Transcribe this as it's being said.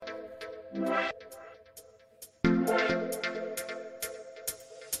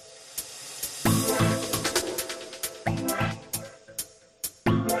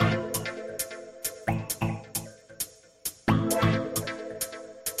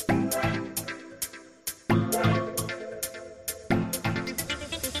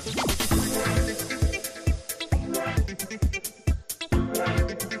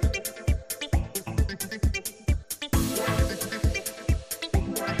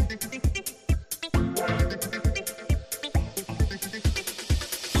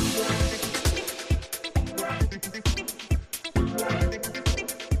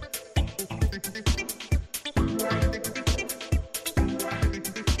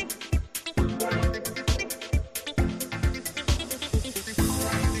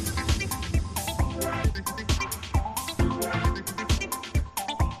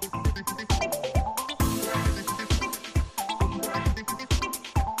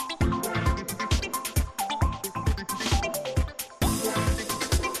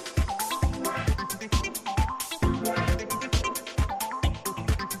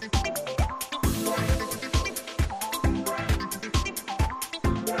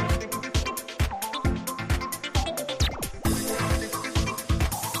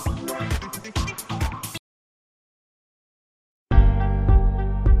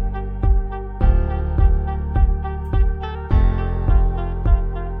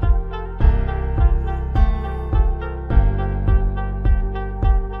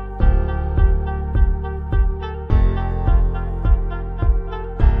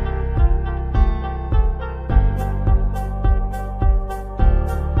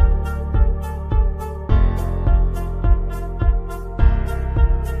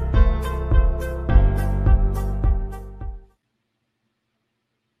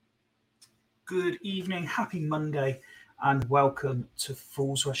Good evening, happy Monday, and welcome to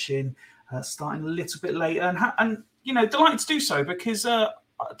Fools Rush In. Starting a little bit later, and you know, delighted to do so because I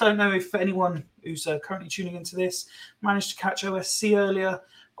don't know if anyone who's currently tuning into this managed to catch OSC earlier.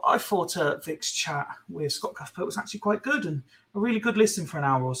 But I thought Vic's chat with Scott Cuthbert was actually quite good and a really good listen for an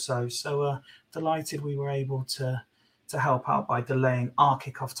hour or so. So delighted we were able to help out by delaying our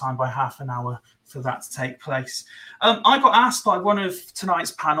kickoff time by half an hour for that to take place. I got asked by one of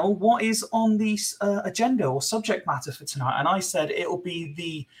tonight's panel what is on the agenda or subject matter for tonight, and I said it will be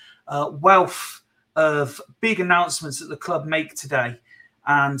the wealth of big announcements that the club make today,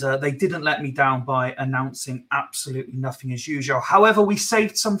 and they didn't let me down by announcing absolutely nothing as usual. However, we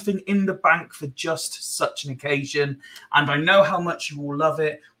saved something in the bank for just such an occasion, and I know how much you all love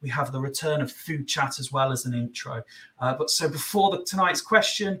it. We have the return of food chat as well as an intro. But before tonight's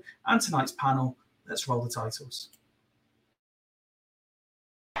question and tonight's panel, let's roll the titles.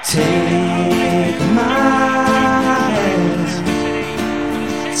 Take my hand,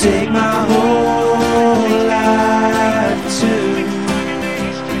 take my whole life too,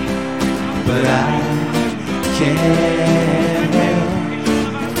 but I can't help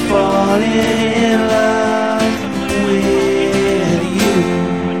falling in love with you.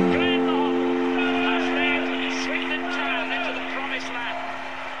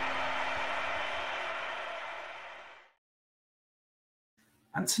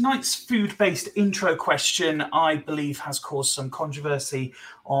 And tonight's food-based intro question, I believe, has caused some controversy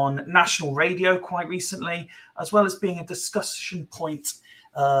on national radio quite recently, as well as being a discussion point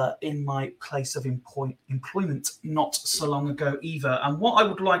in my place of employment not so long ago either. And what I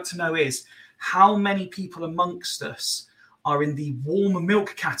would like to know is how many people amongst us are in the warm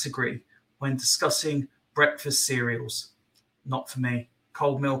milk category when discussing breakfast cereals? Not for me.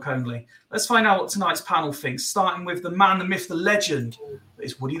 Cold milk only. Let's find out what tonight's panel thinks, starting with the man, the myth, the legend.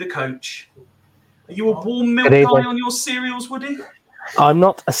 It's Woody the coach. Are you a warm milk guy on your cereals, Woody? I'm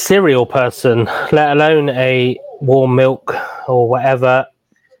not a cereal person, let alone a warm milk or whatever.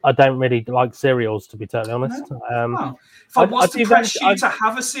 I don't really like cereals, to be totally honest. No? If I was to press you to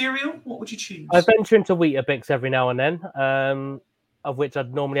have a cereal, what would you choose? I venture into Weetabix every now and then, of which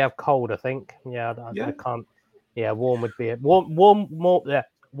I'd normally have cold, I think. I can't. Yeah, warm would be it. Warm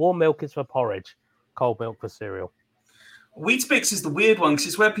milk is for porridge. Cold milk for cereal. Weetabix is the weird one because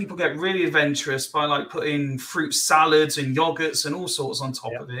it's where people get really adventurous by like putting fruit salads and yogurts and all sorts on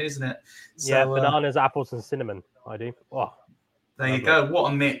top of it, isn't it? So, bananas, apples, and cinnamon. I do. Oh, there you go.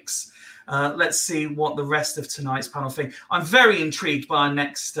 What a mix. Let's see what the rest of tonight's panel think. I'm very intrigued by our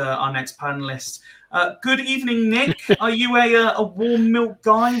next panelist. Good evening, Nick. Are you a warm milk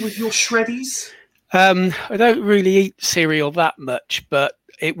guy with your shreddies? I don't really eat cereal that much, but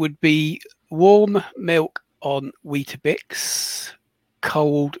it would be warm milk on Weetabix,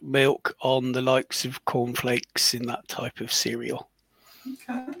 cold milk on the likes of cornflakes in that type of cereal.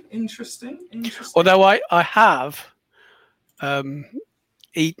 Okay, interesting. Although I have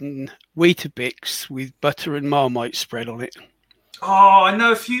eaten Weetabix with butter and Marmite spread on it. Oh, I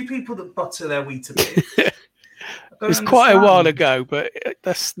know a few people that butter their Weetabix. It's quite a while ago, but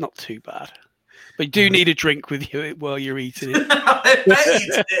that's not too bad. But you do need a drink with you while you're eating it. I bet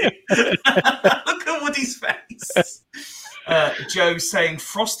you do. Look at Woody's face. Joe saying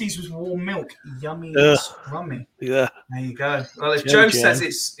Frosties with warm milk, yummy, scrummy. Yeah, there you go. Well, if Joe says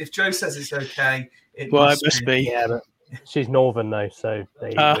it's okay, it must be. Yeah, but she's northern though, so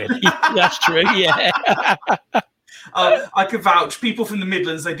that's true. Yeah. I could vouch. People from the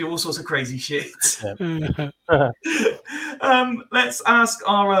Midlands, they do all sorts of crazy shit. Yeah. Let's ask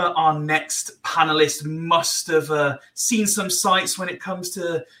our next panelist. Must have seen some sights when it comes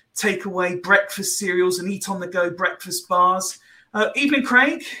to takeaway breakfast cereals and eat-on-the-go breakfast bars. Evening,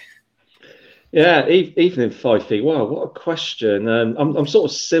 Craig. Yeah, evening 5 feet. Wow, what a question. I'm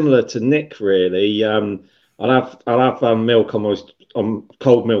sort of similar to Nick, really. I'll have milk on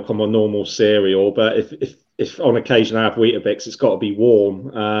cold milk on my normal cereal, but if on occasion I have Weetabix, it's got to be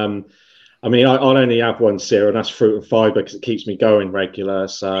warm. I mean, I'll only have one cereal, and that's fruit and fibre because it keeps me going regular.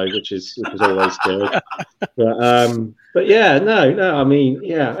 So, which is always good. But yeah, no. I mean,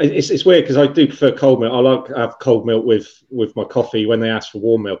 yeah, it's weird because I do prefer cold milk. I like to have cold milk with my coffee. When they ask for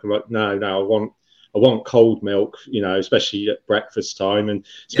warm milk, I'm like, no, I want cold milk. You know, especially at breakfast time. And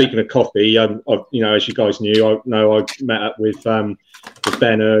speaking of coffee, as you guys knew, I met up with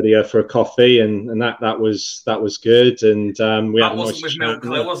Ben earlier for a coffee, and that was good. And we had a nice with milk,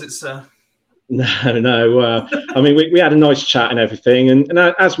 though, was it, sir? No. I mean, we had a nice chat and everything, and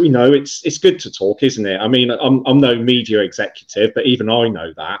as we know, it's good to talk, isn't it? I mean, I'm no media executive, but even I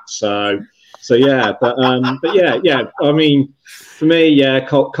know that. So yeah. But yeah. I mean, for me, yeah,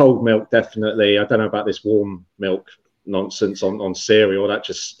 cold milk definitely. I don't know about this warm milk nonsense on cereal. That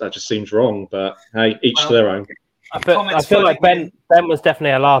just seems wrong. But hey, each to their own. I feel like Ben was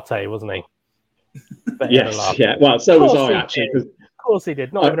definitely a latte, wasn't he? Yes, yeah. Well, so was I actually. Of course he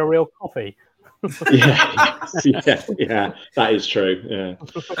did. Not even a real coffee. yeah, that is true. Yeah.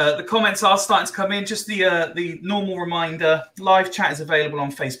 The comments are starting to come in. Just the normal reminder: live chat is available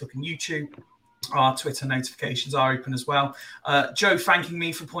on Facebook and YouTube. Our Twitter notifications are open as well. Joe thanking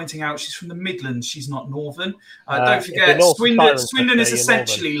me for pointing out she's from the Midlands. She's not northern. Don't forget, Swindon is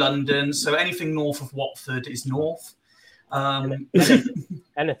essentially London, so anything north of Watford is north.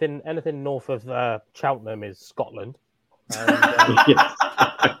 Anything north of Cheltenham is Scotland.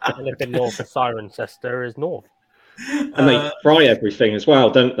 And, anything north of Cirencester is north. And they fry everything as well,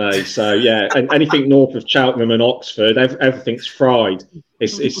 don't they? So yeah, and anything north of Cheltenham and Oxford, everything's fried.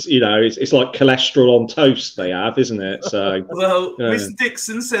 It's like cholesterol on toast they have, isn't it? So Mr.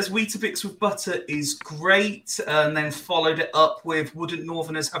 Dixon says Weetabix with butter is great, and then followed it up with wouldn't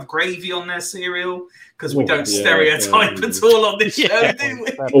Northerners have gravy on their cereal? Because we don't stereotype at all on this show, do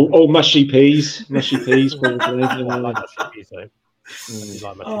we? Or mushy peas.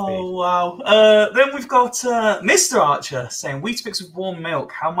 Oh wow! Then we've got Mr. Archer saying Weetabix with warm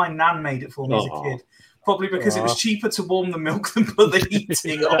milk. How my nan made it for me as a kid. Probably because it was cheaper to warm the milk than put the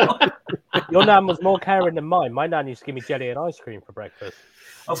heating on. Your nan was more caring than mine. My nan used to give me jelly and ice cream for breakfast.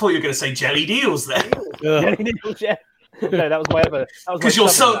 I thought you were going to say jelly deals then. Jelly deals, yeah. No, that was my other. Because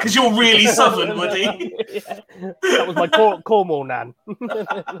you're really southern, Woody. Yeah. That was my Cornwall nan.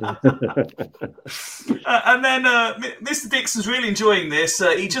 And then Mr. Dixon's really enjoying this.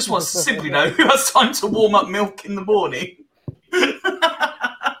 He just wants to simply know who has time to warm up milk in the morning.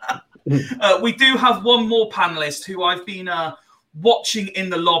 We do have one more panelist who I've been watching in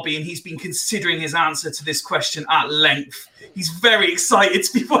the lobby, and he's been considering his answer to this question at length. He's very excited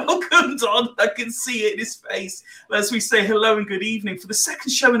to be welcomed on. I can see it in his face as we say hello and good evening for the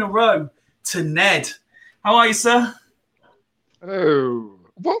second show in a row to Ned. How are you, sir? Oh,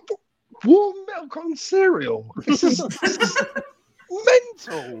 what? Warm milk on cereal? This is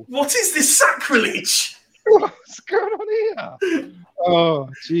mental. What is this sacrilege? What's going on here? Oh,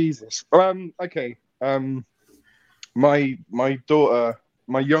 Jesus. Okay. My daughter,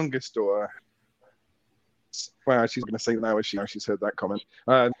 my youngest daughter. Well, she's going to say now as she's heard that comment.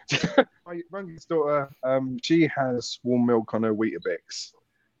 My youngest daughter, she has warm milk on her Weetabix.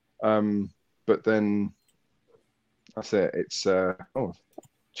 But then that's it. It's oh,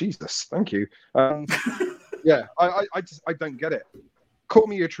 Jesus, thank you. Yeah, I don't get it. Call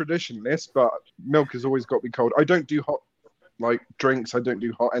me a traditionalist, but milk has always got to be cold. I don't do hot drinks. I don't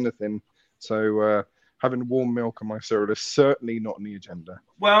do hot anything. So having warm milk on my cereal is certainly not on the agenda.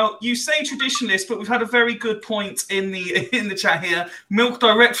 Well, you say traditionalist, but we've had a very good point in the chat here. Milk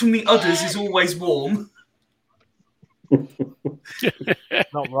direct from the udders is always warm.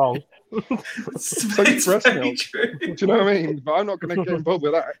 Not wrong. Take breast milk. True. Do you know what I mean? But I'm not going to get involved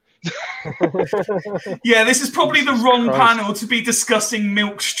with that. Yeah, this is probably the wrong Christ. panel to be discussing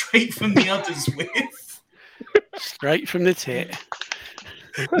milk straight from the udders with. Straight from the tit.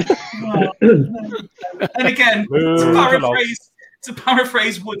 And again, to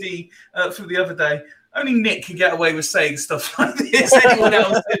paraphrase Woody from the other day, only Nick can get away with saying stuff like this. Anyone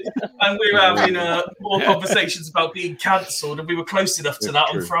else did. And we were having more conversations about being cancelled, and we were close enough to that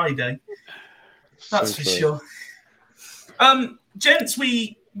on Friday. That's for sure. Gents,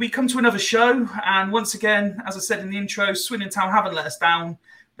 we come to another show, and once again, as I said in the intro, Swindon Town haven't let us down.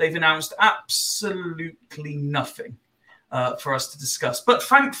 They've announced absolutely nothing for us to discuss. But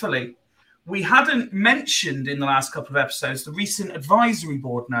thankfully, we hadn't mentioned in the last couple of episodes the recent advisory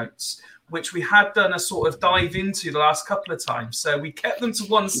board notes, which we had done a sort of dive into the last couple of times. So we kept them to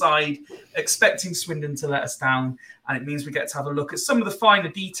one side, expecting Swindon to let us down. And it means we get to have a look at some of the finer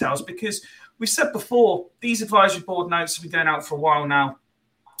details, because we've said before, these advisory board notes have been going out for a while now.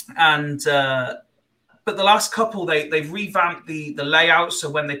 And but the last couple, they've revamped the layout. So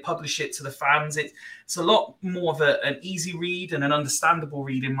when they publish it to the fans, it's a lot more of an easy read and an understandable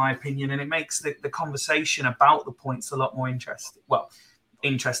read, in my opinion. And it makes the conversation about the points a lot more interesting. Well,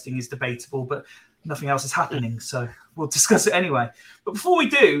 interesting is debatable, but nothing else is happening, so we'll discuss it anyway. But before we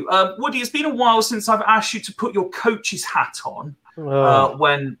do, Woody, it's been a while since I've asked you to put your coach's hat on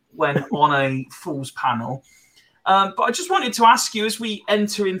when on a Fools panel. But I just wanted to ask you, as we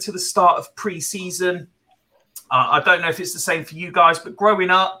enter into the start of pre-season, I don't know if it's the same for you guys, but growing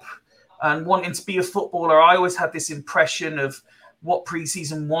up and wanting to be a footballer, I always had this impression of what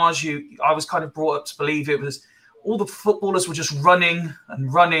pre-season was. I was kind of brought up to believe it was all the footballers were just running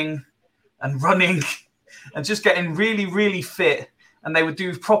and running and running and just getting really, really fit. And they would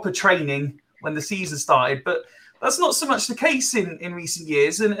do proper training when the season started. But that's not so much the case in recent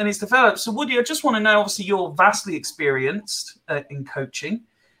years, and it's developed. So, Woody, I just want to know, obviously, you're vastly experienced in coaching.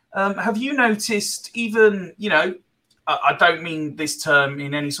 Have you noticed even, I don't mean this term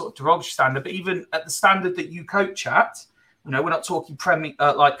in any sort of derogatory standard, but even at the standard that you coach at, we're not talking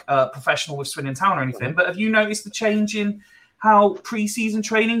professional with Swindon Town or anything, but have you noticed the change in how pre-season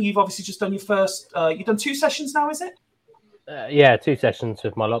training? You've obviously just done your first, you've done 2 sessions now, is it? Yeah, 2 sessions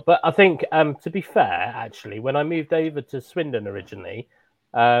with my lot. But I think, to be fair, actually, when I moved over to Swindon originally,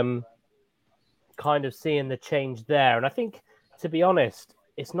 kind of seeing the change there. And I think, to be honest,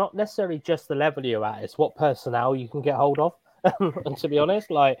 it's not necessarily just the level you're at, it's what personnel you can get hold of. And to be honest,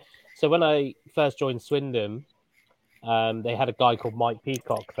 so when I first joined Swindon, they had a guy called Mike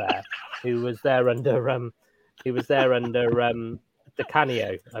Peacock there, who was there under Di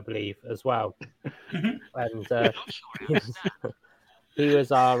Canio, I believe, as well. And he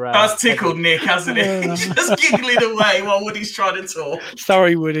was our. That's tickled Nick, hasn't it? He's just giggling away while Woody's trying to talk.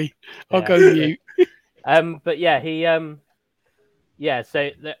 Sorry, Woody. I'll go mute. But yeah, so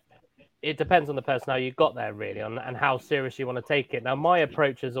it depends on the personnel you've got there, really, and how serious you want to take it. Now, my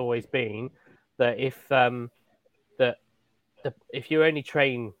approach has always been that if you only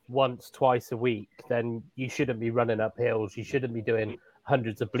train once, twice a week, then you shouldn't be running up hills. You shouldn't be doing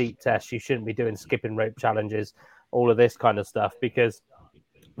hundreds of bleep tests. You shouldn't be doing skipping rope challenges, all of this kind of stuff, because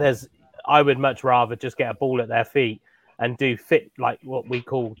I would much rather just get a ball at their feet and do like what we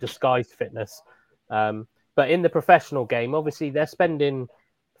call disguised fitness. But in the professional game, obviously they're spending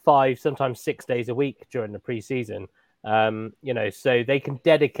 5, sometimes 6 days a week during the preseason. So they can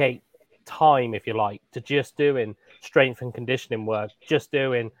dedicate time, if you like, to just doing strength and conditioning work, just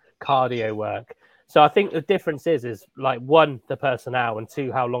doing cardio work. So I think the difference is like, 1, the personnel, and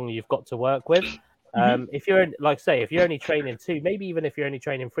 2, how long you've got to work with. If you're if you're only training 2, maybe even if you're only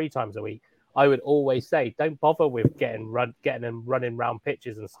training 3 times a week, I would always say don't bother with getting them running round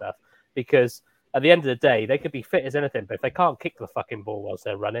pitches and stuff, because at the end of the day, they could be fit as anything, but if they can't kick the fucking ball whilst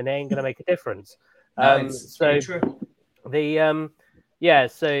they're running, it ain't going to make a difference. True.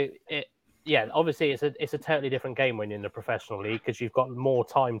 Obviously it's a totally different game when you're in the professional league, because you've got more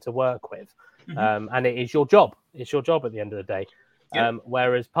time to work with, and it is your job. It's your job at the end of the day.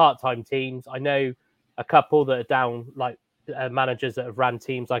 Whereas part-time teams, I know a couple that are down, like managers that have ran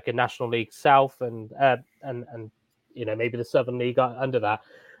teams like a National League South and maybe the Southern League under that.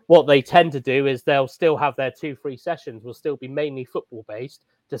 What they tend to do is they'll still have their 2-3 sessions will still be mainly football-based,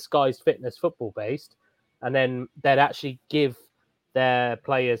 disguised fitness football-based, and then they'd actually give their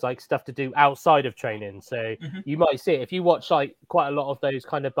players like stuff to do outside of training. So you might see it if you watch like quite a lot of those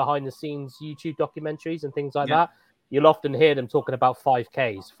kind of behind-the-scenes YouTube documentaries and things like that. You'll often hear them talking about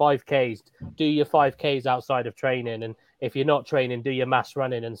 5Ks. 5Ks, do your 5Ks outside of training. And if you're not training, do your mass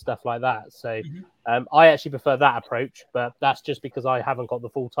running and stuff like that. So I actually prefer that approach, but that's just because I haven't got the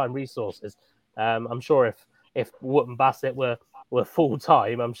full-time resources. I'm sure if Woot and Bassett were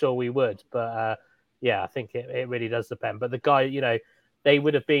full-time, I'm sure we would. But I think it really does depend. But the guy, they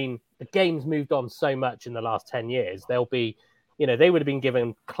would have been, the game's moved on so much in the last 10 years. They'll be, they would have been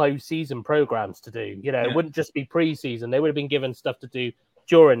given closed season programs to do. It wouldn't just be pre-season. They would have been given stuff to do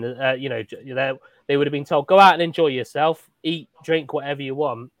during, they would have been told, go out and enjoy yourself, eat, drink, whatever you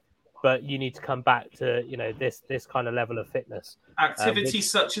want, but you need to come back to, this kind of level of fitness.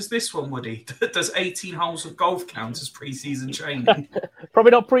 Activities such as this one, Woody. Does 18 holes of golf count as pre-season training?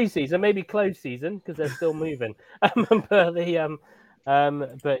 Probably not pre-season, maybe closed season because they're still moving.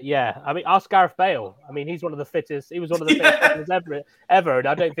 But yeah, I mean, ask Gareth Bale. I mean, he's one of the fittest. He was one of the fittest ever, and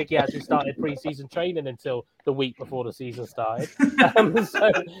I don't think he actually started pre-season training until the week before the season started.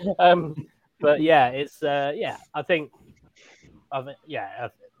 But yeah, it's I think,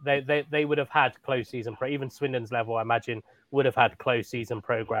 they would have had closed season. Even Swindon's level, I imagine, would have had closed season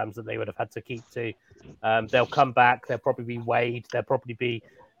programs that they would have had to keep to. They'll come back. They'll probably be weighed. They'll probably be.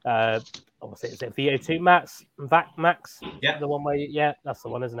 Is it VO2 max? Yeah. The one where, that's the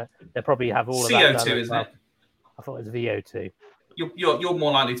one, isn't it? They probably have all of CO2, that done. isn't it? I thought it was VO2. You're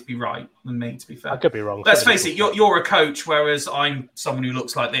more likely to be right than me, to be fair. I could be wrong. Let's face it, you're a coach, whereas I'm someone who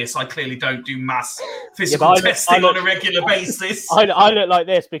looks like this. I clearly don't do mass physical testing on a regular basis. I look like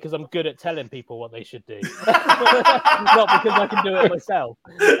this because I'm good at telling people what they should do. Not because I can do it myself.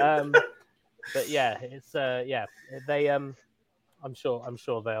 But yeah, it's they I'm sure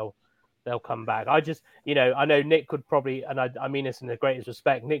they'll come back. I just, I know Nick could probably, and I mean this in the greatest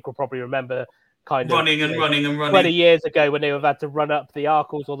respect, Nick will probably remember running 20 years ago when they would have had to run up the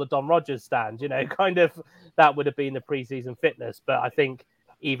Arkles or the Don Rogers stand, that would have been the pre-season fitness. But I think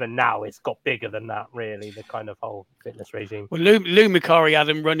even now it's got bigger than that, really, the kind of whole fitness regime. Well, Lou Macari had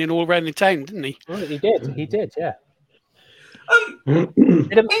him running all around the town, didn't he? Well, he did, yeah.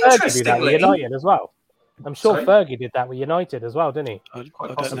 Interestingly, do that with United as well. I'm sure Fergie did that with United as well, didn't he?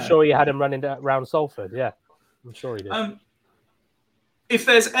 I'm sure he had him running around Salford. Yeah, I'm sure he did. If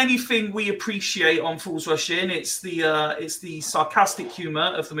there's anything we appreciate on Fools Rush In, it's the sarcastic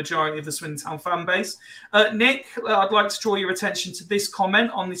humour of the majority of the Swindon Town fan base. Nick, I'd like to draw your attention to this comment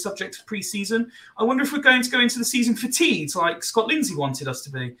on the subject of pre-season. I wonder if we're going to go into the season fatigued, like Scott Lindsay wanted us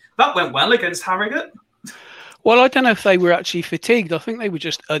to be. That went well against Harrogate. Well, I don't know if they were actually fatigued. I think they were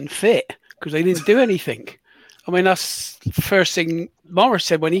just unfit because they didn't do anything. I mean, that's the first thing Morris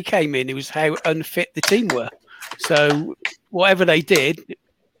said when he came in. It was how unfit the team were. So whatever they did,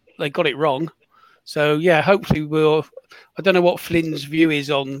 they got it wrong. So, yeah, hopefully I don't know what Flynn's view is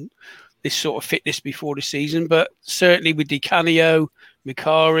on this sort of fitness before the season, but certainly with Di Canio,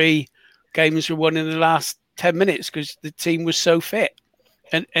 Macari, games were won in the last 10 minutes because the team was so fit.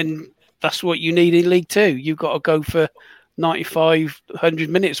 And that's what you need in League Two. You've got to go for 95, 100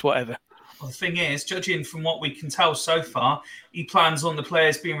 minutes, whatever. Well, the thing is, judging from what we can tell so far, he plans on the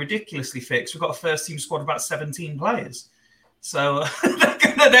players being ridiculously fit. We've got a first-team squad of about 17 players. So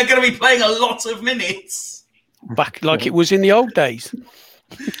they're going to be playing a lot of minutes. Back like it was in the old days.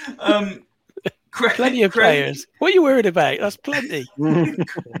 Plenty of players. What are you worried about? That's plenty.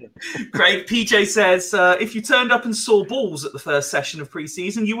 Craig, PJ says, if you turned up and saw balls at the first session of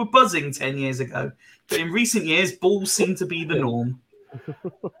pre-season, you were buzzing 10 years ago. But in recent years, balls seem to be the norm.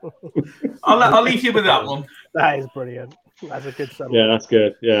 I'll leave you with that one. That is brilliant. That's a good summary. Yeah, that's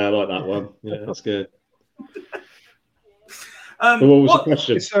good. Yeah, I like that one. Yeah, that's good. What was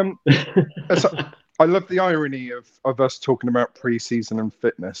the question? I love the irony of us talking about pre-season and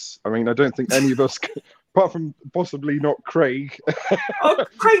fitness. I mean, I don't think any of us, apart from possibly not Craig.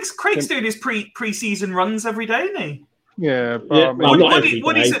 Craig's doing his pre-season runs every day, isn't he? Yeah.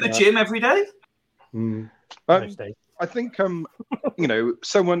 Woody's at the gym every day. I think,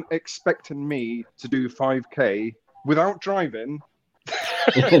 someone expecting me to do 5K without driving,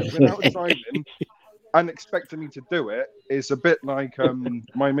 and expecting me to do it is a bit like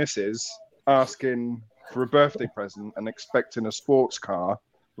my missus asking for a birthday present and expecting a sports car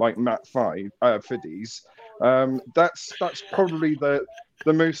like Matt Fiddy's. That's probably the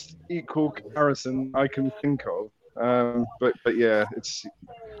most equal comparison I can think of. But yeah, it's.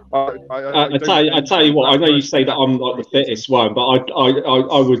 I tell you what. I know you say that I'm like the fittest one, but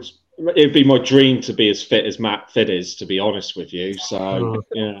I would. It'd be my dream to be as fit as Matt Fidd is, to be honest with you. So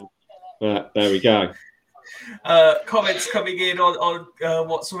yeah, but there we go. Comments coming in on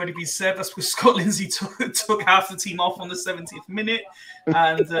what's already been said. That's where Scott Lindsay took half the team off on the 70th minute.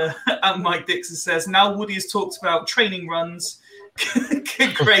 And Mike Dixon says, now Woody has talked about training runs.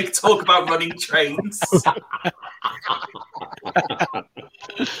 Greg, talk about running trains.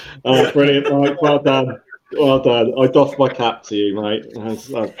 Oh, brilliant, Mike. Well done. Well done. I doff my cap to you, mate. That's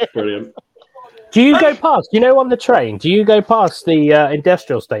brilliant. Do you go past, on the train, do you go past the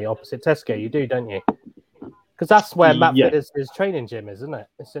industrial estate opposite Tesco? You do, don't you? Because that's where Matt Fitter's training gym is, isn't it?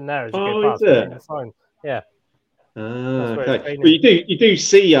 It's in there as you go past. Is it? Yeah. Okay. Well, you do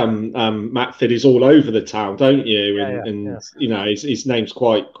see Matt Fiddy's all over the town, don't you? And his name's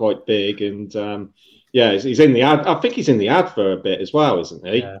quite big, and he's in the ad. I think he's in the ad for a bit as well, isn't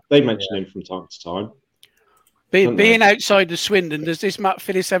he? Yeah. They mention him from time to time. Being outside of Swindon, does this Matt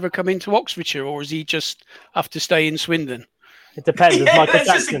Phillips ever come into Oxfordshire, or does he just have to stay in Swindon? It depends. Yeah, there's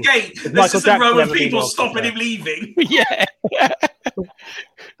just a gate. There's just a row of people stopping him leaving. Yeah.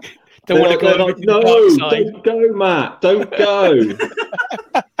 Don't go, Matt. Don't go.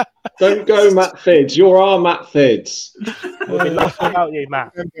 Don't go, Matt Fids. You're our Matt Fids. We'll be laughing about you,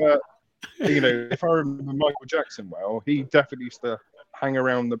 Matt. If I remember Michael Jackson well, he definitely used to hang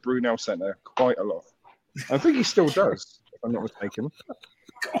around the Brunel Centre quite a lot. I think he still does, if I'm not mistaken.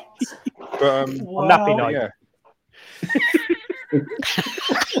 But nappy night. Yeah.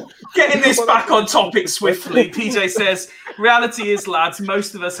 Getting this back on topic swiftly, PJ says, reality is, lads,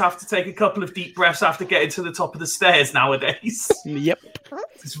 most of us have to take a couple of deep breaths after getting to the top of the stairs nowadays. Yep.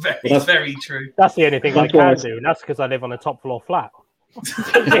 It's very true. That's the only thing I can do, and that's because I live on a top floor flat.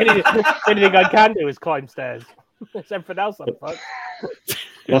 the only thing I can do is climb stairs. It's everything else I'm fucked.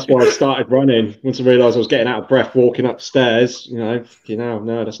 That's why I started running. Once I realised I was getting out of breath walking upstairs, no,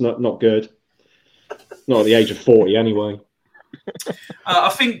 that's not good. Not at the age of 40 anyway. I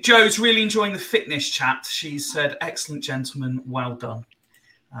think Joe's really enjoying the fitness chat. She said, excellent, gentlemen, well done.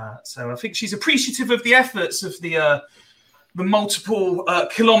 So I think she's appreciative of the efforts of the multiple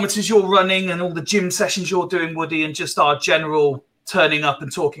kilometres you're running and all the gym sessions you're doing, Woody, and just our general turning up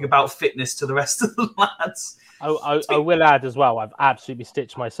and talking about fitness to the rest of the lads. I will add as well, I've absolutely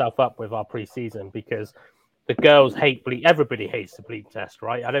stitched myself up with our pre-season because the girls hate bleep. Everybody hates the bleep test,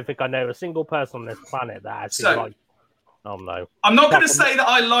 right? I don't think I know a single person on this planet that actually likes. Oh no! I'm not going to say that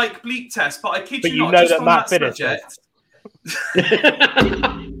I like bleep test, but I kid you not. Know just that on Matt that subject.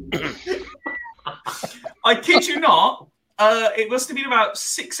 I kid you not. It must have been about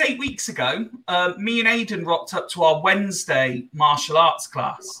 6-8 weeks ago. Me and Aidan rocked up to our Wednesday martial arts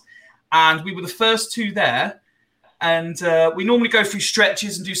class, and we were the first two there. And we normally go through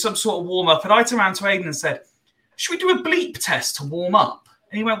stretches and do some sort of warm up. And I turned around to Aidan and said, "Should we do a bleep test to warm up?"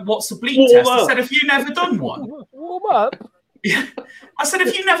 And he went, "What's a bleep test?" I said, "Have you never done one?" Warm up? Yeah. I said,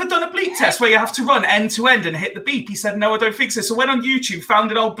 "Have you never done a bleep test where you have to run end to end and hit the beep?" He said, "No, I don't think so." So I went on YouTube, found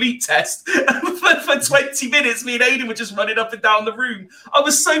an old bleep test. for 20 minutes, me and Aidan were just running up and down the room. I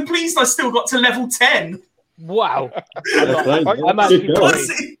was so pleased I still got to level 10. Wow. I'm actually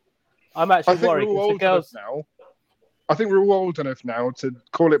worried. The girls now. I think we're all old enough now to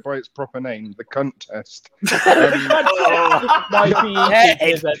call it by its proper name, the cunt test. My PE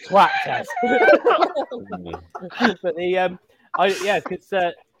is a twat test. But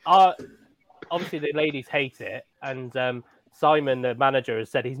because obviously the ladies hate it, and Simon, the manager, has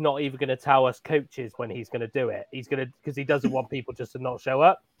said he's not even going to tell us coaches when he's going to do it. He's going to because he doesn't want people just to not show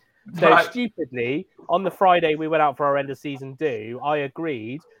up. So stupidly, on the Friday we went out for our end of season do, I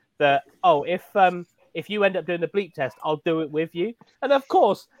agreed that if you end up doing the bleep test, I'll do it with you. And of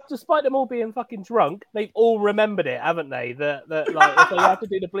course, despite them all being fucking drunk, they've all remembered it, haven't they? That like if they have to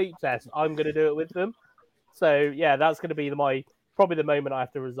do the bleep test, I'm going to do it with them. So yeah, that's going to be probably the moment I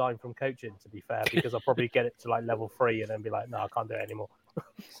have to resign from coaching. To be fair, because I'll probably get it to like level 3 and then be like, no, I can't do it anymore.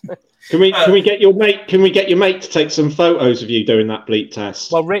 Can we get your mate? Can we get your mate to take some photos of you doing that bleep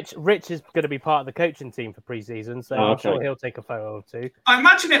test? Well, Rich is going to be part of the coaching team for pre-season, so I'm sure he'll take a photo or two. I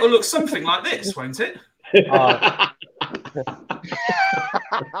imagine it will look something like this, won't it?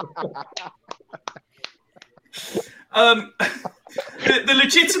 The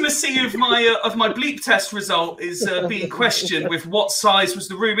legitimacy of my bleep test result is being questioned with what size was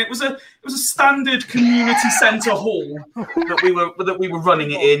the room. It was a standard community centre hall that we were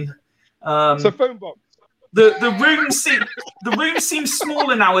running it in. It's a phone box. The room seems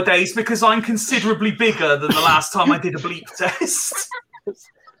smaller nowadays because I'm considerably bigger than the last time I did a bleep test.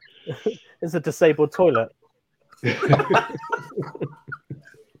 It's a disabled toilet.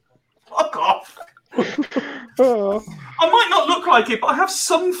 Fuck off. I might not look like it, but I have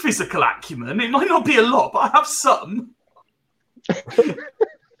some physical acumen. It might not be a lot, but I have some.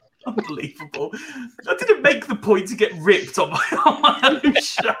 Unbelievable. I didn't make the point to get ripped on my own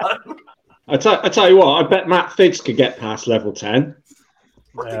show. I tell you what, I bet Matt Figgs could get past level 10.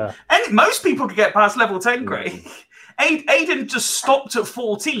 Yeah. Most people could get past level 10, Greg. Aiden just stopped at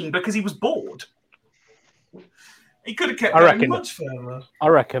 14 because he was bored. He could have kept I going reckon- much further. I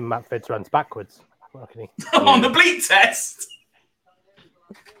reckon Matt Fitz runs backwards. On the bleep test.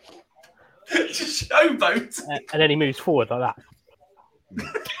 Just showboat. And then he moves forward like that.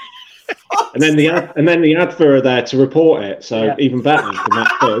 And then the advert are there to report it. So Yeah. even better for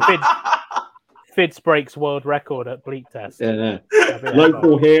Matt Fitz. Fitz breaks world record at bleep test. Yeah. That'd be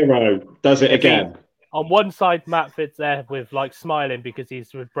Local hero does it again. On one side, Matt Fitz there with like smiling because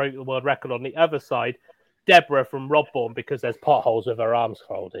he's broke the world record. On the other side, Deborah from Robbourne because there's potholes with her arms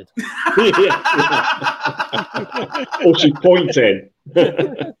folded. Or she's pointing.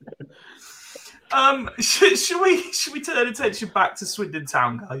 Should we turn attention back to Swindon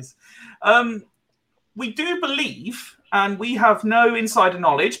Town, guys? We do believe, and we have no insider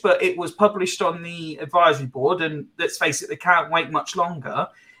knowledge, but it was published on the advisory board, and let's face it, they can't wait much longer.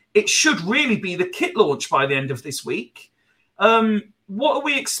 It should really be the kit launch by the end of this week. What are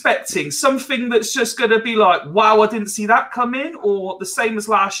we expecting? Something that's just going to be like, wow, I didn't see that come in, or the same as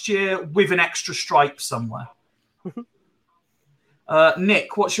last year with an extra stripe somewhere?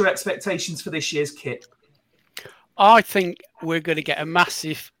 Nick, what's your expectations for this year's kit? I think we're going to get a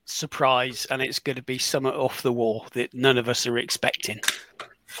massive surprise, and it's going to be something off the wall that none of us are expecting.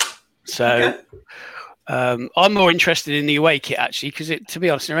 So I'm more interested in the away kit, actually, because to be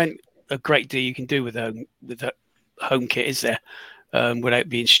honest, there ain't a great deal you can do with a home kit, is there, without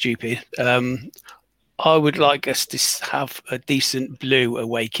being stupid. I would like us to have a decent blue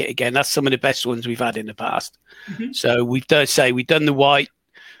away kit again. That's some of the best ones we've had in the past. Mm-hmm. So we've done the white,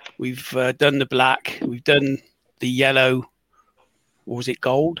 we've done the black, we've done the yellow, or was it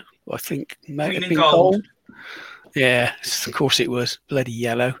gold? I think it might have been gold. Yeah, of course it was bloody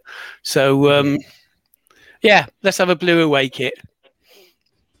yellow. So yeah, let's have a blue away kit.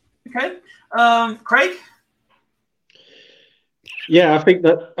 Okay, Craig. Yeah, I think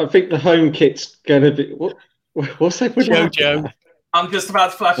the home kit's going to be what's that? Jojo. I'm just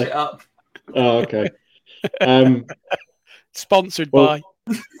about to flash it up. Oh, okay. Sponsored by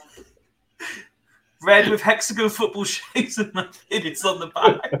red with hexagon football shapes and it's on the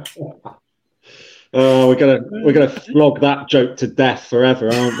back. Oh, we're gonna flog that joke to death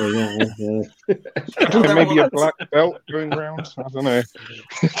forever, aren't we? Yeah. Maybe a black belt going round. I don't know.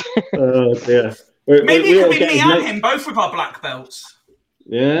 Oh dear. Maybe it could be me and him, both with our black belts.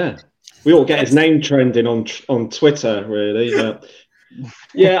 Yeah, we ought to get his name trending on Twitter, really. But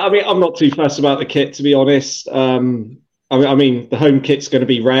yeah, I mean, I'm not too fussed about the kit, to be honest. I mean, the home kit's going to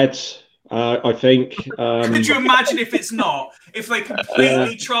be red. I think. Could you imagine if it's not? If they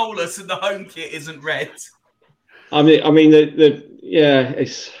completely troll us and the home kit isn't red? I mean,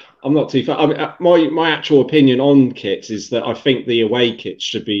 it's. I'm not too far. I mean, my actual opinion on kits is that I think the away kits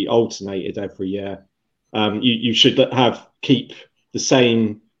should be alternated every year. You should keep the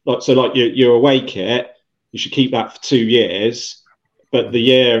same, like your away kit. You should keep that for 2 years, but the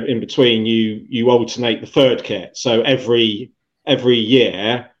year in between, you alternate the third kit. So every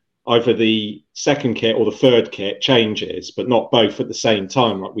year, either the second kit or the third kit changes, but not both at the same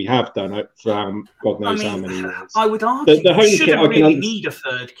time, like we have done it for God knows how many years. I would argue the home you shouldn't really need a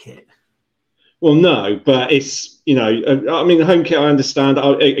third kit. Well, no, but it's, I mean, the home kit, I understand.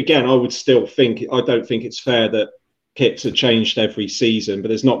 I would still think, I don't think it's fair that kits are changed every season, but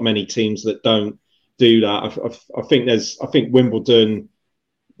there's not many teams that don't do that. I think Wimbledon,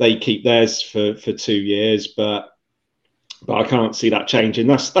 they keep theirs for 2 years, but I can't see that changing.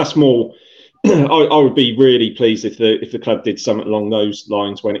 That's more. I would be really pleased if the club did something along those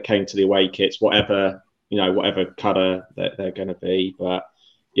lines when it came to the away kits, whatever colour they're going to be. But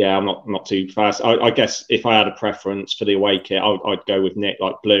yeah, I'm not too fast. I guess if I had a preference for the away kit, I'd go with Nick,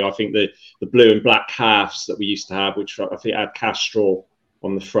 like blue. I think the blue and black halves that we used to have, which I think had Castro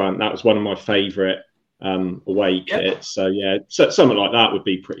on the front, that was one of my favourite away kits. So yeah, something like that would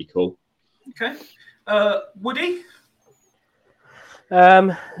be pretty cool. Okay, Woody.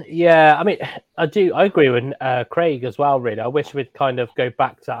 Yeah, I mean, I agree with Craig as well, really. I wish we'd kind of go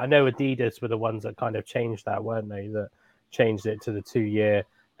back to that. I know Adidas were the ones that kind of changed that, weren't they? That changed it to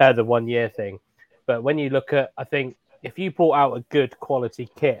the 1 year thing. But when you look at, I think if you brought out a good quality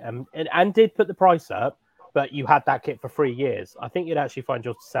kit and did put the price up, but you had that kit for 3 years, I think you'd actually find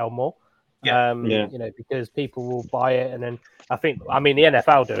yours to sell more. Because people will buy it. And then the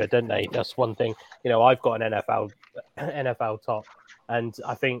NFL do it, don't they? That's one thing. I've got an NFL top. And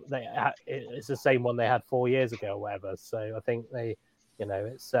I think it's the same one they had 4 years ago or whatever. So I think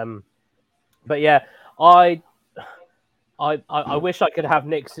it's but yeah, I wish I could have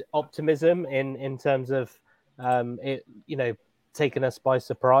Nick's optimism in terms of it, taking us by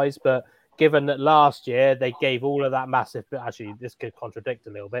surprise. But given that last year they gave all of that massive, actually this could contradict a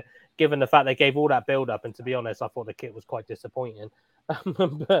little bit, given the fact they gave all that build up, and to be honest, I thought the kit was quite disappointing.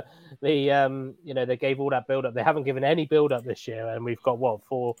 But they gave all that build up. They haven't given any build up this year, and we've got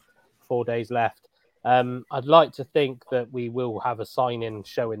four days left. I'd like to think that we will have a sign-in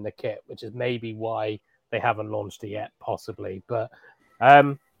showing the kit, which is maybe why they haven't launched it yet, possibly. But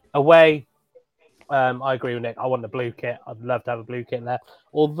away, I agree with Nick. I want the blue kit. I'd love to have a blue kit in there.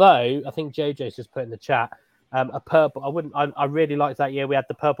 Although I think JJ's just put in the chat a purple. I really liked that year we had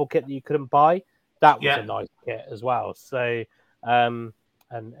the purple kit that you couldn't buy. That was a nice kit as well. So and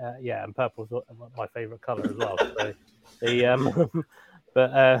purple's my favourite colour as well. So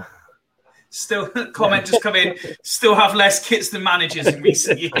but. Still, comment just come in. Still have less kits than managers in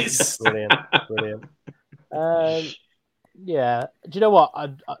recent years. Brilliant. Yeah. Do you know what?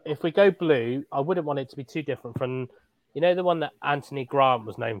 If we go blue, I wouldn't want it to be too different from, the one that Anthony Grant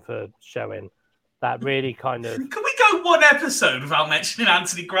was known for showing. That really kind of. Can we go one episode without mentioning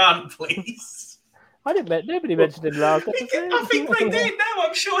Anthony Grant, please? Nobody mentioned him last episode. I think they did. No,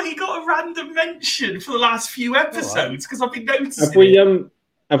 I'm sure he got a random mention for the last few episodes because I've been noticing.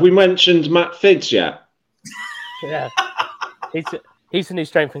 Have we mentioned Matt Figgs yet? Yeah. He's the new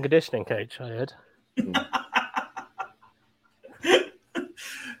strength and conditioning coach, I heard.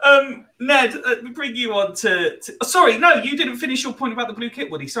 Ned, bring you on to... Sorry, no, you didn't finish your point about the blue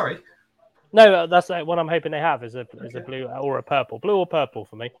kit, Woody. Sorry. No, that's what I'm hoping they have is a blue or a purple. Blue or purple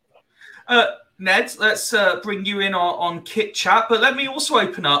for me. Ned, let's bring you in on kit chat, but let me also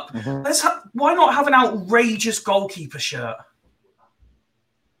open up. Why not have an outrageous goalkeeper shirt?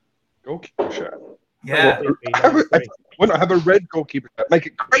 Goalkeeper shirt. Yeah. Why not have a red goalkeeper shirt? Make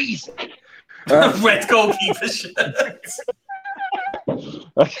it crazy. Red goalkeeper shirt.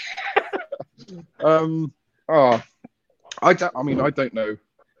 I don't know.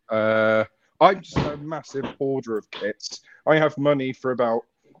 I'm just a massive hoarder of kits. I have money for about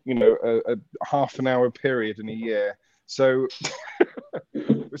a half an hour period in a year, so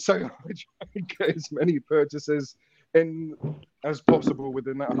I try and get as many purchases in as possible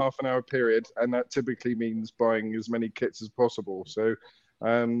within that half an hour period, and that typically means buying as many kits as possible. So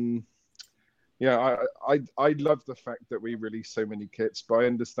I love the fact that we release so many kits, but I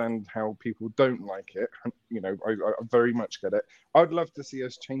understand how people don't like it. I very much get it. I'd love to see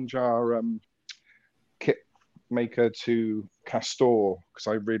us change our kit maker to Castor, because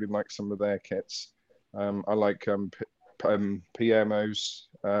I really like some of their kits. I like PMO's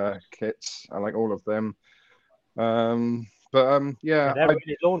kits. I like all of them. They're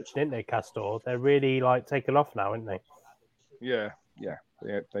really launched, didn't they, Castor? They're really taken off now, aren't they? Yeah,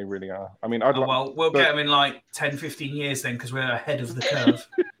 they really are. I mean, we'll get them in 10, 15 years then, because we're ahead of the curve.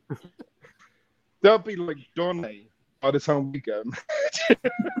 They'll be like Donny by the time we go. We can't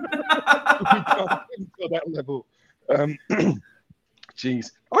to that level.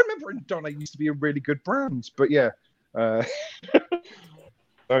 Jeez, I remember Donny used to be a really good brand, but yeah. No,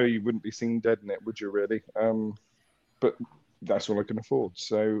 you wouldn't be seen dead in it, would you? Really? But that's all I can afford.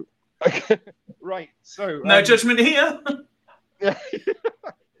 So, right. So no judgment here. Yeah.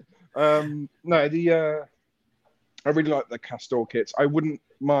 I really like the Castor kits. I wouldn't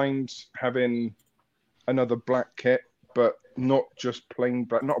mind having another black kit, but not just plain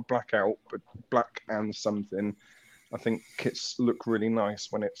black, not a blackout, but black and something. I think kits look really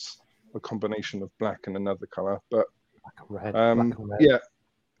nice when it's a combination of black and another color. But black and red. Yeah.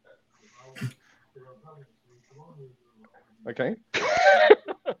 Okay.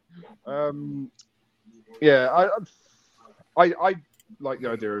 I like the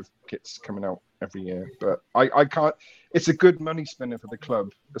idea of kits coming out every year, but I can't. It's a good money spender for the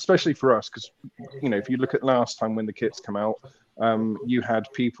club, especially for us, because if you look at last time when the kits come out, you had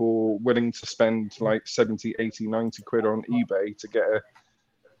people willing to spend 70, 80, 90 quid on eBay to get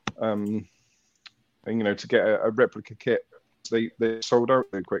a replica kit. They sold out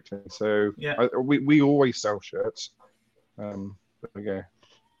very quickly. So yeah. We always sell shirts. Okay.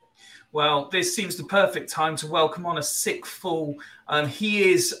 Well, this seems the perfect time to welcome on a sick fool.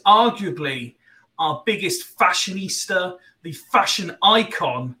 He is arguably our biggest fashionista, the fashion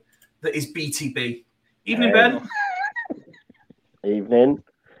icon that is BTB. Evening, Ben. Evening.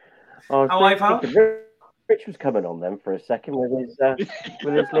 How are you, pal? Rich was coming on then for a second with his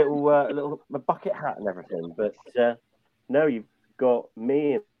little bucket hat and everything, but no, you've got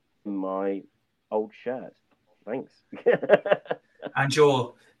me in my old shirt. Thanks. And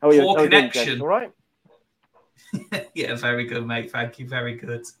your poor connection. All right. Yeah, very good, mate. Thank you. Very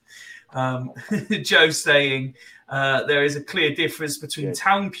good. Joe saying there is a clear difference between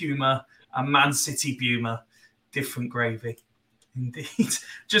Town Puma and Man City Puma. Different gravy. Indeed.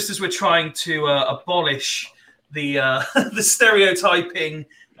 Just as we're trying to abolish the the stereotyping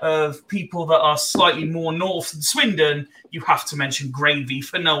of people that are slightly more north than Swindon, you have to mention gravy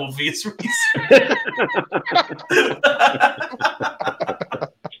for no obvious reason.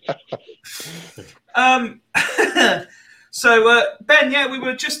 So, Ben, yeah, we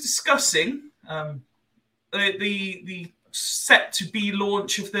were just discussing the set to be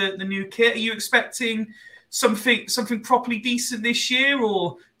launch of the new kit. Are you expecting something properly decent this year,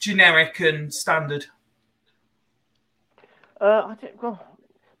 or generic and standard? I think, well,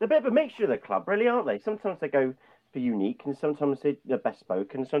 they're a bit of a mixture of the club, really, aren't they? Sometimes they go for unique, and sometimes they're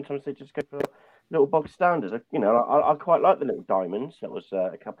bespoke, and sometimes they just go for little bog standard. You know, I quite like the little diamonds. That was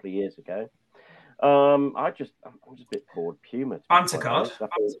a couple of years ago. I'm just a bit bored. Puma. Banter card.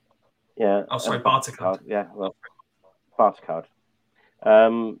 Yeah. Oh, sorry, barter card. Yeah, well, barter card.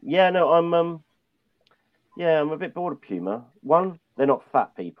 Yeah, no, I'm a bit bored of Puma. One, they're not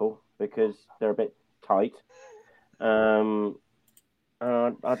fat people because they're a bit tight.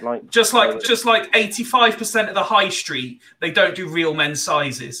 I'd like just like 85% of the high street, they don't do real men's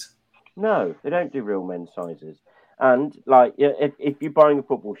sizes. No, they don't do real men's sizes. And like, if you're buying a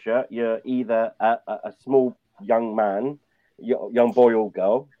football shirt, you're either a small young man, young boy or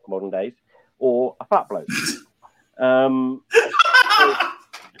girl, modern days, or a fat bloke.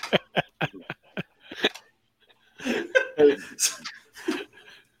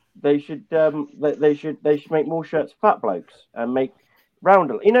 They should make more shirts for fat blokes and make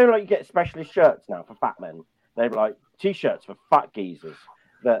rounder. You know, like you get specialist shirts now for fat men. They're like t-shirts for fat geezers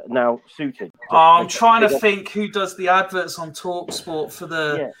that are now suited. I'm trying to think who does the adverts on TalkSport for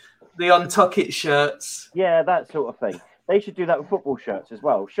the Untuck It shirts. Yeah, that sort of thing. They should do that with football shirts as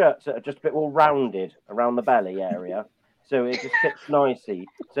well. Shirts that are just a bit more rounded around the belly area. So it just fits nicely.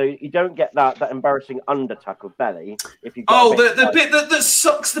 So you don't get that embarrassing undertuck of belly. If you the bit that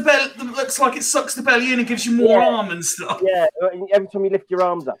sucks the belly, that looks like it sucks the belly in and gives you more arm and stuff. Yeah, every time you lift your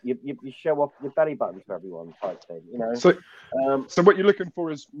arms up, you show off your belly button for everyone type thing. You know. So what you're looking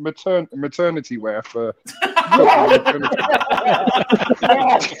for is maternity wear for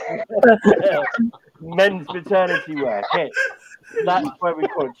men's maternity wear kits. That's where we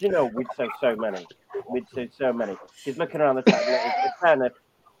put. You know, we'd sew so many. She's looking around the table.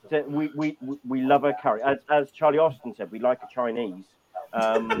 We love her curry. As Charlie Austin said, we like a Chinese.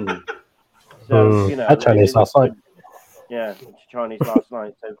 So you know, had Chinese last night. Yeah, Chinese last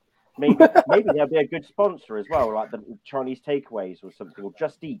night. So maybe there'll be a good sponsor as well, like the Chinese takeaways or something. Or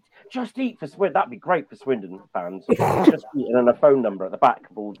Just Eat for Swindon. That'd be great for Swindon fans. Just Eat, and then a phone number at the back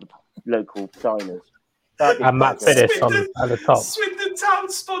of all the local diners. And Matt Fiddis at the top. Swindon Town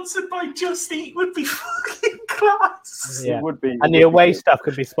sponsored by Just Eat would be fucking class. Yeah. It would be. And the away stuff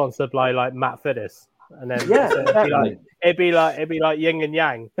could be sponsored by like Matt Fiddis. And then it'd be like yin and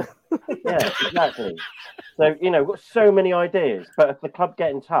yang. Yeah, exactly. So, you know, we've got so many ideas, but if the club get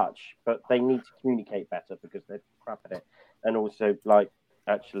in touch, but they need to communicate better because they're crap at it. And also like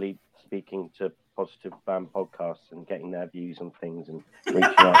actually speaking to positive podcasts and getting their views on things and reaching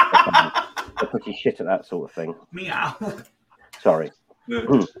out to fans. They're pretty shit at that sort of thing. Meow. Sorry. We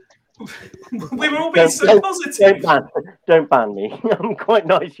were all being so positive. Don't ban me. I'm quite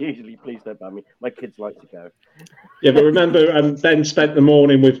nice usually. Please don't ban me. My kids like to go. Yeah, but remember, Ben spent the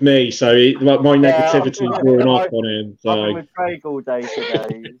morning with me, so my negativity is worn off on him. So. I've been with Craig all day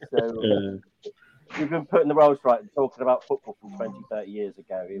today. So we've been putting the roles right and talking about football from 20, 30 years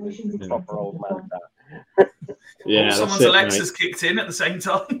ago. It was a proper old man that. Yeah, someone's Alexa's kicked in at the same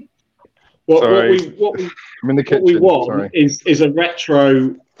time. What we want is a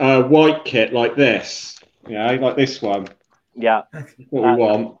retro white kit like this. Yeah, like this one. Yeah. What we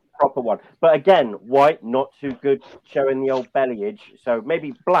want. Proper one. But again, white, not too good, showing the old bellyage. So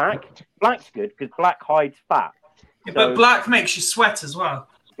maybe black. Black's good because black hides fat. Yeah, but black makes you sweat as well.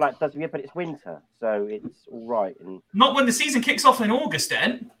 Black does, yeah, but it's winter, so it's all right. And not when the season kicks off in August,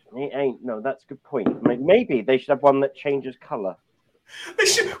 then. It ain't. No, that's a good point. Maybe they should have one that changes colour. We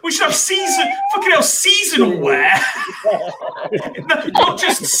should have seasonal wear. Not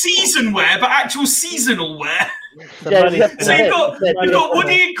just season wear, but actual seasonal wear. So you've got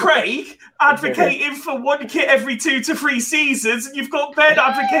Woody and Craig advocating for one kit every 2 to 3 seasons, and you've got Ben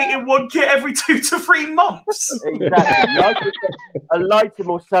advocating one kit every 2 to 3 months. Exactly. A lighter,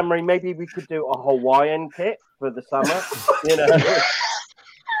 more summery. Maybe we could do a Hawaiian kit for the summer. You know.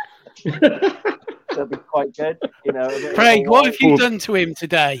 That'd be quite good, you know. Craig, what have you done to him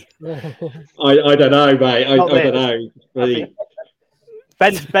today? I don't know, mate. I don't know. Really.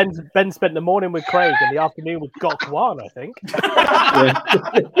 Ben spent the morning with Craig and the afternoon with Gokwan, I think.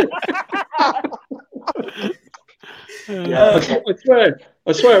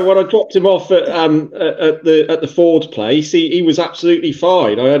 I swear, when I dropped him off at the Ford place, he was absolutely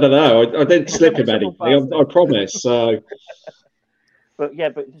fine. I don't know. I didn't slip him anything. I promise. So, but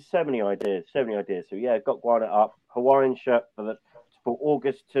there's so many ideas. So yeah, got Guana up Hawaiian shirt for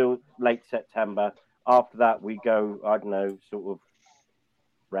August till late September. After that, we go, I don't know, sort of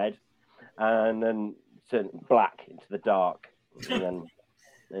red, and then black into the dark, and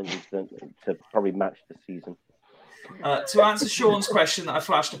then to probably match the season. To answer Sean's question that I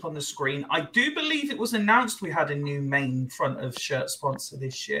flashed up on the screen, I do believe it was announced we had a new main front of shirt sponsor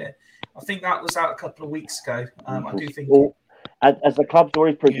this year. I think that was out a couple of weeks ago. I do think... As the club's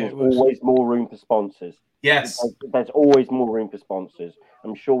always proved, there's always more room for sponsors. Yes. There's always more room for sponsors.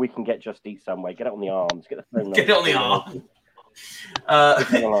 I'm sure we can get Just Eat somewhere. Get it on the arms. Get the phone. Get it on the arm.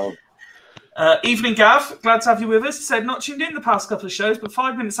 Evening, Gav. Glad to have you with us. Said not tuned in the past couple of shows, but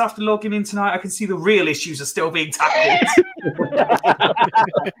 5 minutes after logging in tonight, I can see the real issues are still being tackled.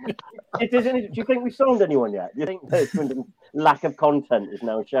 Do you think we've signed anyone yet? Do you think the lack of content is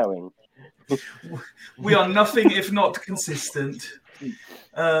now showing? We are nothing if not consistent.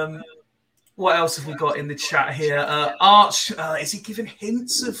 What else have we got in the chat here? Arch, is he giving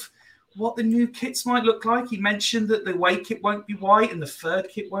hints of what the new kits might look like? He mentioned that the away kit won't be white and the third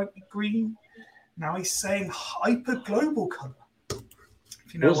kit won't be green. Now he's saying hyper global colour.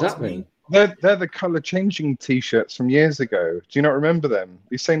 If you know what I mean. They're the colour changing T-shirts from years ago. Do you not remember them?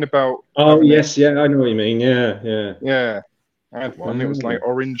 He's saying about. Oh yes, yeah, I know what you mean. Yeah. I had one. It was like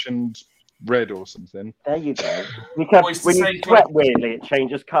orange and red or something. There you go. Because when you sweat weirdly, it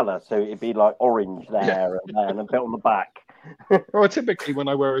changes colour, so it'd be like orange there and a bit on the back. Well, typically when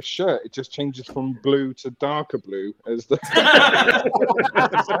I wear a shirt, it just changes from blue to darker blue as the.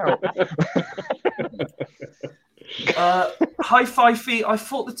 Hi, Fifey. I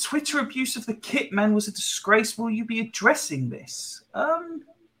thought the Twitter abuse of the kit men was a disgrace. Will you be addressing this?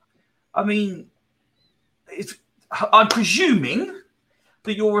 I mean, I'm presuming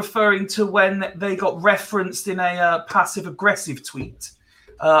that you're referring to when they got referenced in a passive-aggressive tweet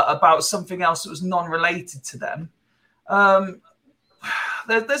about something else that was non-related to them.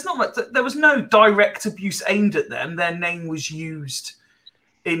 There's not much. There was no direct abuse aimed at them. Their name was used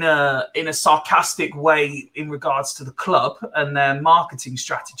in a sarcastic way in regards to the club and their marketing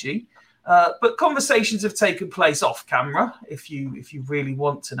strategy. But conversations have taken place off camera, if you really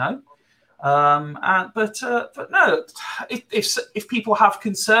want to know. But no, if people have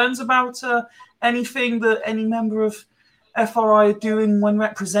concerns about anything that any member of FRI are doing when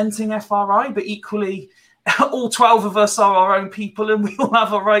representing FRI, but equally all 12 of us are our own people and we all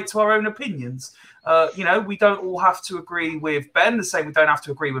have a right to our own opinions. We don't all have to agree with Ben, the same we don't have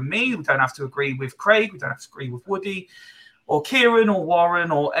to agree with me, we don't have to agree with Craig, we don't have to agree with Woody or Kieran or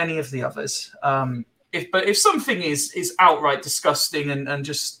Warren or any of the others. If something is outright disgusting and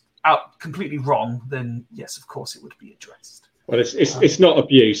just out completely wrong, then yes, of course it would be addressed. Well, it's not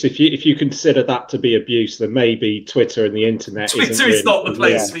abuse. If you consider that to be abuse, then maybe Twitter and the internet. Twitter is not the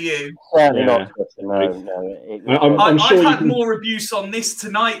place for you. Certainly not Twitter. No. I'm sure I've had more abuse on this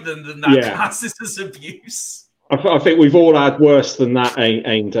tonight than that classes as abuse. I think we've all had worse than that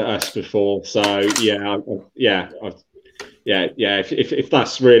aimed at us before. So if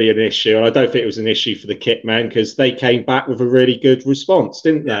that's really an issue, and I don't think it was an issue for the kit men because they came back with a really good response,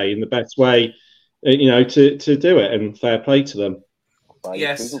 didn't they? In the best way, to do it, and fair play to them.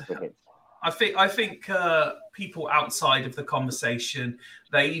 Yes, I think people outside of the conversation,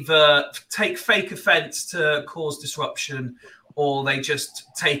 they either take fake offence to cause disruption, or they just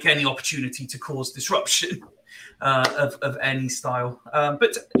take any opportunity to cause disruption of any style.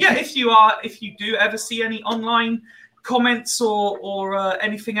 But yeah, if you do ever see any online comments or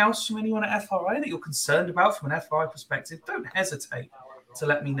anything else from anyone at FRI that you're concerned about from an FRI perspective, don't hesitate to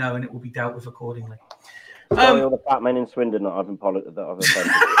let me know and it will be dealt with accordingly. Sorry, all the fat men in Swindon that I've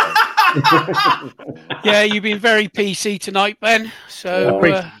offended. Yeah, you've been very PC tonight, Ben. So on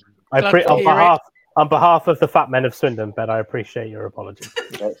behalf of the fat men of Swindon, Ben, I appreciate your apology.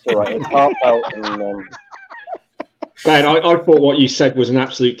 That's all right. It's heartfelt and Ben, I thought what you said was an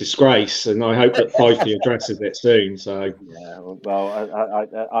absolute disgrace, and I hope that Fifey addresses it soon. So yeah,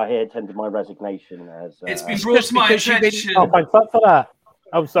 well, I here tendered my resignation as it's been brought to my attention. Oh, thanks for that.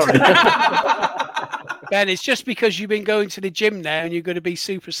 I'm sorry. Ben, it's just because you've been going to the gym now and you're going to be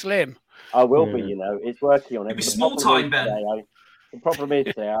super slim. I will be. It's working on it. It'll be small time, Ben. The problem is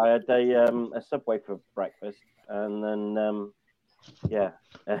today I had a Subway for breakfast, and then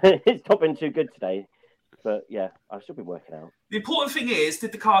it's not been too good today. But yeah, I should be working out. The important thing is,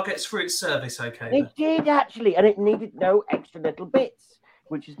 did the car get through its service okay? It did actually, and it needed no extra little bits,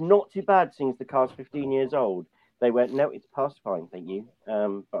 which is not too bad since the car's 15 years old. They went, no, it's past fine, thank you.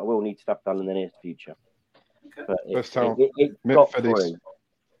 But I will need stuff done in the near future. Okay. But it Mick got Fiddy's. through.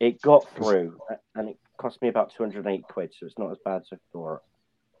 It got through, and it cost me about 208 quid, so it's not as bad as I thought.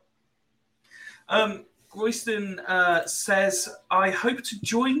 Royston says, I hope to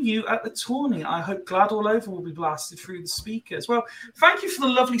join you at the tourney. I hope Glad All Over will be blasted through the speakers. Well, thank you for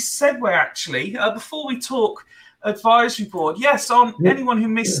the lovely segue, actually. Before we talk advisory board, yes, on anyone who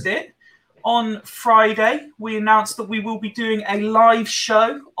missed it, on Friday, we announced that we will be doing a live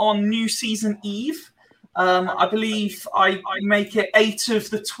show on New Season Eve. I believe I make it 8 of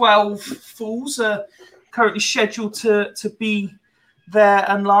the 12 fools are currently scheduled to be there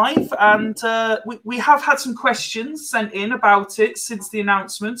and live. And we have had some questions sent in about it since the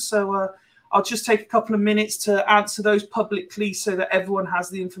announcement. So I'll just take a couple of minutes to answer those publicly so that everyone has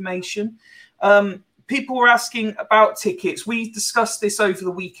the information. People were asking about tickets. We discussed this over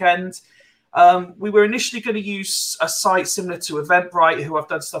the weekend. We were initially going to use a site similar to Eventbrite, who I've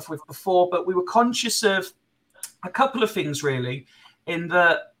done stuff with before, but we were conscious of a couple of things, really, in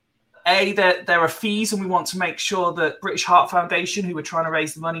that, A, there are fees, and we want to make sure that British Heart Foundation, who we're trying to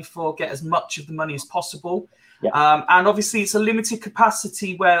raise the money for, get as much of the money as possible. Yeah. And obviously, it's a limited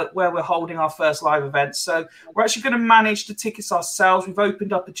capacity where we're holding our first live event. So we're actually going to manage the tickets ourselves. We've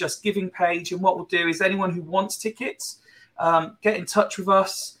opened up a Just Giving page, and what we'll do is anyone who wants tickets, get in touch with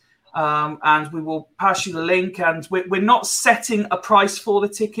us. And we will pass you the link. And we're not setting a price for the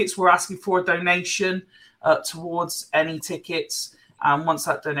tickets. We're asking for a donation towards any tickets. And once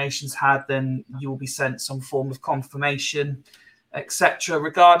that donation's had, then you will be sent some form of confirmation, etc.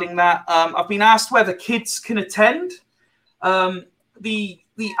 regarding that. I've been asked whether kids can attend. The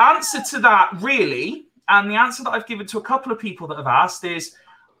answer to that, really, and the answer that I've given to a couple of people that have asked is,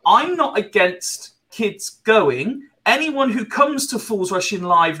 I'm not against kids going. Anyone who comes to Fools Rushing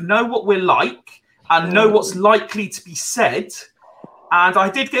Live know what we're like and know what's likely to be said. And I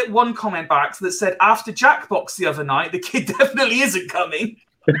did get one comment back that said, after Jackbox the other night, the kid definitely isn't coming.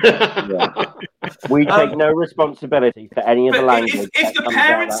 Yeah. We take no responsibility for any of the language. If the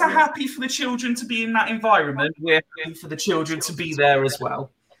parents are happy for the children to be in that environment, we're happy for the children to be there as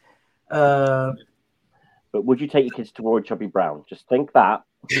well. But would you take your kids to Roy Chubby Brown? Just think that.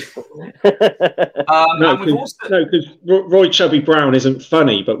 No, because Roy Chubby Brown isn't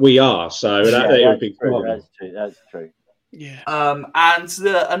funny, but we are, so that would be true. That's true. Yeah. And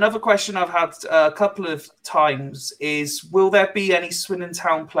another question I've had a couple of times is, will there be any Swindon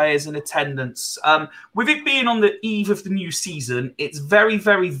Town players in attendance? With it being on the eve of the new season, it's very,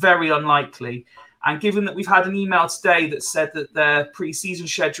 very, very unlikely. And given that we've had an email today that said that their pre-season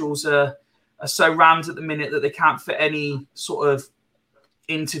schedules are so rammed at the minute that they can't fit any sort of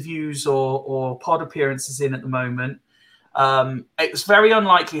interviews or pod appearances in at the moment, it's very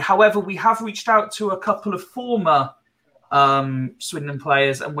unlikely. However, we have reached out to a couple of former Swindon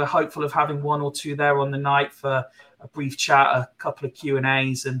players, and we're hopeful of having one or two there on the night for a brief chat, a couple of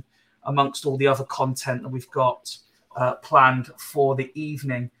Q&As, and amongst all the other content that we've got planned for the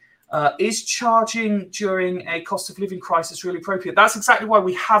evening. Is charging during a cost of living crisis really appropriate? That's exactly why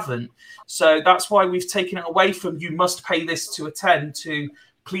we haven't. So that's why we've taken it away from you must pay this to attend to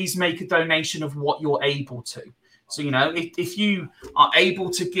please make a donation of what you're able to. So, if you are able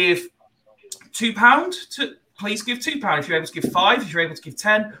to give £2 please give £2. If you're able to give 5, if you're able to give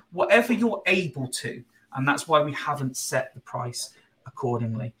 10, whatever you're able to. And that's why we haven't set the price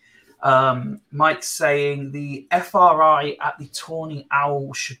accordingly. Mike's saying the FRI at the Tawny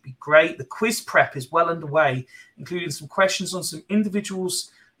Owl should be great. The quiz prep is well underway, including some questions on some individual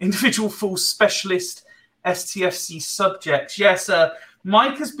full specialist STFC subjects. Yes,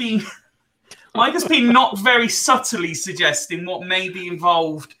 Mike has been not very subtly suggesting what may be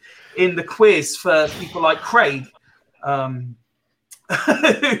involved in the quiz for people like Craig,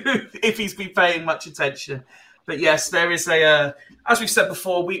 if he's been paying much attention. But yes, there is as we've said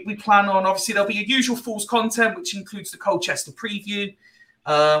before, we plan on, obviously, there'll be a usual Fools content, which includes the Colchester preview.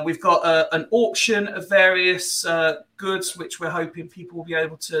 We've got an auction of various goods, which we're hoping people will be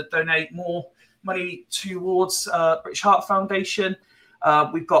able to donate more money towards British Heart Foundation.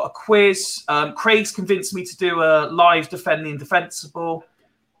 We've got a quiz. Craig's convinced me to do a live Defend the Indefensible.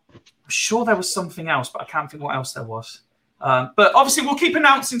 I'm sure there was something else, but I can't think what else there was. But obviously, we'll keep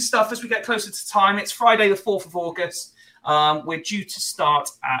announcing stuff as we get closer to time. It's Friday, the 4th of August. We're due to start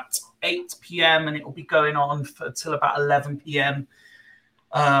at 8 p.m. and it will be going on until about 11 p.m.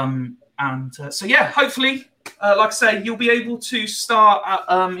 So, hopefully, like I say, you'll be able to start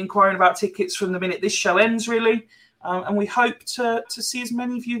inquiring about tickets from the minute this show ends, really. And we hope to see as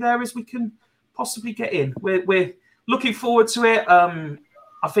many of you there as we can possibly get in. We're looking forward to it.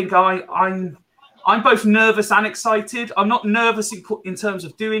 I think I'm I'm both nervous and excited. I'm not nervous in terms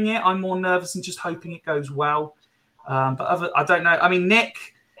of doing it. I'm more nervous and just hoping it goes well. But I don't know. I mean, Nick,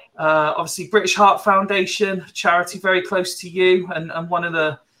 obviously British Heart Foundation, charity very close to you, and one of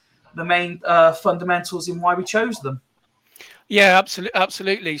the main fundamentals in why we chose them. Yeah,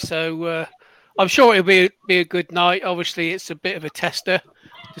 absolutely. So I'm sure it'll be a good night. Obviously, it's a bit of a tester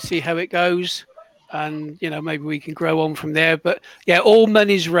to see how it goes, and maybe we can grow on from there. But yeah, all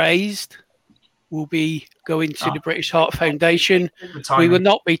monies raised will be going to the British Heart Foundation. We will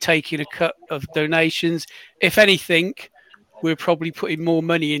not be taking a cut of donations. If anything, we're probably putting more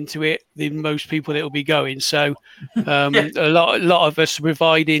money into it than most people that will be going. So a lot of us are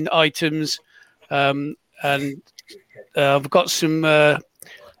providing items, and I've got some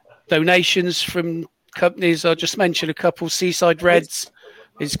donations from companies. I'll just mention a couple. Seaside Reds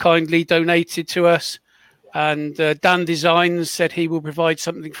is kindly donated to us. And Dan Designs said he will provide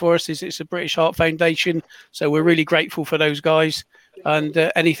something for us. It's a British Heart Foundation. So we're really grateful for those guys. And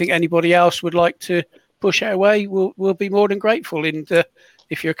anything anybody else would like to push our way, we'll be more than grateful. And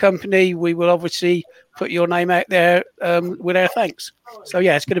if you're a company, we will obviously put your name out there with our thanks. So,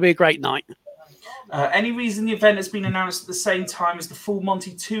 yeah, it's going to be a great night. Any reason the event has been announced at the same time as the Full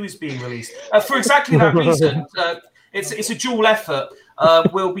Monty 2 is being released? For exactly that reason. It's a dual effort.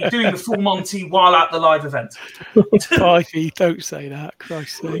 We'll be doing the Full Monty while at the live event. Crikey, don't say that.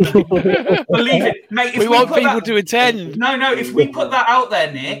 Christ's sake. Believe it, mate. We want people to attend. No, if we put that out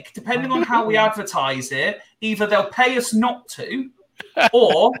there, Nick, depending on how we advertise it, either they'll pay us not to,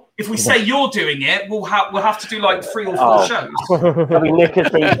 or if we say you're doing it, we'll have to do like 3 or 4 shows. I mean, Nick has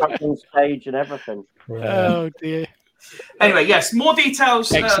been on stage and everything. Oh dear. Anyway, yes, more details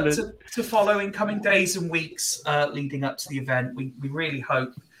to follow in coming days and weeks leading up to the event. We really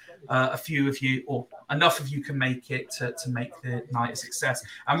hope a few of you, or enough of you, can make it to make the night a success.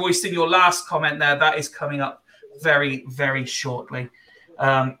 And Royston, your last comment there, that is coming up very, very shortly.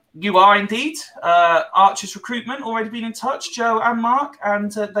 You are indeed. Archers Recruitment already been in touch, Joe and Mark,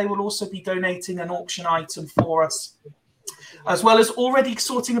 and they will also be donating an auction item for us, as well as already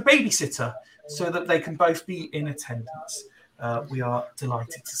sorting a babysitter, so that they can both be in attendance. We are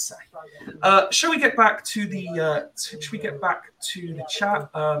delighted to say. Shall we get back to the chat?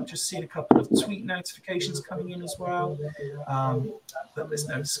 Just seeing a couple of tweet notifications coming in as well. But there's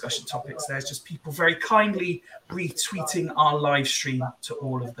no discussion topics there. It's just people very kindly retweeting our live stream to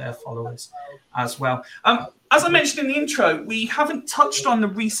all of their followers as well. As I mentioned in the intro, we haven't touched on the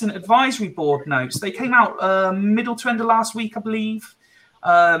recent advisory board notes. They came out middle to end of last week, I believe.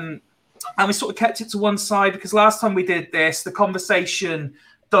 And we sort of kept it to one side because last time we did this, the conversation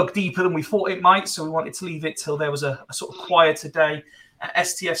dug deeper than we thought it might. So we wanted to leave it till there was a sort of quieter day at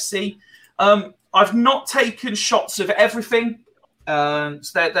STFC. I've not taken shots of everything. So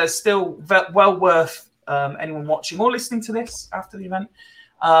there's still well worth anyone watching or listening to this after the event,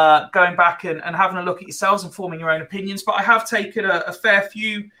 going back and having a look at yourselves and forming your own opinions. But I have taken a fair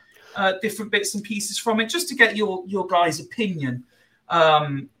few different bits and pieces from it just to get your guys' opinion.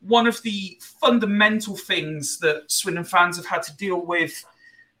 One of the fundamental things that Swindon fans have had to deal with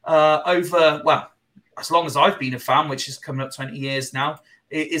over, well, as long as I've been a fan, which is coming up 20 years now,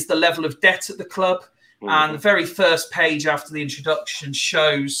 is the level of debt at the club. Mm-hmm. And the very first page after the introduction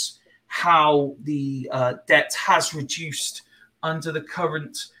shows how the debt has reduced under the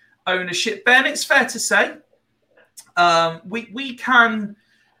current ownership. Ben, it's fair to say we can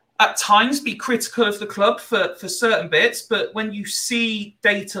at times be critical of the club for certain bits, but when you see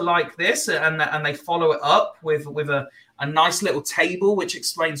data like this and they follow it up with a nice little table which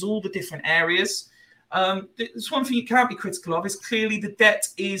explains all the different areas, there's one thing you can't be critical of is clearly the debt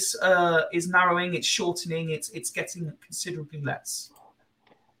is narrowing, it's shortening, it's getting considerably less.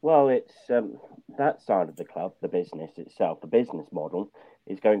 Well, it's that side of the club, the business itself, the business model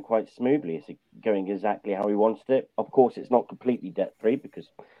is going quite smoothly. It's going exactly how he wanted it. Of course, it's not completely debt-free because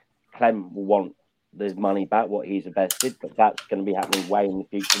Clem will want the money back, what he's invested, but that's going to be happening way in the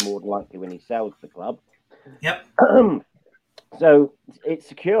future, more than likely when he sells the club. Yep. So it's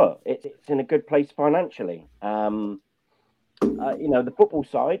secure. It's in a good place financially. The football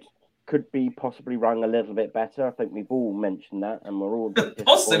side could be possibly run a little bit better. I think we've all mentioned that, and we're all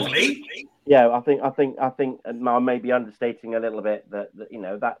possibly. Yeah, I think I may be understating a little bit that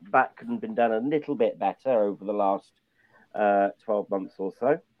could have been done a little bit better over the last 12 months or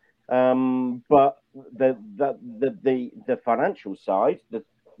so. But the financial side, the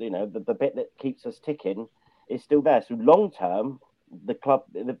bit that keeps us ticking is still there. So long term, the club,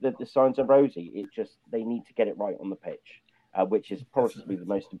 the signs are rosy. It's just they need to get it right on the pitch, which is possibly the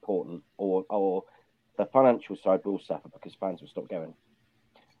most important. Or the financial side will suffer because fans will stop going.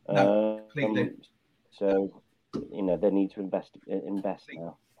 No, completely. So, they need to invest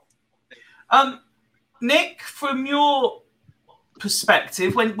now. Nick, from your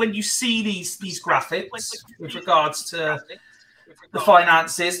perspective, when you see these graphics with regards to the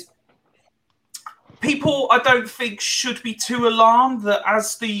finances, people I don't think should be too alarmed that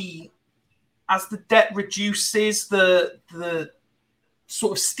as the debt reduces, the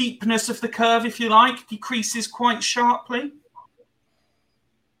sort of steepness of the curve, if you like, decreases quite sharply.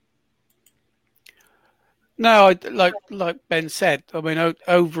 No, like Ben said, I mean,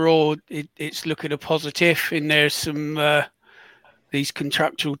 overall, it's looking a positive. And there's some these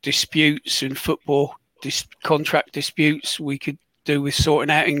contractual disputes and football contract disputes we could do with sorting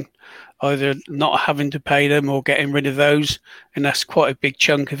out and either not having to pay them or getting rid of those, and that's quite a big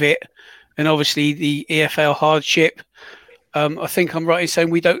chunk of it. And obviously, the EFL hardship. I think I'm right in saying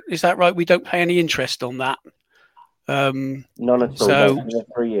we don't. Is that right? We don't pay any interest on that. None at all. So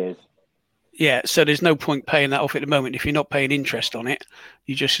 3 years. Yeah, so there's no point paying that off at the moment. If you're not paying interest on it,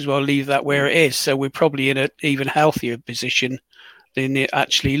 you just as well leave that where it is. So we're probably in an even healthier position than it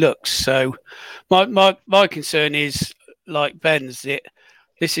actually looks. So my concern is, like Ben's, that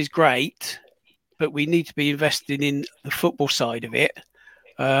this is great, but we need to be investing in the football side of it.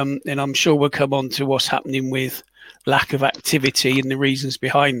 And I'm sure we'll come on to what's happening with lack of activity and the reasons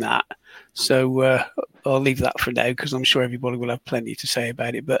behind that. So I'll leave that for now because I'm sure everybody will have plenty to say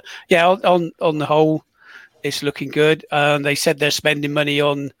about it. But yeah, on the whole, it's looking good. They said they're spending money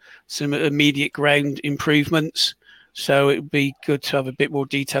on some immediate ground improvements. So it would be good to have a bit more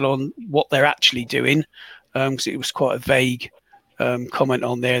detail on what they're actually doing, because it was quite a vague comment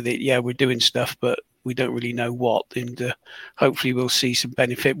on there that, yeah, we're doing stuff, but we don't really know what. And hopefully we'll see some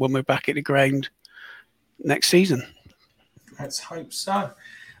benefit when we're back at the ground next season. Let's hope so.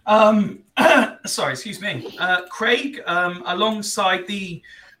 Sorry, excuse me. Craig, alongside the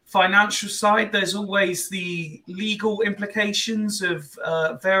financial side, there's always the legal implications of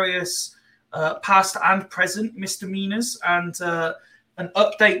various past and present misdemeanors, and an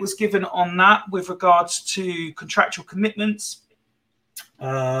update was given on that with regards to contractual commitments,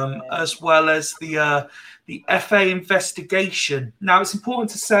 as well as the FA investigation. Now, it's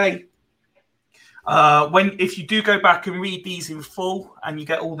important to say, if you do go back and read these in full and you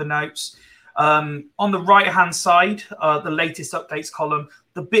get all the notes, on the right-hand side, the latest updates column,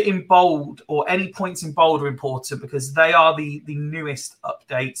 the bit in bold or any points in bold are important because they are the newest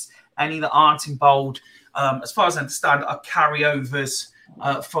updates. Any that aren't in bold, as far as I understand, are carryovers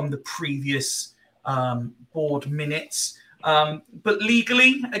from the previous board minutes. But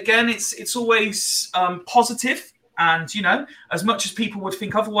legally, again, it's always positive. And, as much as people would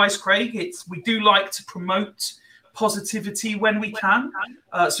think otherwise, Craig, we do like to promote positivity when we can.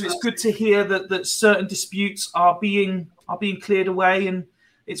 So it's good to hear that certain disputes are being cleared away, and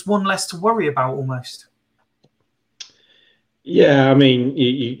it's one less to worry about almost. Yeah, I mean,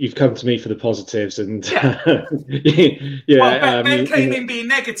 you've come to me for the positives, and yeah. Well, Ben came in being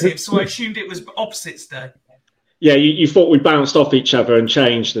negative, so I assumed it was opposites day. Yeah, you thought we bounced off each other and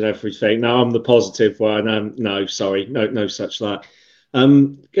changed and everything. Now I'm the positive one. No, sorry, no such that.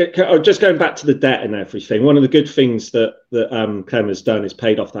 Just going back to the debt and everything. One of the good things that Clem has done is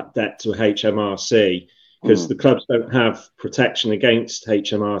paid off that debt to HMRC, because the clubs don't have protection against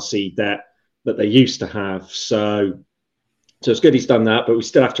HMRC debt that they used to have. So it's good he's done that, but we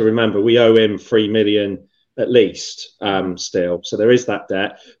still have to remember we owe him $3 million at least still. So there is that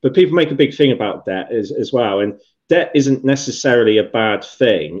debt. But people make a big thing about debt as well. And debt isn't necessarily a bad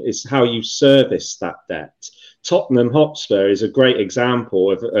thing. It's how you service that debt. Tottenham Hotspur is a great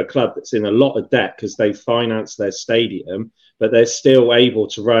example of a club that's in a lot of debt because they financed their stadium, but they're still able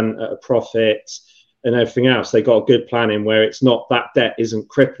to run at a profit and everything else. They got a good plan in where it's not, that debt isn't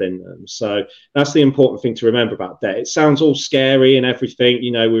crippling them. So that's the important thing to remember about debt. It sounds all scary and everything,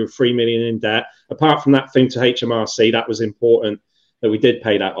 we were $3 million in debt. Apart from that thing to HMRC, that was important that we did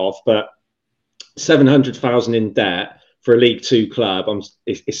pay that off. But 700,000 in debt for a League Two club,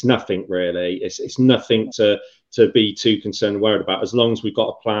 it's nothing really. It's nothing to be too concerned and worried about, as long as we've got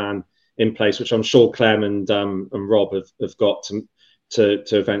a plan in place, which I'm sure Clem and Rob have got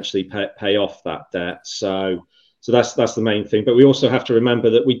to eventually pay off that debt. So that's the main thing. But we also have to remember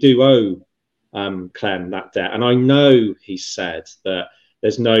that we do owe Clem that debt, and I know he said that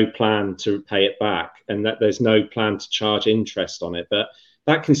there's no plan to pay it back and that there's no plan to charge interest on it, but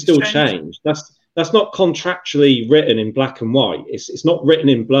that can still change. That's not contractually written in black and white. It's not written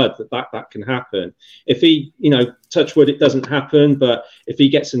in blood that can happen. If he, touch wood, it doesn't happen, but if he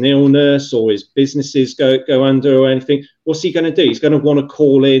gets an illness or his businesses go under or anything, what's he going to do? He's going to want to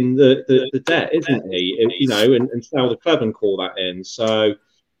call in the debt, isn't he? And sell the club and call that in. So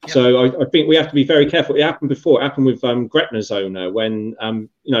So I think we have to be very careful. It happened before. It happened with Gretna's owner when,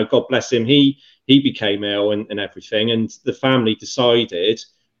 God bless him, he became ill and everything, and the family decided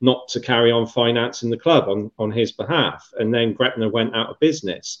not to carry on financing the club on his behalf, and then Gretna went out of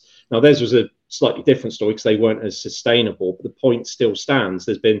business. Now theirs was a slightly different story because they weren't as sustainable, but the point still stands.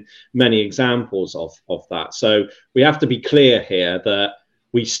 There's been many examples of that. So we have to be clear here that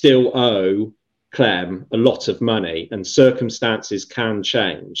we still owe Clem a lot of money, and circumstances can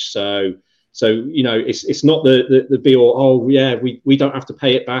change. So it's not the be all. Oh yeah, we don't have to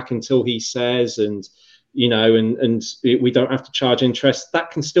pay it back until he says, and and we don't have to charge interest.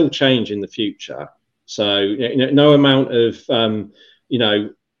 That can still change in the future. So no amount of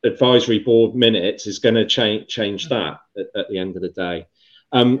advisory board minutes is going to change that at the end of the day.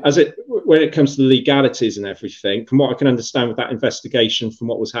 When it comes to the legalities and everything, from what I can understand with that investigation, from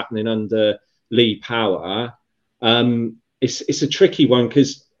what was happening under Lee Power, it's a tricky one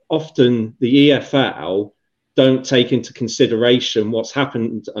because often the EFL don't take into consideration what's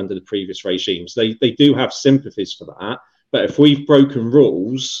happened under the previous regimes. They do have sympathies for that, but if we've broken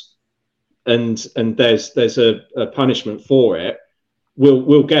rules and there's a punishment for it,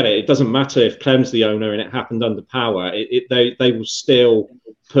 we'll get it. It doesn't matter if Clem's the owner and it happened under Power. They will still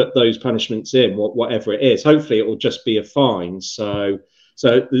put those punishments in, whatever it is. Hopefully, it will just be a fine. So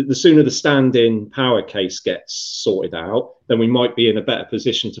the sooner the stand-in Power case gets sorted out, then we might be in a better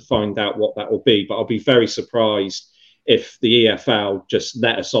position to find out what that will be. But I'll be very surprised if the EFL just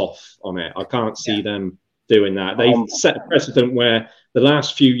let us off on it. I can't see them doing that. They've set a precedent where the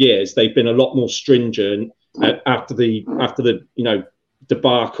last few years they've been a lot more stringent after the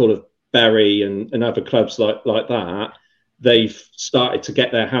debacle of Bury and other clubs like that. They've started to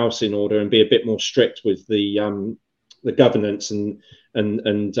get their house in order and be a bit more strict with the governance and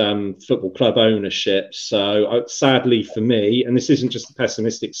football club ownership. So sadly for me, and this isn't just the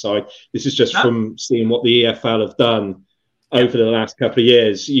pessimistic side, this is just from seeing what the EFL have done over the last couple of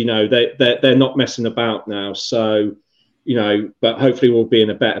years. They're not messing about now. So but hopefully we'll be in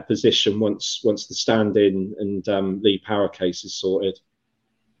a better position once the stand-in and Lee Power case is sorted.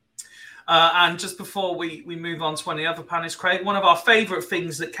 And just before we move on to one of the other panels, Craig, one of our favourite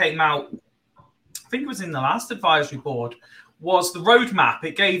things that came out, I think it was in the last advisory board, was the roadmap.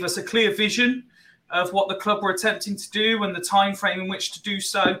 It gave us a clear vision of what the club were attempting to do and the time frame in which to do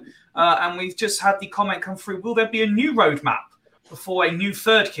so. And we've just had the comment come through, will there be a new roadmap before a new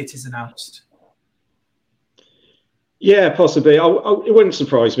third kit is announced? Yeah, possibly. It wouldn't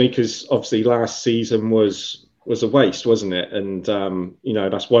surprise me because obviously last season was a waste, wasn't it? And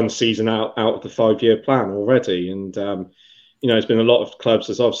that's one season out of the 5-year plan already. And there's been a lot of clubs,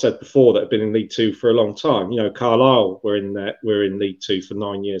 as I've said before, that have been in League Two for a long time. Carlisle were in League Two for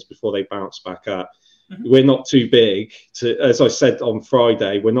 9 years before they bounced back up. Mm-hmm. We're not too big to, as I said on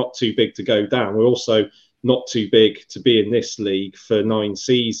Friday, we're not too big to go down. We're also not too big to be in this league for 9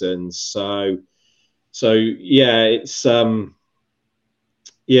 seasons. So yeah, it's I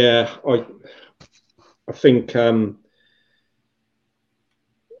think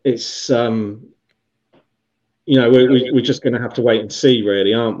it's we're just going to have to wait and see,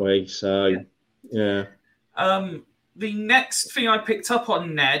 really, aren't we? So yeah. The next thing I picked up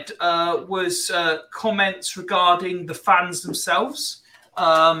on, Ned, was comments regarding the fans themselves,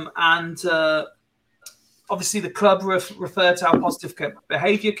 and obviously the club referred to how positive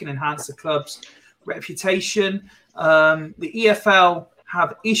behaviour can enhance the club's reputation. The EFL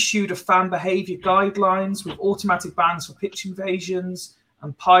have issued a fan behaviour guidelines with automatic bans for pitch invasions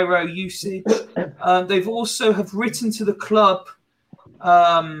and pyro usage. They've also have written to the club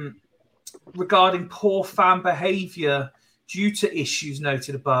regarding poor fan behaviour due to issues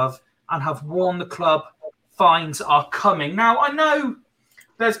noted above, and have warned the club fines are coming. Now, I know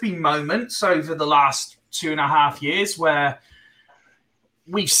there's been moments over the last 2.5 years where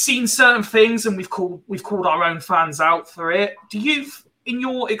we've seen certain things and we've called our own fans out for it. Do you, in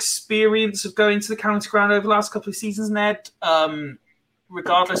your experience of going to the county ground over the last couple of seasons, Ned,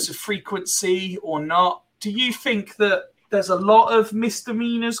 regardless of frequency or not, do you think that there's a lot of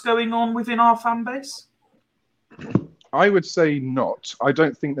misdemeanors going on within our fan base? I would say not. I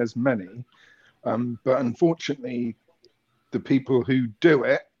don't think there's many. But unfortunately, the people who do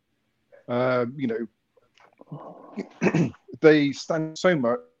it, they stand so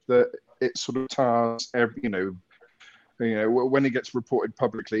much that it sort of tars when it gets reported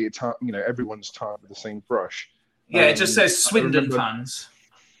publicly, everyone's tarred with the same brush. Yeah, it just says Swindon fans.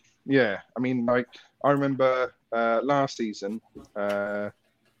 Yeah, I mean, like, I remember last season, I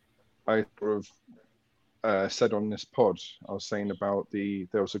sort of said on this pod, I was saying about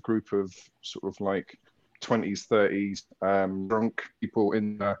there was a group of sort of like 20s, 30s, drunk people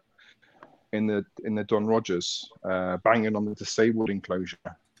in the Don Rogers, banging on the disabled enclosure.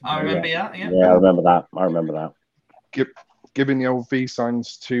 I remember, yeah. I remember that. Giving the old V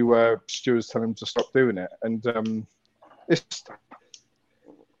signs to stewards, telling them to stop doing it, and it's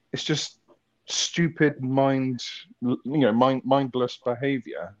just stupid, mindless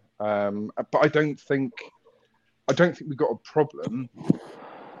behaviour. But I don't think we've got a problem.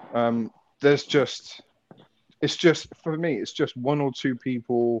 It's just for me, it's just one or two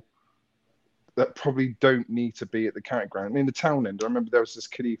people that probably don't need to be at the Carrot Ground. In the town end, I remember there was this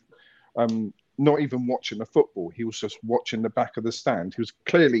kiddie, not even watching the football. He was just watching the back of the stand. He was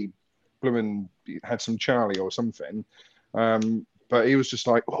clearly had some Charlie or something. But he was just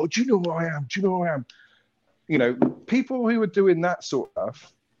like, "Oh, do you know who I am? Do you know who I am?" You know, people who are doing that sort of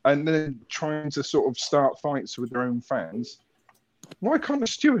stuff and then trying to sort of start fights with their own fans. Why can't the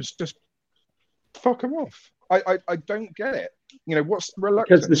stewards just fuck them off? I don't get it. You know, what's the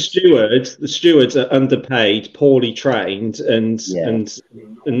reluctance? Because the stewards are underpaid, poorly trained, and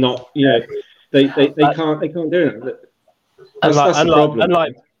not, you know, they can't do it. That's the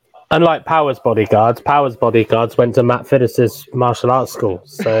problem. Unlike Power's bodyguards went to Matt Fiddis's martial arts school,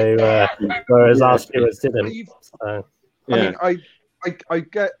 so whereas our stewards didn't. So. Yeah. I mean, I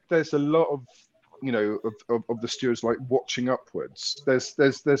get there's a lot of, you know, of the stewards like watching upwards. There's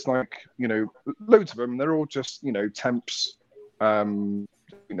like, you know, loads of them. They're all just, you know, temps, you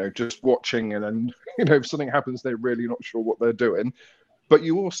know, just watching, and then, you know, if something happens, they're really not sure what they're doing. But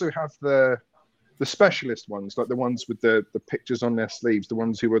you also have the specialist ones, like the ones with the pictures on their sleeves, the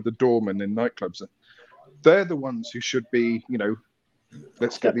ones who are the doormen in nightclubs. They're the ones who should be, you know,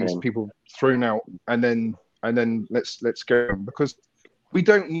 let's get these people thrown out, and then let's go, because we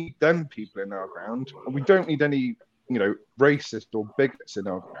don't need them people in our ground, and we don't need any, you know, racist or bigots in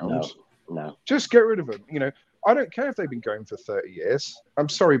our ground. No. Just get rid of them. You know, I don't care if they've been going for 30 years. I'm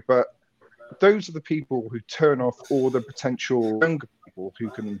sorry, but those are the people who turn off all the potential younger people who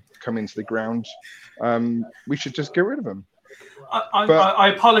can come into the ground. We should just get rid of them.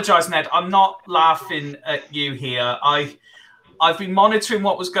 I apologise, Ned. I'm not laughing at you here. I've been monitoring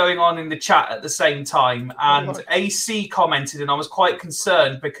what was going on in the chat at the same time, and AC commented, and I was quite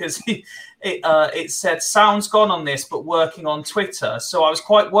concerned because it said sound's gone on this, but working on Twitter. So I was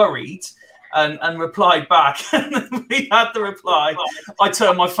quite worried and replied back. And we had the reply. I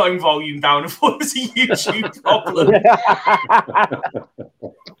turned my phone volume down and thought it was a YouTube problem.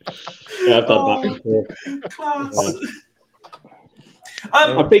 Yeah, I've done that before. Class.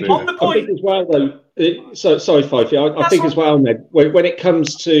 I think as well, though. Sorry, Fifey. I think as well, Ned, when it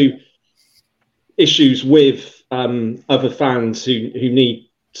comes to issues with other fans who need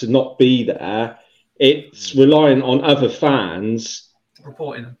to not be there, it's relying on other fans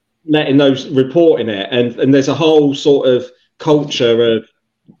reporting it, and there's a whole sort of culture of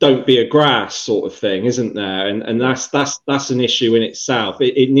don't be a grass sort of thing, isn't there? And that's an issue in itself.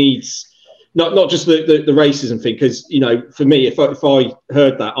 It needs. Not just the racism thing, because, you know, for me, if I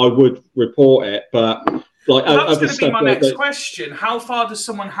heard that, I would report it. But like that was other going to stuff, be my next question. How far does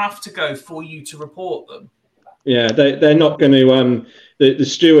someone have to go for you to report them? Yeah, they're not going to. The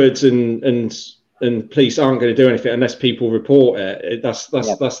stewards and police aren't going to do anything unless people report it. That's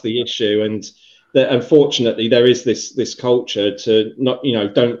the issue, and unfortunately, there is this culture to not, you know,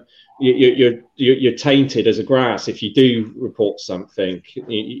 don't. You're tainted as a grass if you do report something.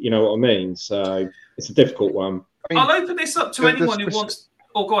 You know what I mean? So it's a difficult one. I mean, I'll open this up to anyone who wants.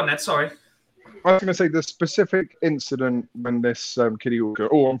 Oh, go on, Ned. Sorry. I was going to say the specific incident when this kiddie walker.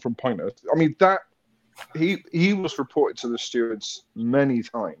 Oh, I'm from Pinehurst. I mean, that he was reported to the stewards many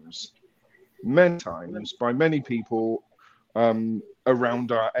times by many people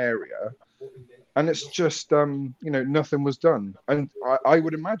around our area. And it's just, you know, nothing was done. And I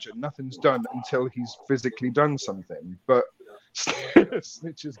would imagine nothing's done until he's physically done something. But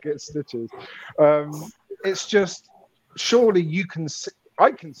snitches get stitches. It's just, surely you can see,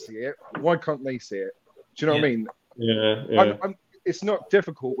 I can see it. Why can't they see it? Do you know what I mean? Yeah. It's not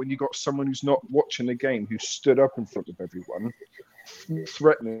difficult when you got someone who's not watching the game, who stood up in front of everyone,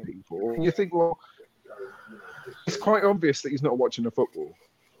 threatening people. And you think, well, it's quite obvious that he's not watching the football.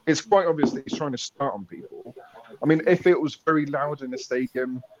 It's quite obvious that he's trying to start on people. I mean, if it was very loud in the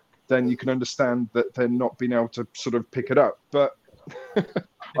stadium, then you can understand that they're not being able to sort of pick it up. But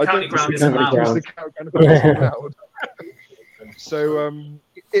I don't think the county ground is loud. So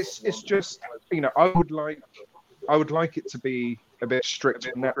it's just, you know, I would like it to be a bit strict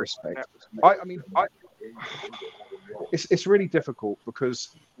in that respect. It's really difficult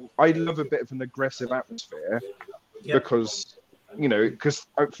because I love a bit of an aggressive atmosphere because you know, because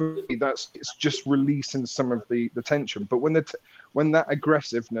for me it's just releasing some of the tension. But when when that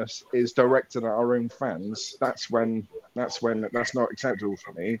aggressiveness is directed at our own fans, that's not acceptable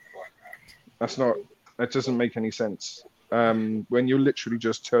for me. That doesn't make any sense. When you're literally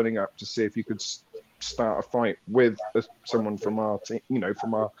just turning up to see if you could start a fight with someone from our team, you know,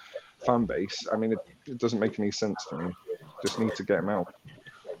 from our fan base. I mean, it doesn't make any sense to me. Just need to get them out.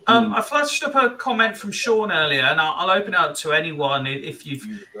 I flashed up a comment from Sean earlier, and I'll open it up to anyone if you've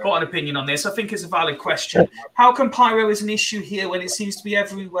got an opinion on this. I think it's a valid question. How come pyro is an issue here when it seems to be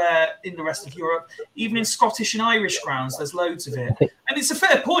everywhere in the rest of Europe? Even in Scottish and Irish grounds, there's loads of it. And it's a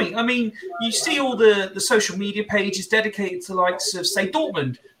fair point. I mean, you see all the social media pages dedicated to the likes of, say,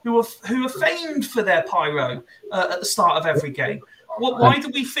 Dortmund, who are famed for their pyro at the start of every game. Why do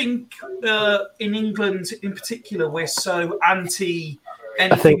we think in England in particular we're so anti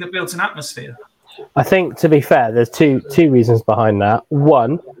anything that builds an atmosphere? I think, to be fair, there's two reasons behind that.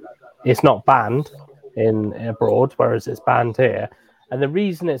 One, it's not banned in abroad, whereas it's banned here. And the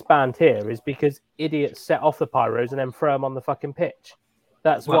reason it's banned here is because idiots set off the pyros and then throw them on the fucking pitch.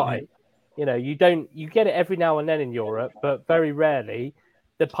 That's why. You know, you get it every now and then in Europe, but very rarely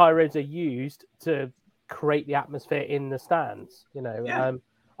the pyros are used to create the atmosphere in the stands. You know,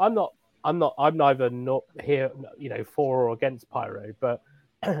 I'm neither not here, you know, for or against pyro, but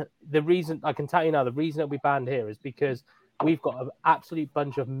the reason I can tell you now, the reason it'll be banned here is because we've got an absolute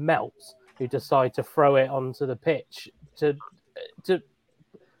bunch of melts who decide to throw it onto the pitch to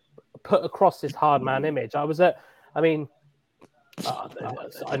put across this hard man image. I know some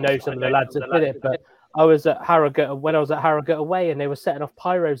of the lads that did it, but I was at Harrogate when I was at Harrogate away, and they were setting off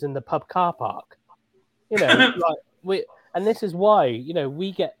pyros in the pub car park. You know, and this is why, you know,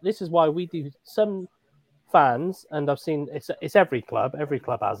 this is why we do some fans, and I've seen it's every club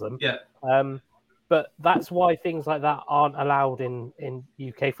has them. Yeah. But that's why things like that aren't allowed in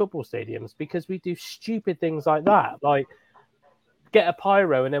UK football stadiums, because we do stupid things like that, like get a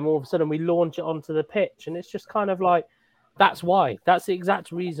pyro and then all of a sudden we launch it onto the pitch, and it's just kind of like that's the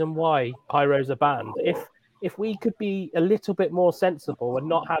exact reason why pyros are banned. If we could be a little bit more sensible and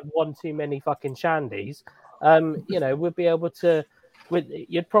not have one too many fucking shandies, you know, we'd be able to.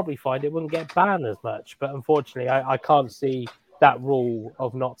 You'd probably find it wouldn't get banned as much, but unfortunately, I can't see that rule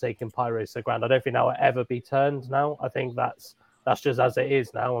of not taking pyros to ground. I don't think that will ever be turned now. I think that's just as it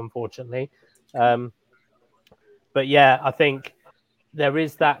is now, unfortunately. But yeah, I think there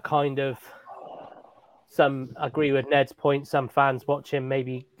is that kind of. I agree with Ned's point. Some fans watching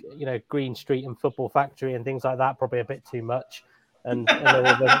maybe, you know, Green Street and Football Factory and things like that, probably a bit too much, and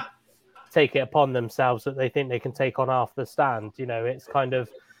they'll take it upon themselves that they think they can take on half the stand. You know, it's kind of,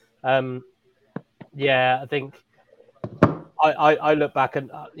 I think I look back and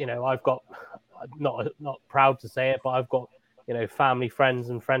you know, I've got not proud to say it, but I've got, you know, family, friends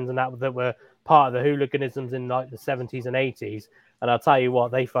and that were part of the hooliganisms in like the 70s and 80s, and I'll tell you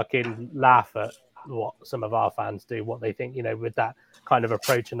what, they fucking laugh at what some of our fans do, what they think, you know, with that kind of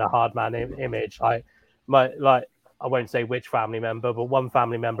approach and the hard man image. I won't say which family member, but one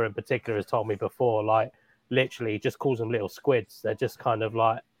family member in particular has told me before, like literally just calls them little squids. They're just kind of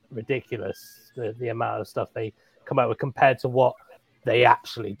like ridiculous, the amount of stuff they come out with compared to what they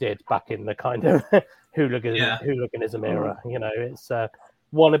actually did back in the kind of hooliganism era. You know, it's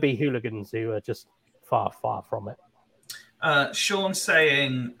wannabe hooligans who are just far from it. Sean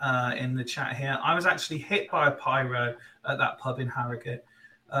saying in the chat here, I was actually hit by a pyro at that pub in Harrogate.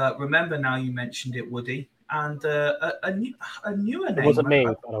 Remember now you mentioned it, Woody, and a newer name. It wasn't me,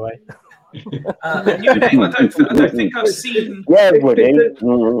 by the way. A newer name. I don't think I've seen. Yeah, Woody. Did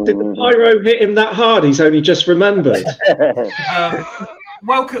the pyro hit him that hard? He's only just remembered.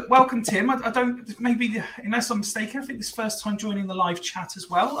 Welcome, Tim. I don't, maybe, unless I'm mistaken, I think this is first time joining the live chat as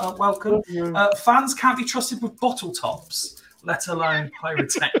well. Welcome. Fans can't be trusted with bottle tops, let alone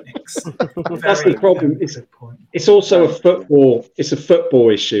pyrotechnics. That's the problem. It's also a football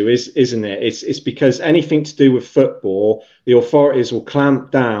issue, isn't it? It's because anything to do with football, the authorities will clamp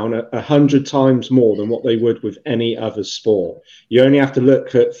down 100 times more than what they would with any other sport. You only have to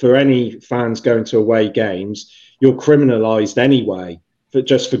look for any fans going to away games. You're criminalised anyway. Going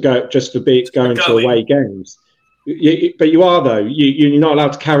to away games. But you are, though. You're not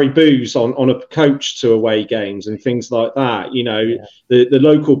allowed to carry booze on a coach to away games and things like that. You know, the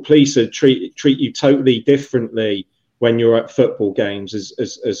local police treat you totally differently when you're at football games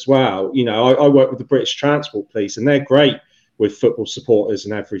as well. You know, I work with the British Transport Police, and they're great with football supporters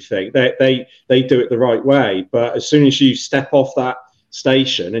and everything. They do it the right way. But as soon as you step off that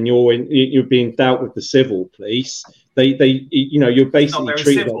station and you're being dealt with the civil police, you're basically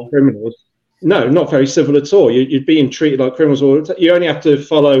treated like criminals. No, not very civil at all. You're being treated like criminals. You only have to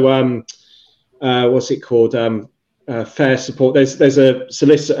follow what's it called? Fair support. There's a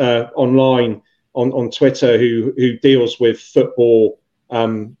solicitor online on Twitter who deals with football,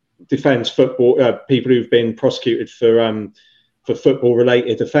 defends football people who've been prosecuted for football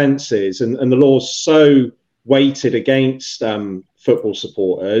related offences, and the law's so weighted against football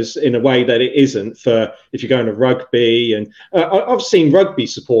supporters in a way that it isn't for if you're going to rugby. And I've seen rugby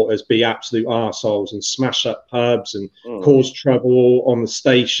supporters be absolute arseholes and smash up pubs and cause trouble on the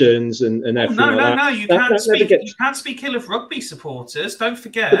stations and everything like that. No, you can't speak ill of rugby supporters. Don't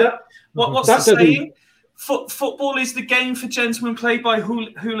forget what's the saying? Football is the game for gentlemen played by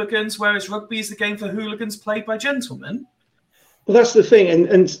hooligans, whereas rugby is the game for hooligans played by gentlemen. Well, that's the thing,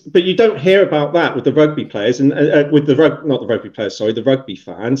 but you don't hear about that with the rugby players and with the rugby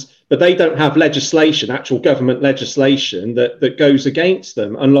fans. But they don't have legislation, actual government legislation that goes against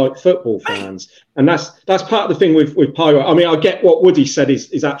them, unlike football fans. And that's part of the thing with pyro. I mean, I get what Woody said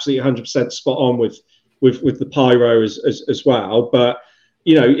is absolutely 100% spot on with the pyro as well. But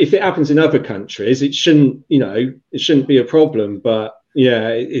if it happens in other countries, it shouldn't be a problem. But yeah,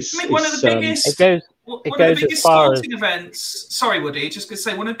 it's one of the biggest. One of the biggest sporting events. Sorry, Woody. Just going to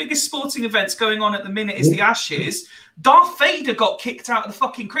say, one of the biggest sporting events going on at the minute is the Ashes. Darth Vader got kicked out of the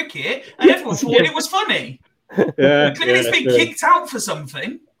fucking cricket, and everyone thought it was funny. Yeah, clearly he's been kicked out for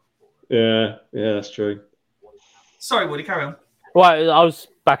something. Yeah, that's true. Sorry, Woody. Carry on. Well, I was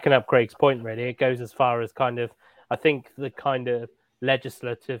backing up Craig's point. Really, it goes as far as kind of. I think the kind of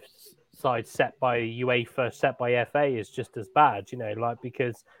legislative side set by UEFA, set by FA, is just as bad.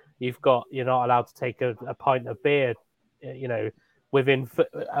 Because you're not allowed to take a pint of beer, within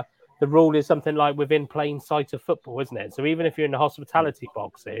the rule is something like within plain sight of football, isn't it? So even if you're in the hospitality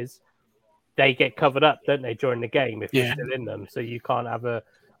boxes, they get covered up, don't they, during the game if you're still in them? So you can't have a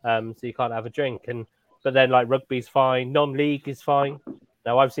drink. But then like rugby's fine, non-league is fine.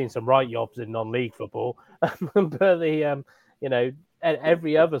 Now I've seen some right yobs in non-league football, but the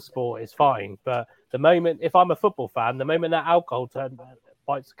every other sport is fine. But the moment, if I'm a football fan, the moment that alcohol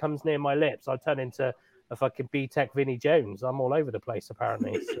comes near my lips, I turn into a fucking B-Tech Vinnie Jones. I'm all over the place,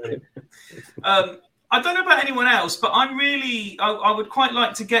 apparently. So. I don't know about anyone else, but I would quite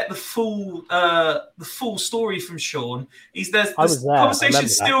like to get the full story from Sean. There's conversation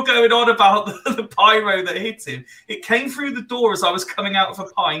still going on about the pyro that hit him. It came through the door as I was coming out of a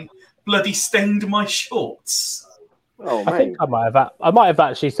pint, bloody stained my shorts. Oh, I think I might have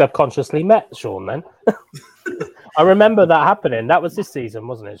actually subconsciously met Sean then. I remember that happening. That was this season,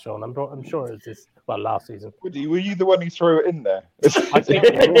 wasn't it, Sean? I'm sure it was last season. Were you the one who threw it in there? I kicked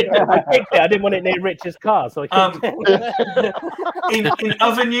it. I didn't want it near Rich's car, so I kicked it. In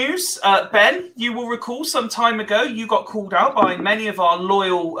other news, Ben, you will recall some time ago you got called out by many of our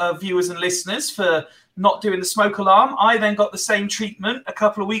loyal viewers and listeners for not doing the smoke alarm. I then got the same treatment a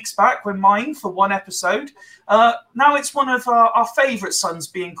couple of weeks back when mine for one episode. Now it's one of our favourite sons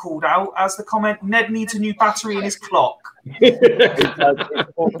being called out as the comment, Ned needs a new battery in his clock.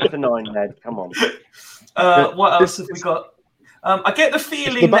 It's 9, Ned. Come on. What else have we got? I get the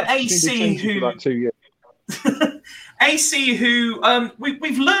feeling that AC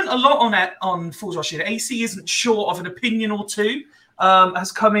we've learned a lot on Fools Rush here. AC isn't short of an opinion or two.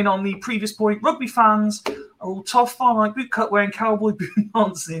 Has come in on the previous point. Rugby fans are all tough, far like boot cut wearing cowboy boot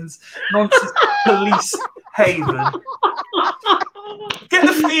nonsense police haven. Get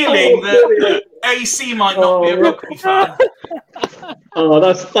the feeling that AC might not be a rugby fan.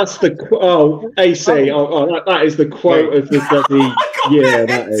 That's the AC. That is the quote of the bloody year.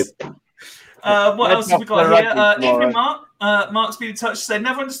 That is. What else have we got here? Evening, Mark. Mark's been in touch to say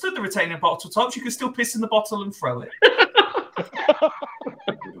never understood the retaining bottle tops. You can still piss in the bottle and throw it.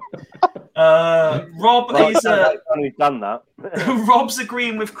 Rob is done that. Rob's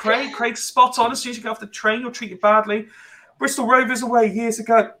agreeing with Craig. Craig's spot on. As soon as you get off the train, you're treated badly. Bristol Rovers away years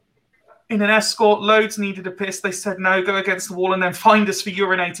ago in an escort. Loads needed a piss. They said no, go against the wall, and then find us for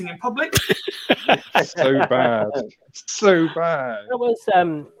urinating in public. So bad.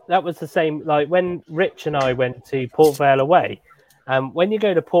 That was the same. Like when Rich and I went to Port Vale away. When you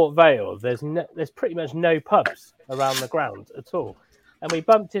go to Port Vale, there's pretty much no pubs around the ground at all. And we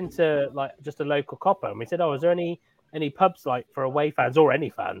bumped into like just a local copper, and we said, "Oh, is there any pubs like for away fans or any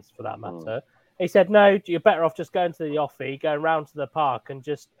fans for that matter?" He said, "No, you're better off just going to the offie, going round to the park, and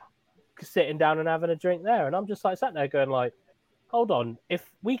just sitting down and having a drink there." And I'm just like sat there going like, "Hold on, if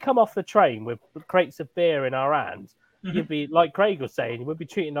we come off the train with crates of beer in our hands, you'd be like Craig was saying, we'd be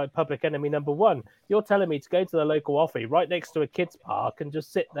treating like public enemy number one. You're telling me to go to the local offie right next to a kids park and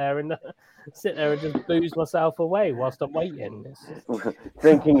just sit there and just booze myself away whilst I'm waiting. It's just...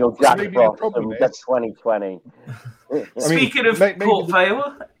 Drinking your Jack Frost from just 2020. Speaking of Port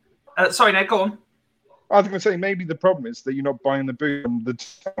Vale, sorry, Ned, go on. I was going to say maybe the problem is that you're not buying the booze from the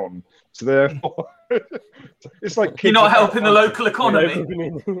town, so therefore it's like you're not helping the local economy.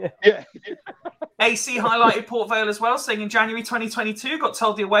 Yeah. AC highlighted Port Vale as well, saying in January 2022, got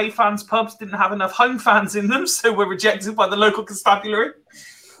told the away fans' pubs didn't have enough home fans in them, so were rejected by the local constabulary.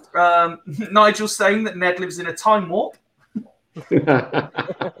 Nigel saying that Ned lives in a time warp.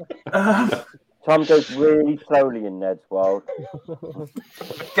 Tom goes really slowly in Ned's world.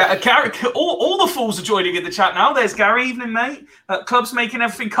 Gary, all the fools are joining in the chat now. There's Gary, evening, mate. Clubs making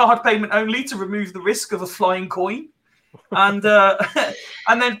everything card payment only to remove the risk of a flying coin. And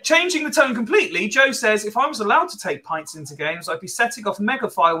then changing the tone completely, Joe says, if I was allowed to take pints into games, I'd be setting off mega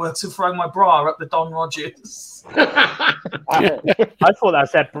fireworks and throwing my bra at the Don Rogers. I thought that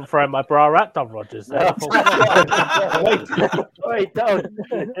said throwing my bra at Don Rogers. Wait, don't.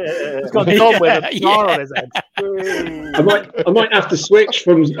 He's got Don with a bra on his head. I might have to switch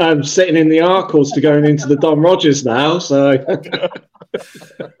from sitting in the Arkles to going into the Don Rogers now. So.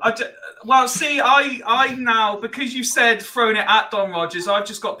 Well, see, I now, because you said throwing it at Don Rogers, I've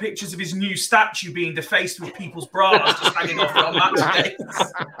just got pictures of his new statue being defaced with people's bras just hanging off it on match days.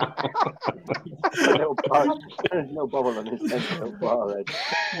 No bubble on his head. No bra head.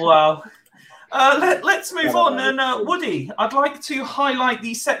 Wow. Let's move on. And Woody, I'd like to highlight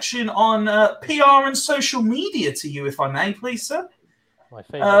the section on PR and social media to you, if I may, please, sir. My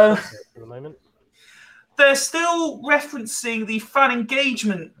favourite subject at the moment. They're still referencing the fan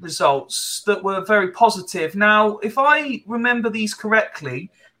engagement results that were very positive. Now, if I remember these correctly,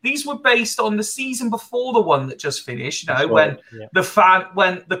 these were based on the season before the one that just finished, when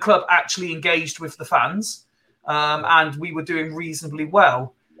the club actually engaged with the fans, and we were doing reasonably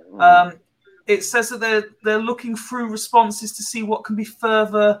well. It says that they're looking through responses to see what can be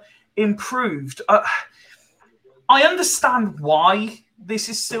further improved. I understand why this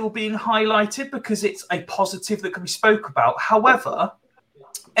is still being highlighted because it's a positive that can be spoke about. However,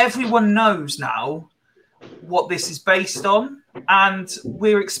 everyone knows now what this is based on, and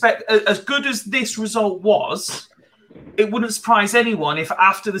we're as good as this result was, it wouldn't surprise anyone if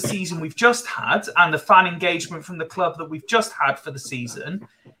after the season we've just had and the fan engagement from the club that we've just had for the season,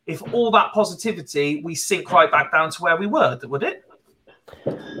 if all that positivity, we sink right back down to where we were, would it?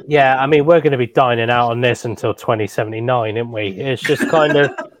 Yeah, I mean, we're going to be dining out on this until 2079, aren't we? It's just kind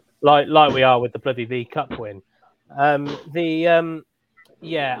of like we are with the bloody League Cup win.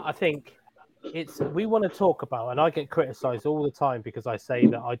 Yeah, I think we want to talk about, and I get criticised all the time because I say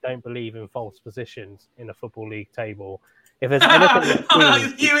that I don't believe in false positions in a football league table. If there's anything that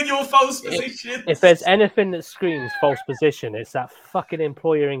screams, you and your false position. If there's anything that screams false position, it's that fucking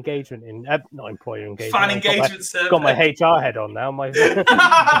employer engagement not employer engagement. Fan engagement survey. Got my HR head on now. My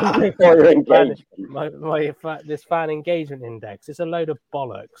employer engagement. This fan engagement index. It's a load of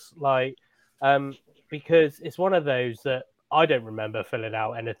bollocks. Because it's one of those that I don't remember filling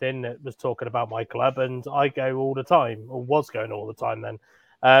out anything that was talking about my club, and I go all the time, or was going all the time then.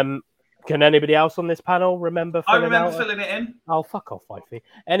 Can anybody else on this panel remember filling filling it in. Oh, fuck off, Fifey.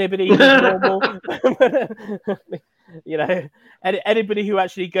 Anybody who's normal, anybody who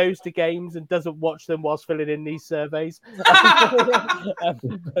actually goes to games and doesn't watch them whilst filling in these surveys. I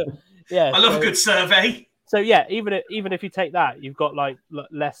love a good survey. So yeah, even if you take that, you've got like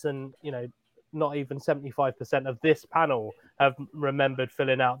less than, not even 75% of this panel have remembered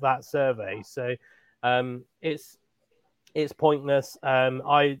filling out that survey. So it's pointless.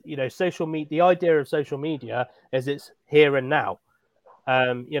 Social media. The idea of social media is it's here and now.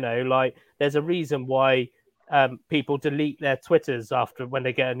 There's a reason why people delete their Twitters after when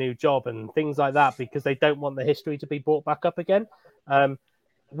they get a new job and things like that because they don't want the history to be brought back up again.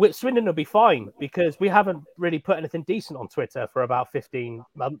 Swindon will be fine because we haven't really put anything decent on Twitter for about 15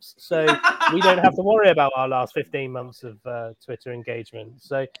 months, so we don't have to worry about our last 15 months of Twitter engagement.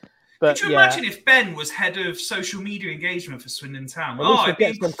 So. But, could you imagine if Ben was head of social media engagement for Swindon Town? It'd be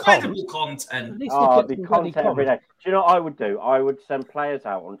incredible content. It'd be content every day. Do you know what I would do? I would send players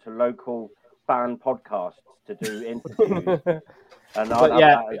out onto local fan podcasts to do interviews.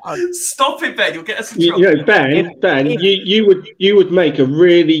 Stop it, Ben. You'll get us in trouble. Ben, you would make a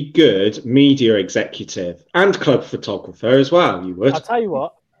really good media executive and club photographer as well. You would. I'll tell you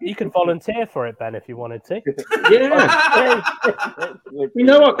what. You can volunteer for it, Ben, if you wanted to. Yeah. We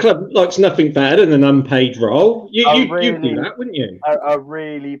know our club likes nothing better than an unpaid role. You'd do that, wouldn't you? A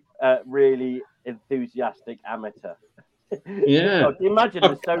really enthusiastic amateur. Yeah. Oh, can you imagine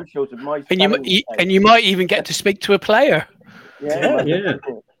the socials of my And you might even get to speak to a player. Yeah.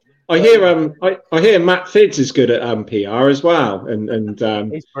 I hear Matt Fidz is good at PR as well, and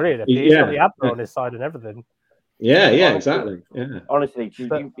he's brilliant. He's got the Abner on his side and everything. Yeah, exactly. Yeah. Honestly, you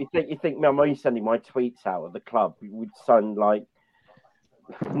think me? I'm only sending my tweets out of the club. We would sound like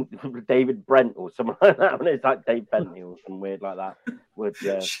David Brent or someone like that. When it's like Dave Bentley or something weird like that. Would be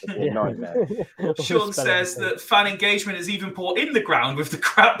a nightmare. Sean says that fan engagement is even poor in the ground with the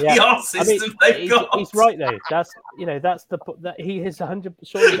crap PR system they've got. He's right though. That's he is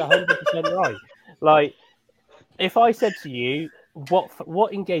 100% right. Like, if I said to you,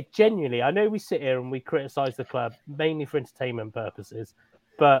 what engage genuinely? I know we sit here and we criticise the club mainly for entertainment purposes,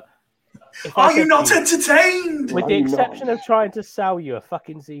 but are you not entertained? With the exception of trying to sell you a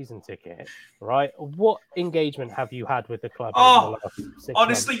fucking season ticket, right? What engagement have you had with the club? Oh,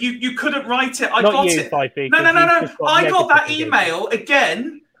 honestly, you couldn't write it. I not got you, it. 5B, No. I got that email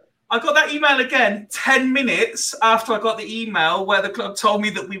again. I got that email again 10 minutes after I got the email where the club told me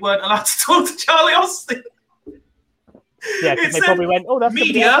that we weren't allowed to talk to Charlie Austin. Yeah, because they probably went, "Oh, that's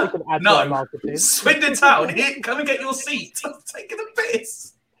media." No, Swindon Town, here, come and get your seat. I'm taking a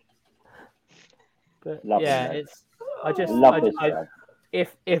piss. But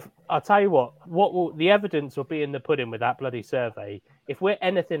if I'll tell you what will the evidence will be in the pudding with that bloody survey. If we're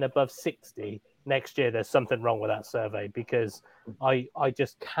anything above 60 next year, there's something wrong with that survey, because I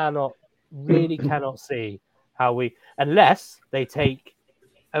just cannot see how unless they take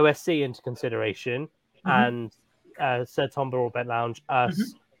OSC into consideration and Sir Tom Broadbent Lounge,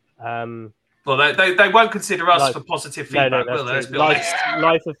 us. Well, they won't consider us for positive feedback, will they?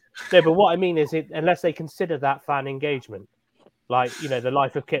 But what I mean is, unless they consider that fan engagement, like the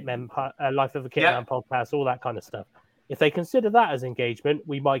Life of a Kitman podcast, all that kind of stuff. If they consider that as engagement,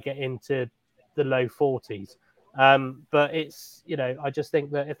 we might get into the low 40s. But it's I just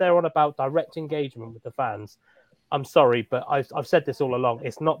think that if they're on about direct engagement with the fans, I'm sorry, but I've said this all along.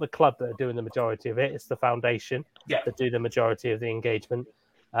 It's not the club that are doing the majority of it. It's the foundation that do the majority of the engagement.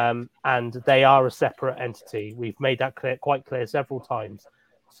 And they are a separate entity. We've made that quite clear several times.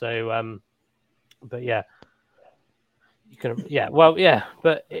 So, but yeah,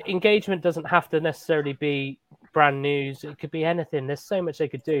 but engagement doesn't have to necessarily be brand news. It could be anything. There's so much they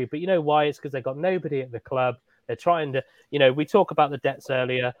could do, but you know why? It's because they've got nobody at the club. They're trying to, we talk about the debts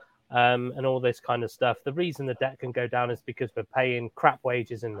earlier, and all this kind of stuff. The reason the debt can go down is because we're paying crap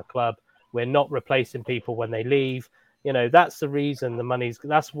wages in the club. We're not replacing people when they leave. That's the reason the money's.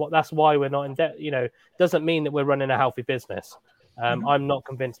 That's why we're not in debt. Doesn't mean that we're running a healthy business. I'm not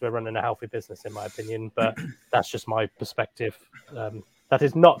convinced we're running a healthy business, in my opinion, but that's just my perspective. That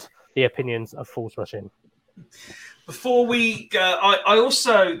is not the opinions of Fools Rush In. Before we go,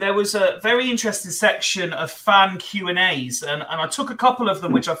 there was a very interesting section of fan Q&As, and I took a couple of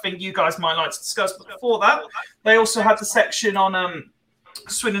them, which I think you guys might like to discuss. But before that, they also had the section on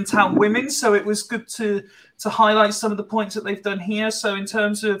Swindon Town Women, so it was good to highlight some of the points that they've done here. So in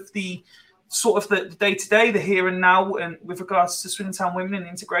terms of the sort of the day-to-day, the here and now, and with regards to Swindon Town Women and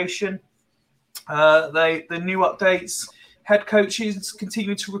integration, the new updates, head coaches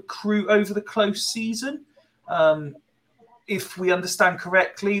continue to recruit over the close season. If we understand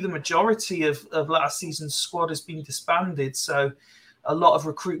correctly, the majority of last season's squad has been disbanded, so a lot of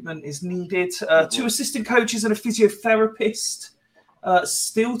recruitment is needed. 2 assistant coaches and a physiotherapist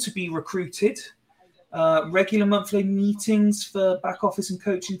still to be recruited. Regular monthly meetings for back office and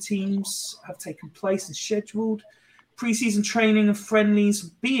coaching teams have taken place and scheduled. Pre-season training and friendlies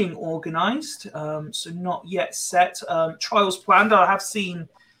being organised, so not yet set. Trials planned. I have seen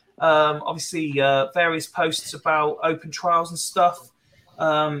obviously various posts about open trials and stuff,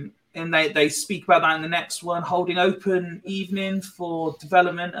 and they speak about that in the next one. Holding open evening for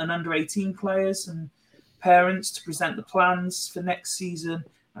development and under 18 players and parents to present the plans for next season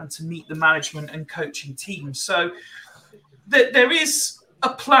and to meet the management and coaching team. So there is a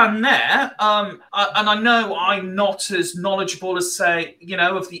plan there, and I know I'm not as knowledgeable as, say,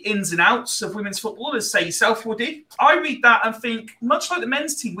 of the ins and outs of women's football as, say, yourself, Woody. I read that and think, much like the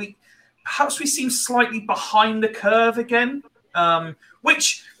men's team, we seem slightly behind the curve again,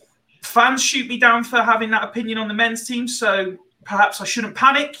 which fans shoot me down for having that opinion on the men's team, so perhaps I shouldn't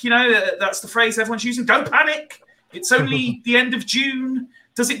panic. That's the phrase everyone's using. Don't panic. It's only the end of June.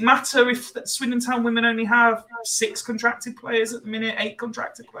 Does it matter if Swindon Town Women only have 6 contracted players at the minute, 8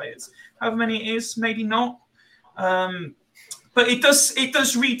 contracted players? However many it is, maybe not. But it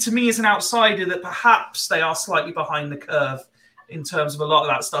does read to me as an outsider that perhaps they are slightly behind the curve in terms of a lot of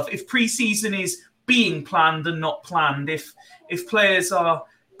that stuff. If pre-season is being planned and not planned, if players are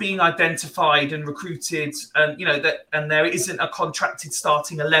being identified and recruited, and there isn't a contracted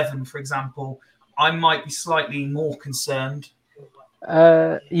starting 11, for example, I might be slightly more concerned.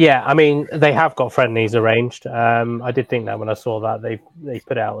 Yeah, I mean, they have got friendlies arranged. I did think that when I saw that they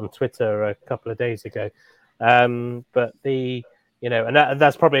put it out on Twitter a couple of days ago. But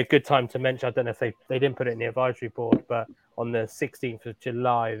that's probably a good time to mention. I don't know if they didn't put it in the advisory board, but on the 16th of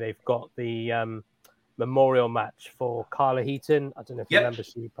July, they've got the memorial match for Carla Heaton. I don't know if you remember,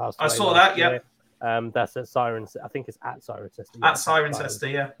 she passed away. I saw that, yeah. That's at Sirens. I think it's at Cirencester. At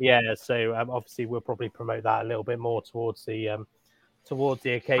Cirencester, yeah. Yeah, so obviously we'll probably promote that a little bit more towards the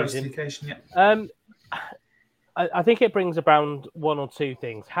occasion. Yeah. I think it brings around one or two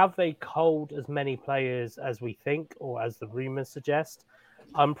things. Have they culled as many players as we think, or as the rumours suggest?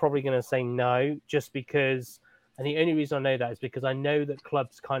 I'm probably going to say no, just because, and the only reason I know that is because I know that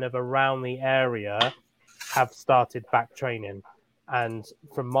clubs kind of around the area have started back training. And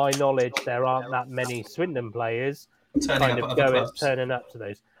from my knowledge, there aren't that many Swindon players turning up to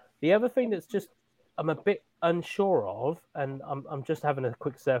those. The other thing that's just I'm a bit unsure of, and I'm just having a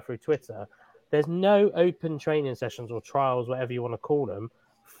quick surf through Twitter, there's no open training sessions or trials, whatever you want to call them,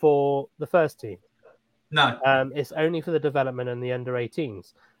 for the first team. No. It's only for the development and the under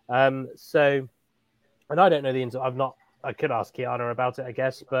 18s. So, and I don't know the ins. I could ask Kiana about it, I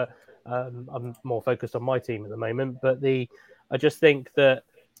guess, but I'm more focused on my team at the moment. But I just think that,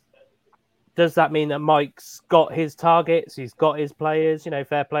 does that mean that Mike's got his targets? He's got his players,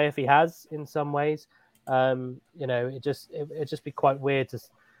 fair play if he has in some ways. It'd just be quite weird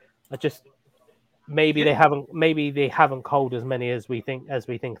maybe they haven't culled as many as we think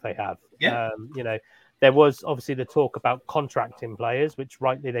they have. Yeah. There was obviously the talk about contracting players, which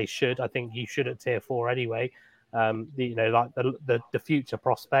rightly they should. I think you should at tier 4 anyway. Like the future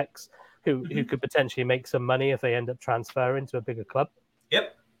prospects who could potentially make some money if they end up transferring to a bigger club.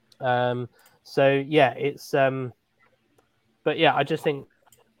 Yep. So yeah, it's but yeah, I just think,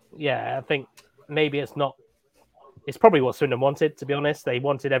 I think maybe it's not. It's probably what Swindon wanted, to be honest. They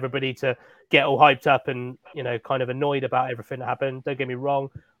wanted everybody to get all hyped up and kind of annoyed about everything that happened. Don't get me wrong,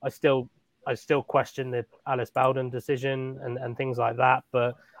 I still question the Alice Bowden decision and things like that,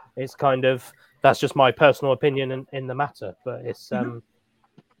 but it's kind of, that's just my personal opinion in the matter. But it's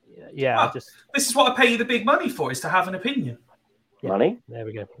this is what I pay you the big money for, is to have an opinion. Yeah, money. There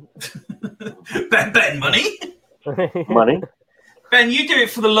we go. Ben, money. Money. Ben, you do it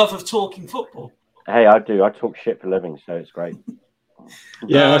for the love of talking football. Hey, I do. I talk shit for a living, so it's great.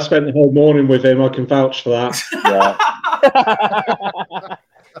 Yeah, I spent the whole morning with him. I can vouch for that. Yeah.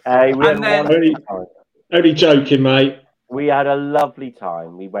 Hey, we had only joking, mate. We had a lovely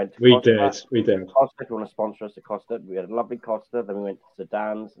time. We went to Costa. We did. Costa, if you want to sponsor us to Costa. We had a lovely Costa. Then we went to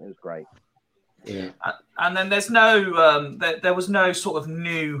Sedan's. It was great. Yeah. And then there's no, there was no sort of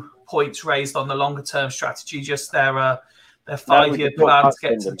new points raised on the longer term strategy. Just their 5-year plan to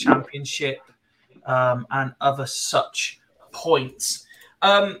get to the championship. And other such points.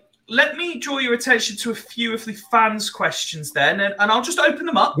 Let me draw your attention to a few of the fans' questions then, and I'll just open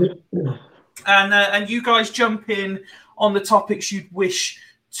them up, and you guys jump in on the topics you'd wish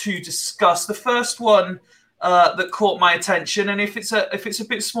to discuss. The first one that caught my attention, and if it's a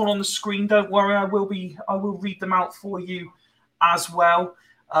bit small on the screen, don't worry, I will read them out for you as well.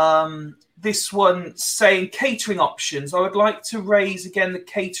 This one saying catering options. I would like to raise again the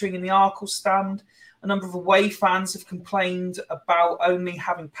catering in the Arkle stand. A number of away fans have complained about only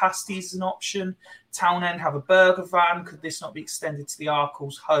having pasties as an option. Townend have a burger van. Could this not be extended to the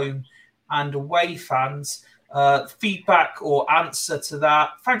Arkle's home and away fans? Feedback or answer to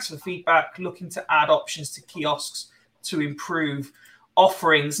that. Thanks for the feedback. Looking to add options to kiosks to improve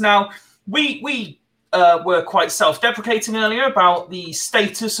offerings. Now, we were quite self-deprecating earlier about the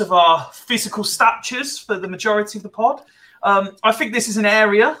status of our physical statures for the majority of the pod. I think this is an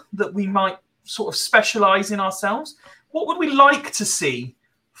area that we might sort of specialise in ourselves. What would we like to see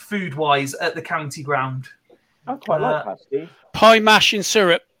food-wise at the county ground? I quite like pasty. Pie mash and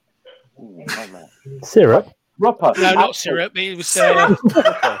syrup. Ooh, Syrup? Rupper. No, not syrup. It was no,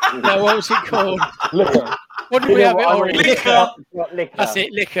 what was it called? Liquor. What did we have it already? Liquor. Liquor. That's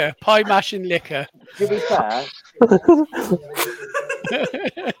it, liquor. Pie mash and liquor. To be fair,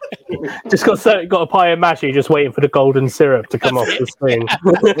 Just got a pie and mash. You're just waiting for the golden syrup to come off the screen.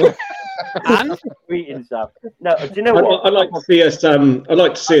 And sweet and stuff. No, do you know what? I'd like to see us. I'd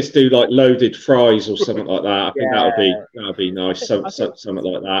like to see us do like loaded fries or something like that. I think that'll be nice. Something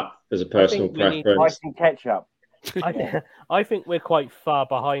like that as a personal preference. Ice and ketchup. I think we're quite far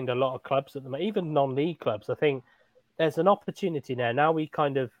behind a lot of clubs at the moment, even non-league clubs. I think there's an opportunity there. Now we do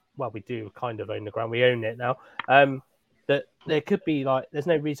kind of own the ground. We own it now. that there could be like, there's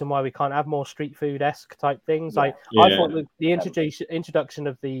no reason why we can't have more street food-esque type things. Yeah. Like Yeah. I thought the introduction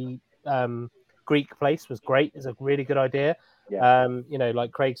of the Greek place was great. It's a really good idea. Yeah. You know,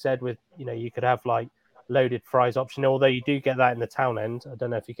 like Craig said, with, you know, you could have like loaded fries option, although you do get that in the town end. I don't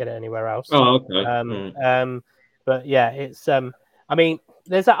know if you get it anywhere else. Oh, okay. But yeah, it's I mean,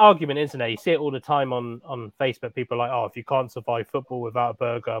 there's that argument, isn't there? You see it all the time on Facebook. People are like, oh, if you can't survive football without a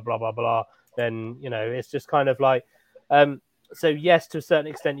burger, blah blah blah, then, you know, it's just kind of like so yes, to a certain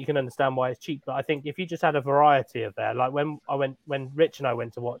extent you can understand why it's cheap, but I think if you just had a variety of there, like when Rich and I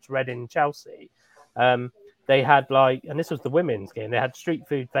went to watch Reading Chelsea, they had like, and this was the women's game, they had street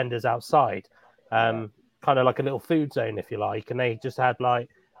food vendors outside, kind of like a little food zone, if you like, and they just had like,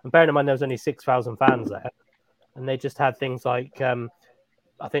 and bearing in mind there was only 6,000 fans there, and they just had things like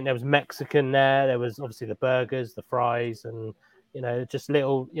I think there was Mexican there was obviously the burgers, the fries, and, you know, just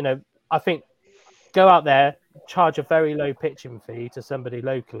little, you know, I think go out there, charge a very low pitching fee to somebody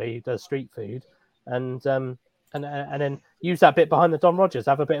locally who does street food, and then use that bit behind the Don Rogers,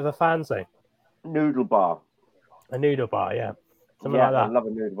 have a bit of a fan zone. Noodle bar. A noodle bar, yeah. Something like that. I love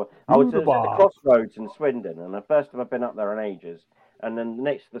a noodle bar. I was at the Crossroads in Swindon, and the first time I've been up there in ages. And then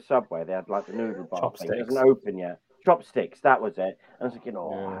next to the Subway, they had like the noodle bar thing. It wasn't open yet. Chopsticks, that was it. I was thinking,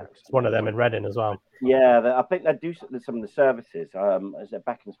 it's one of them in Reading as well. Yeah, I think they do some of the services. As at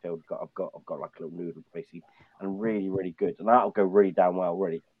Beaconsfield, I've got like a little noodle basically, and really, really good. And that'll go really down well,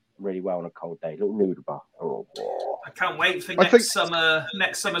 really, really well on a cold day. Little noodle bar. Oh, I can't wait for next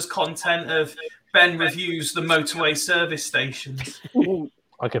summer's content of Ben reviews the motorway service stations.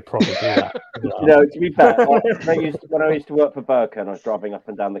 I could probably do that. You know, to be fair, when I used to work for Burka and I was driving up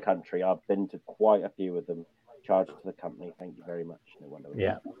and down the country, I've been to quite a few of them. Charged to the company. Thank you very much. No wonder.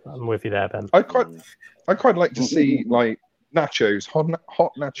 Yeah, I'm with you there, Ben. I quite like to see like nachos,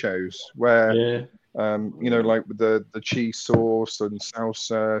 hot nachos, where you know, like with the cheese sauce and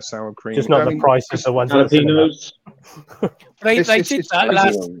salsa, sour cream. Just not the price of the ones. Jalapenos. They did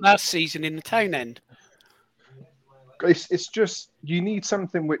that last season in the town end. It's just, you need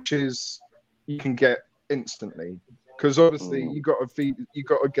something which is you can get instantly, because obviously you got to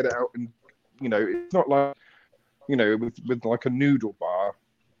get it out, and you know, it's not like, you know, with like a noodle bar,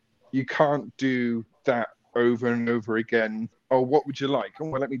 you can't do that over and over again. Oh, what would you like? Oh,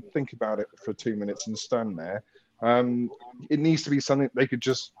 well, let me think about it for 2 minutes and stand there. It needs to be something they could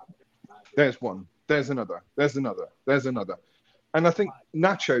just, there's one, there's another, there's another, there's another. And I think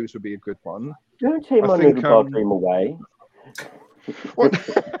nachos would be a good one. Don't take my noodle bar dream away. Well, I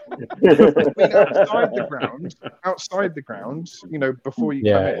mean, outside the ground, you know, before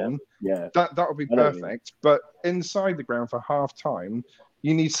you come in, that would be perfect. But inside the ground for half time,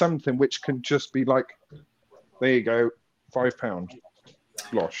 you need something which can just be like, there you go, £5.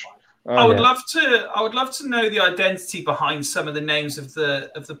 Slosh. I would love to know the identity behind some of the names of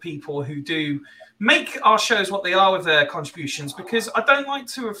the people who do make our shows what they are with their contributions, because I don't like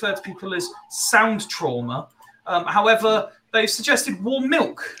to refer to people as sound trauma. However, they've suggested warm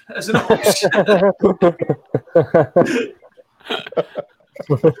milk as an option.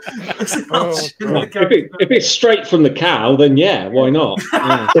 If it's straight from the cow, then yeah, why not?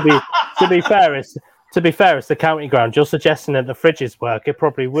 Yeah. To be fair, it's the county ground. You're suggesting that the fridges work. It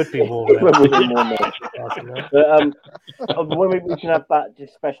probably would be warm milk. But when we can have that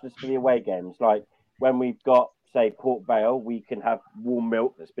just specialist for the away games, like when we've got, say, Port Vale, we can have warm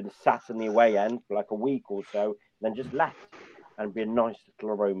milk that's been sat in the away end for like a week or so, then just left, and be a nice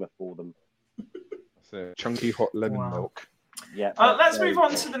little aroma for them. So chunky hot lemon milk. Yeah. Let's move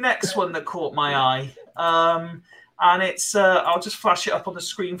on to the next one that caught my eye, and it's I'll just flash it up on the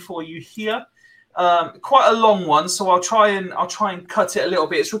screen for you here. Quite a long one, so I'll try and cut it a little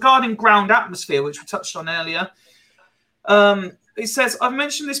bit. It's regarding ground atmosphere, which we touched on earlier. It says, I've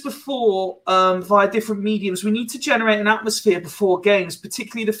mentioned this before via different mediums. We need to generate an atmosphere before games,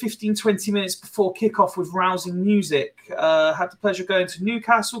 particularly the 15-20 minutes before kickoff with rousing music. Had the pleasure of going to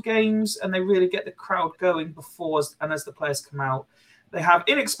Newcastle games, and they really get the crowd going before and as the players come out. They have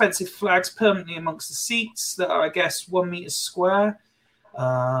inexpensive flags permanently amongst the seats that are, I guess, 1 meter square.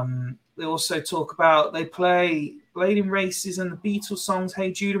 They also talk about they play Blading Races and the Beatles songs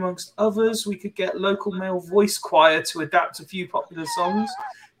Hey Jude amongst others. We could get local male voice choir to adapt a few popular songs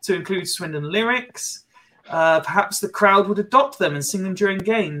to include Swindon lyrics. Perhaps the crowd would adopt them and sing them during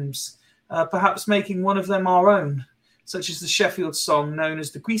games, perhaps making one of them our own, such as the Sheffield song known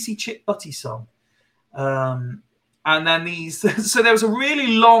as the Greasy Chip Butty song. And then so there was a really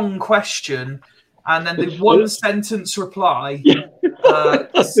long question, and then the one sentence reply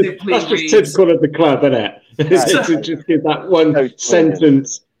simply that's just reads, typical of the club, isn't it? To just give that one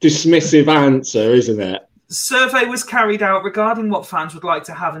sentence dismissive answer, isn't it? Survey was carried out regarding what fans would like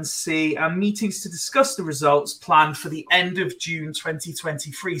to have and see, and meetings to discuss the results planned for the end of June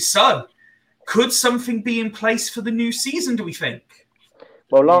 2023. So, could something be in place for the new season, do we think?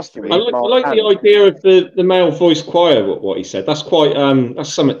 Well, last year... I like the idea of the male voice choir, what he said. That's quite,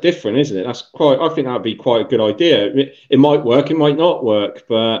 that's something different, isn't it? I think that would be quite a good idea. It might work, it might not work,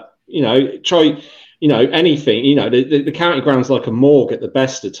 but, try... anything, the county ground's like a morgue at the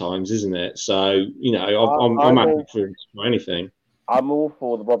best of times, isn't it? So, I'm happy for anything. I'm all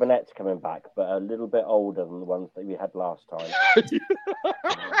for the Robinettes coming back, but a little bit older than the ones that we had last time.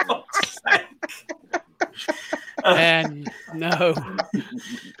 No.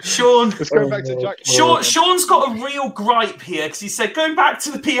 Sean. Let's go back to Jack. Sean's got a real gripe here because he said going back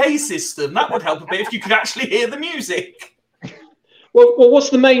to the PA system, that would help a bit if you could actually hear the music. Well, what's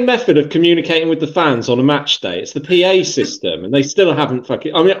the main method of communicating with the fans on a match day? It's the PA system, and they still haven't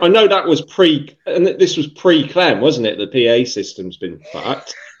fucking... I mean, I know that was this was pre-Clem, wasn't it? The PA system's been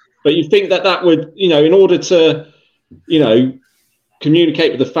fucked. But you think that would, in order to,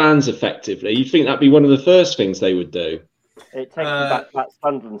 communicate with the fans effectively, you think that'd be one of the first things they would do? It takes me back to that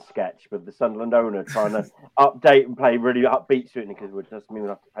Sunderland sketch with the Sunderland owner trying to update and play really upbeat to it because it doesn't mean we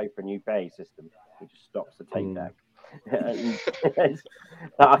have to pay for a new PA system. It just stops the tape deck.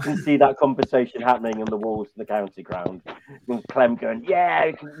 I can see that conversation happening on the walls of the county ground. And Clem going,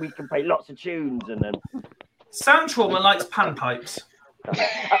 "Yeah, we can play lots of tunes," and then Sound Trauma likes panpipes.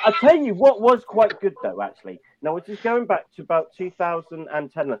 I tell you what was quite good though, actually. Now we're just going back to about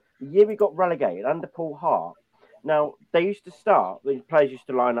 2010, the year we got relegated under Paul Hart. Now they used to start; the players used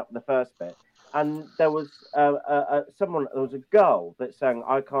to line up the first bit, and there was there was a girl that sang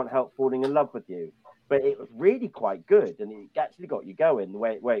 "I Can't Help Falling in Love with You." But it was really quite good, and it actually got you going the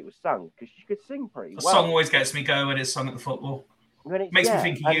way it was sung because she could sing pretty well. The song always gets me going when it's sung at the football. Makes me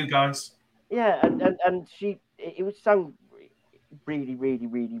think of you guys. Yeah, and it was sung really, really,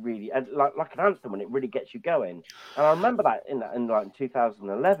 really, really, and like an anthem, and it really gets you going. And I remember that in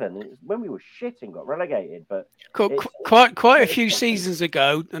 2011, it was when we were shit and got relegated. But quite a few seasons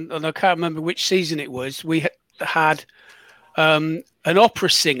ago, and I can't remember which season it was. We had an opera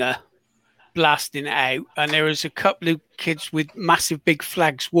singer blasting out, and there was a couple of kids with massive big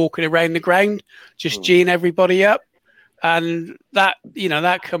flags walking around the ground just geeing everybody up, and that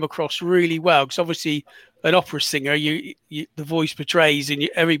come across really well because obviously an opera singer, you the voice portrays, and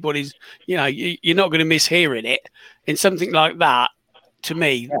everybody's you're not going to miss hearing it. And something like that to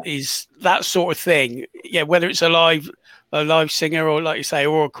me is that sort of thing, whether it's a live singer or, like you say,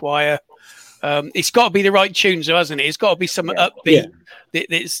 or a choir. It's got to be the right tunes, hasn't it? It's got to be something upbeat.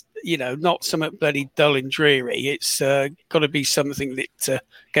 That's not something bloody dull and dreary. It's got to be something that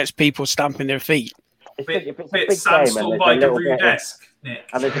gets people stamping their feet. If it's a big game by the rude desk, Nick.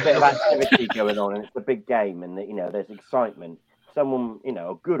 And there's a bit of activity going on, and it's a big game, and there's excitement. Someone,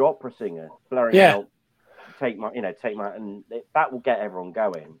 a good opera singer, blaring out, take my, and that will get everyone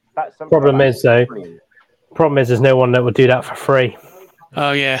going. That's something. Problem is there's no one that would do that for free.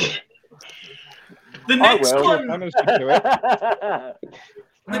 Oh yeah. The next one. The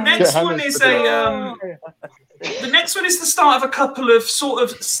next one is the next one is the start of a couple of sort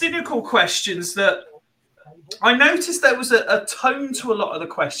of cynical questions that I noticed there was a tone to a lot of the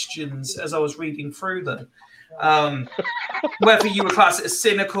questions as I was reading through them. Whether you would class it as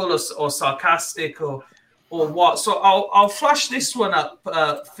cynical or sarcastic or what. So I'll flash this one up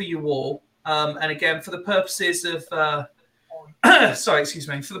for you all. And again, for the purposes of for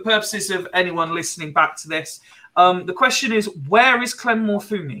the purposes of anyone listening back to this, the question is, where is Clem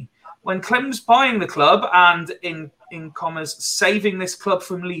Morfuni? When Clem's buying the club and, in commas, saving this club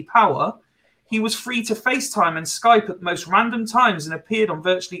from Lee Power, he was free to FaceTime and Skype at the most random times and appeared on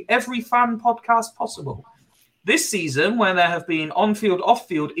virtually every fan podcast possible. This season, when there have been on-field,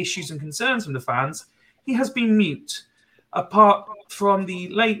 off-field issues and concerns from the fans, he has been mute. Apart from the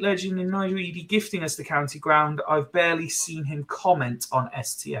late legend in Nigel Eady gifting us the county ground, I've barely seen him comment on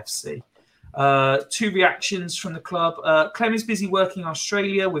STFC. 2 reactions from the club. Clem is busy working in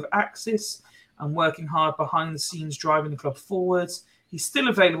Australia with Axis and working hard behind the scenes, driving the club forwards. He's still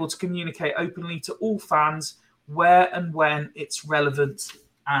available to communicate openly to all fans where and when it's relevant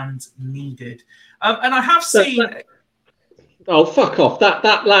and needed. And I have seen... Oh, fuck off.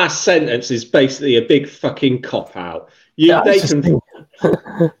 That last sentence is basically a big fucking cop-out. They can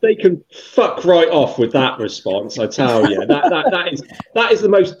They can fuck right off with that response. I tell you, that is the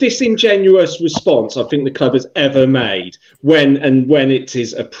most disingenuous response I think the club has ever made. When it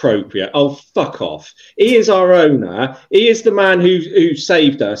is appropriate, oh fuck off. He is our owner. He is the man who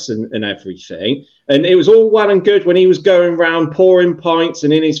saved us and everything. And it was all well and good when he was going around pouring pints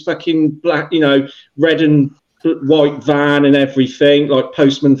and in his fucking black, red and white van and everything, like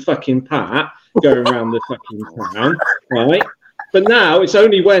Postman fucking Pat, going around the fucking town, right? But now it's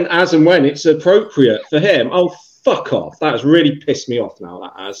only when it's appropriate for him. Oh, fuck off. That has really pissed me off now,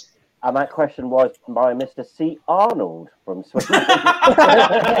 that has. And that question was by Mr. C. Arnold from Sweden.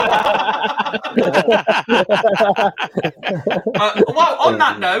 Well, on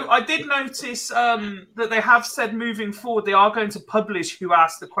that note, I did notice that they have said moving forward they are going to publish who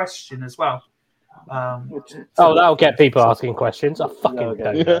asked the question as well. That'll get people asking questions. I fucking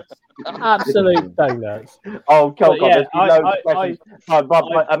donuts. Absolute donuts. Oh, God, there's loads of questions.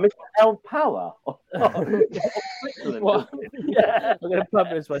 Mr. L. Power. Well, yeah, I'm going to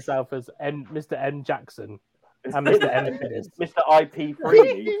publish myself as Mr. M. Jackson and Mr. M. Finnis. Mr. IP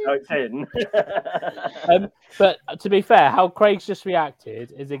Freely, so it's in. But to be fair, how Craig's just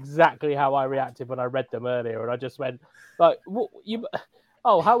reacted is exactly how I reacted when I read them earlier, and I just went like,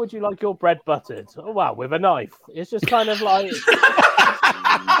 "Oh, how would you like your bread buttered?" Oh, wow, with a knife. It's just kind of like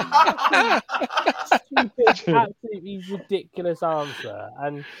stupid, absolutely ridiculous answer,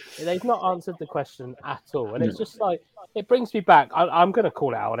 and they've not answered the question at all. And it's just like it brings me back. I'm going to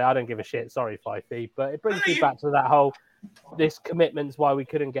call it out. I don't give a shit. Sorry, Fifey, but it brings me back to that whole this commitment's why we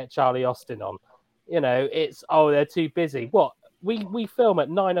couldn't get Charlie Austin on. It's they're too busy. What we film at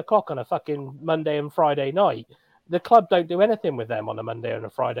 9:00 on a fucking Monday and Friday night. The club don't do anything with them on a Monday and a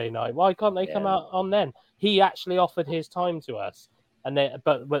Friday night. Why can't they come out on then? He actually offered his time to us,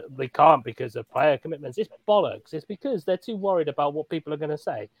 but they can't because of player commitments. It's bollocks. It's because they're too worried about what people are going to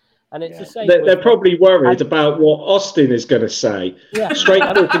say. And it's the same. They're probably worried about what Austin is going to say. Yeah. Straight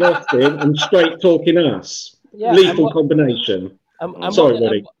talking Austin and straight talking us. Yeah. Lethal combination. Sorry,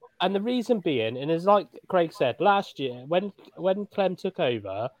 buddy. And the reason being, and it's like Craig said, last year when Clem took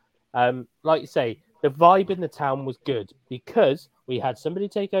over, like you say, the vibe in the town was good because we had somebody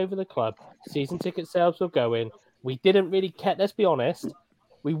take over the club. Season ticket sales were going. We didn't really care. Let's be honest.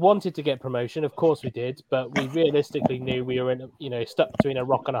 We wanted to get promotion. Of course we did. But we realistically knew we were stuck between a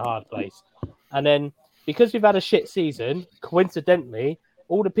rock and a hard place. And then because we've had a shit season, coincidentally,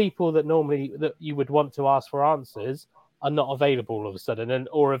 all the people that you would want to ask for answers are not available all of a sudden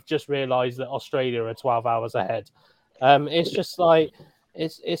or have just realised that Australia are 12 hours ahead. It's just like...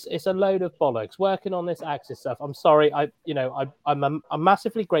 It's a load of bollocks. Working on this Axis stuff. I'm sorry. I'm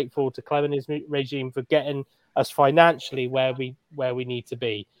massively grateful to Clem and his regime for getting us financially where we need to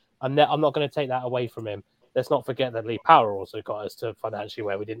be. I'm not going to take that away from him. Let's not forget that Lee Power also got us to financially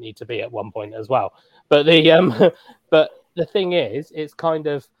where we didn't need to be at one point as well. But the thing is, it's kind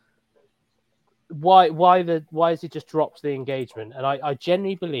of why has he just dropped the engagement? And I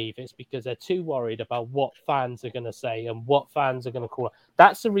genuinely believe it's because they're too worried about what fans are going to say and what fans are going to call.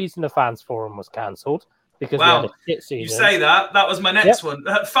 That's the reason the fans forum was cancelled because we had a shit season. You say that was my next one.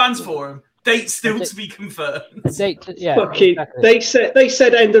 Fans forum date still to be confirmed. Exactly. They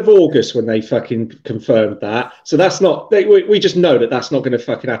said end of August when they fucking confirmed that. So that's not. We just know that's not going to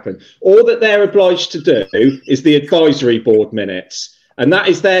fucking happen. All that they're obliged to do is the advisory board minutes. And that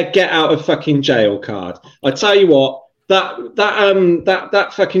is their get out of fucking jail card. I tell you what,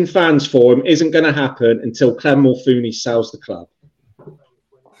 that fucking fans forum isn't going to happen until Clem Morfuni sells the club.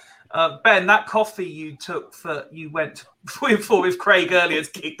 Ben, that coffee you took you went for with Craig earlier has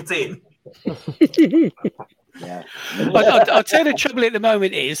kicked in. Yeah. I'll tell you the trouble at the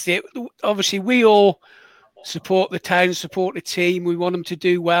moment is that obviously we all support the town, support the team. We want them to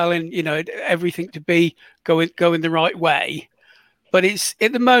do well and everything to be going the right way. But it's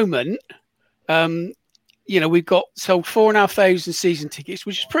at the moment, we've got sold 4,500 season tickets,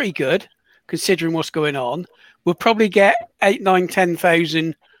 which is pretty good considering what's going on. We'll probably get 8, 9,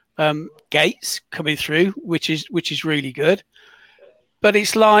 10,000 gates coming through, which is really good. But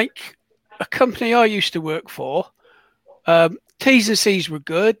it's like a company I used to work for. T's and C's were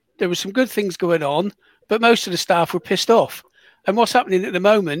good. There were some good things going on, but most of the staff were pissed off. And what's happening at the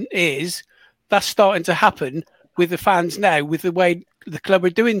moment is that's starting to happen with the fans now, with the way the club are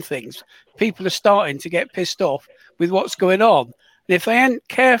doing things. People are starting to get pissed off with what's going on. And if they aren't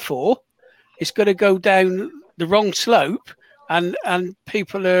careful, it's going to go down the wrong slope and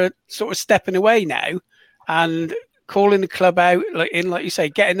people are sort of stepping away now and calling the club out, like you say,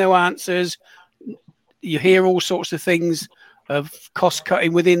 getting no answers. You hear all sorts of things of cost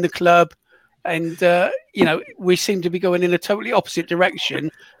cutting within the club. And, we seem to be going in a totally opposite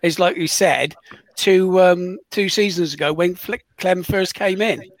direction, as like you said, to 2 seasons ago when Clem first came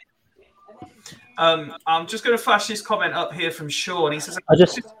in. I'm just going to flash this comment up here from Sean. He says, I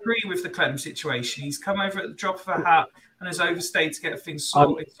disagree with the Clem situation. He's come over at the drop of a hat and has overstayed to get things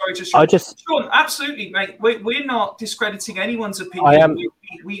sorted. Sean, absolutely, mate. We're not discrediting anyone's opinion.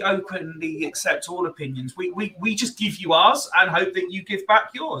 We openly accept all opinions. We just give you ours and hope that you give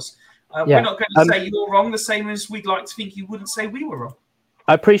back yours. We're not going to say you're wrong, the same as we'd like to think you wouldn't say we were wrong.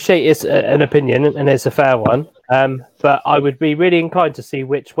 I appreciate it's an opinion and it's a fair one, but I would be really inclined to see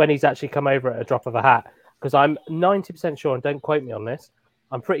when he's actually come over at a drop of a hat, because I'm 90% sure, and don't quote me on this,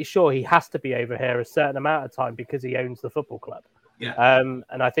 I'm pretty sure he has to be over here a certain amount of time because he owns the football club. Yeah.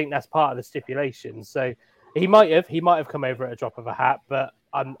 And I think that's part of the stipulation. So he might have come over at a drop of a hat, but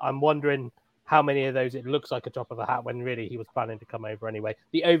I'm wondering how many of those it looks like a drop of a hat when really he was planning to come over anyway.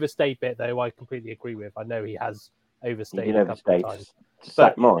 The overstay bit, though, I completely agree with. I know he has overstayed a couple of times.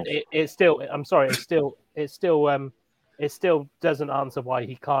 But it still doesn't answer why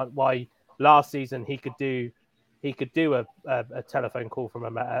he can't. Why last season he could do a telephone call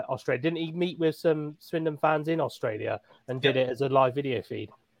from Australia. Didn't he meet with some Swindon fans in Australia and did it as a live video feed?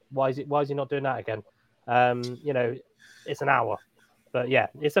 Why is he not doing that again? It's an hour, but yeah,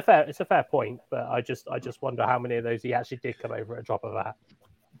 it's a fair point. But I just wonder how many of those he actually did come over at a drop of a hat.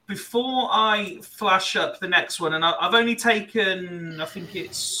 Before I flash up the next one, and I've only taken, I think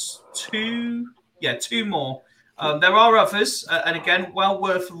it's 2 more. There are others, and again, well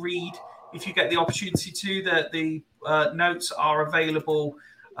worth a read if you get the opportunity to. The notes are available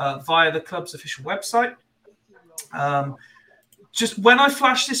via the club's official website. Just when I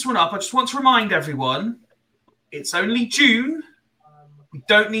flash this one up, I just want to remind everyone, it's only June. We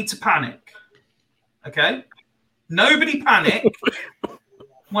don't need to panic. Okay? Nobody panic.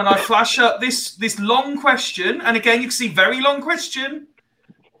 When I flash up this long question, and again, you can see very long question,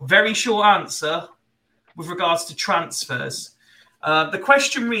 very short answer with regards to transfers. The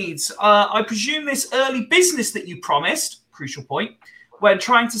question reads, I presume this early business that you promised, crucial point, when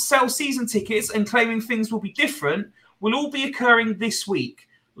trying to sell season tickets and claiming things will be different, will all be occurring this week.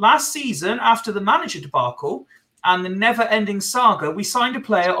 Last season, after the manager debacle and the never-ending saga, we signed a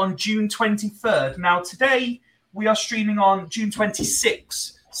player on June 23rd. Now, today, we are streaming on June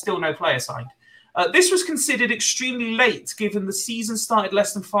 26th. Still no player signed. This was considered extremely late, given the season started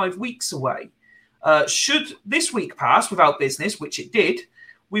less than 5 weeks away. Should this week pass without business, which it did,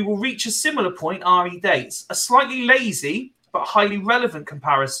 we will reach a similar point RE dates. A slightly lazy but highly relevant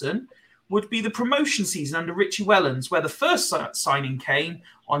comparison would be the promotion season under Richie Wellens, where the first signing came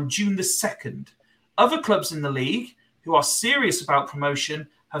on June the 2nd. Other clubs in the league who are serious about promotion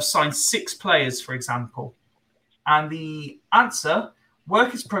have signed 6 players, for example. And the answer...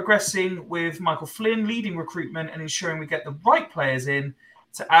 Work is progressing with Michael Flynn leading recruitment and ensuring we get the right players in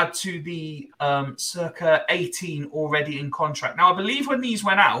to add to the circa 18 already in contract. Now, I believe when these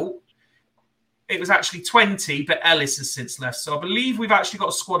went out, it was actually 20, but Ellis has since left. So I believe we've actually got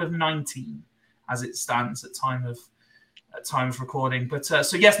a squad of 19 as it stands at time of recording. But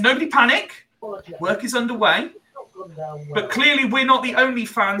so yes, nobody panic. Work is underway. But clearly we're not the only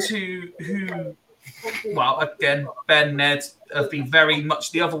fans who well, again, Ben, Ned have been very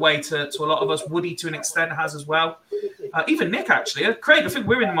much the other way to a lot of us. Woody, to an extent, has as well. Even Nick, actually. Craig, I think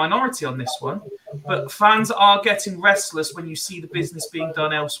we're in the minority on this one. But fans are getting restless when you see the business being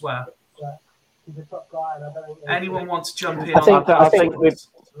done elsewhere. Anyone want to jump in? I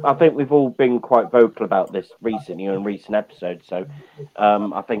think we've all been quite vocal about this recently in recent episodes. So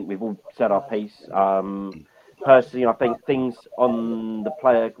I think we've all said our piece. Personally, I think things on the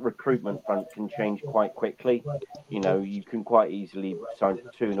player recruitment front can change quite quickly. You can quite easily sign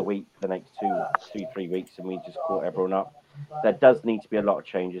 2 in a week for the next 3 weeks, and we just caught everyone up. There does need to be a lot of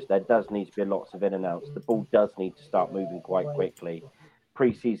changes. There does need to be lots of in and outs. The ball does need to start moving quite quickly.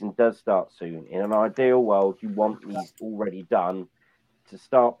 Pre-season does start soon. In an ideal world, you want these already done to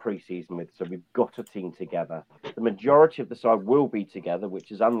start pre-season with, so we've got a team together. The majority of the side will be together, which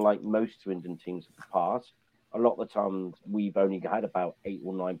is unlike most Swindon teams of the past. A lot of the times we've only had about 8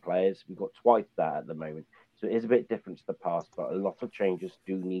 or 9 players. We've got twice that at the moment. So it is a bit different to the past, but a lot of changes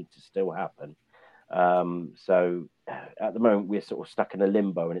do need to still happen. So at the moment, we're sort of stuck in a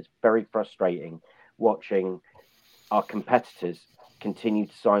limbo, and it's very frustrating watching our competitors continue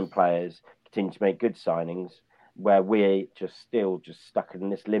to sign players, continue to make good signings, where we're just stuck in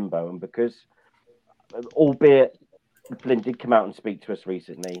this limbo. And because, albeit Flynn did come out and speak to us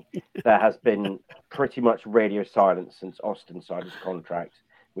recently, there has been pretty much radio silence since Austin signed his contract,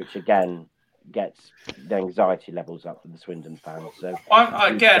 which again gets the anxiety levels up with the Swindon fans. So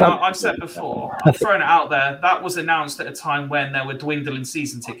I've said before, I'm throwing it out there. That was announced at a time when there were dwindling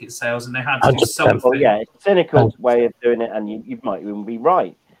season ticket sales, and they had to do something. Well, yeah, it's a cynical way of doing it, and you might even be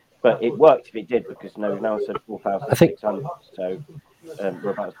right, but it worked if it did, because we've now said 4,600. So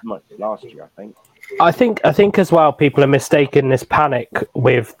we're about as much as last year, I think. I think as well, people are mistaking this panic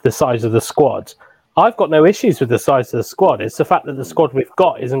with the size of the squad. I've got no issues with the size of the squad. It's the fact that the squad we've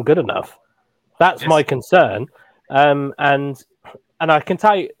got isn't good enough. That's my concern. And I can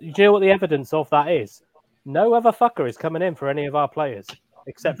tell you, do you know what the evidence of that is? No other fucker is coming in for any of our players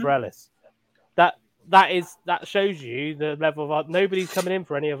except for Ellis. That shows you the level of nobody's coming in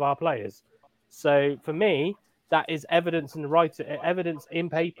for any of our players. So for me, that is evidence evidence in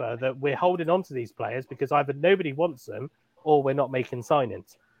paper that we're holding on to these players because either nobody wants them or we're not making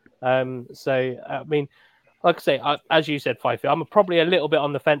signings. So I mean, like I say, as you said, Fifey, I'm probably a little bit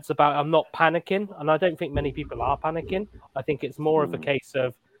on the fence about. I'm not panicking, and I don't think many people are panicking. I think it's more of a case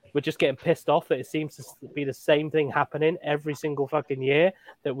of we're just getting pissed off that it seems to be the same thing happening every single fucking year.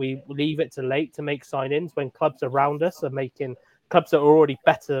 That we leave it to late to make sign-ins when clubs around us are making clubs that are already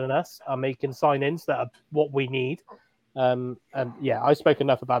better than us are making sign-ins that are what we need. And yeah, I spoke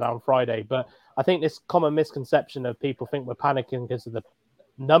enough about that on Friday, but I think this common misconception of people think we're panicking because of the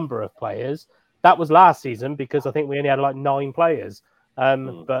number of players. That was last season because I think we only had like 9 players.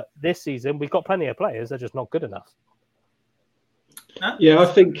 But this season we've got plenty of players. They're just not good enough. Yeah, I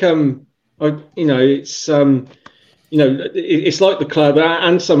think it's like the club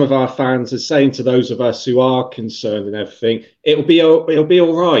and some of our fans are saying to those of us who are concerned and everything, it'll be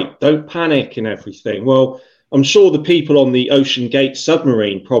all right. Don't panic and everything. Well, I'm sure the people on the Ocean Gate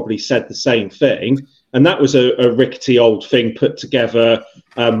submarine probably said the same thing. And that was a rickety old thing put together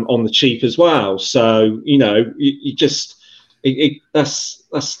on the cheap as well. So, you just that's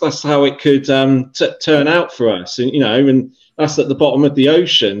how it could turn out for us. And that's at the bottom of the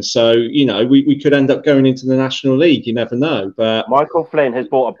ocean. So, we could end up going into the National League. You never know. But Michael Flynn has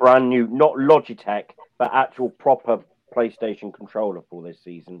bought a brand new, not Logitech, but actual proper PlayStation controller for this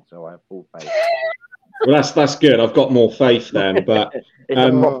season. So I have full faith. Well, that's good. I've got more faith then. But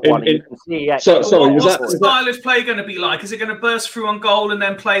sorry, what's the stylish play going to be like? Is it going to burst through on goal and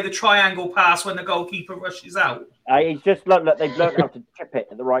then play the triangle pass when the goalkeeper rushes out? It's just look, they've learned how to chip it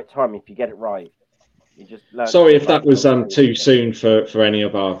at the right time if you get it right. Sorry if that was too soon for any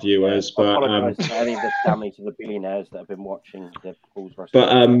of our viewers, but I apologise to any of the families of the billionaires that have been watching the Bulls. But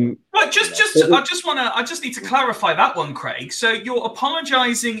right, I just need to clarify that one, Craig. So you're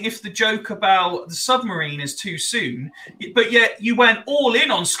apologising if the joke about the submarine is too soon, but yet you went all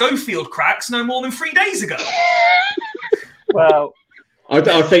in on Schofield cracks no more than 3 days ago. Well. I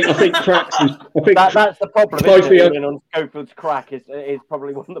think cracks. That's the problem. On Schofield's crack is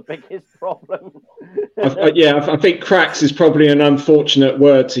probably one of the biggest problems. I think cracks is probably an unfortunate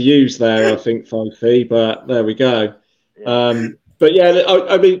word to use there. I think, Fifey, but there we go. Yeah. But yeah,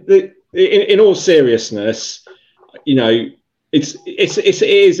 I mean, in all seriousness, it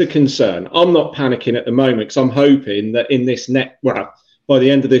is a concern. I'm not panicking at the moment because I'm hoping that in this by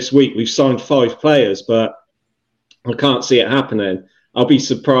the end of this week we've signed 5 players, but I can't see it happening. I'll be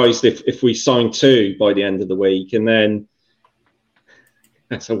surprised if we sign 2 by the end of the week, and then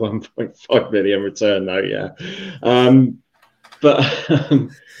that's a 1.5 million return, though. Yeah, but I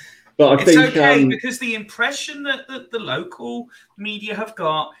think it's okay because the impression that the local media have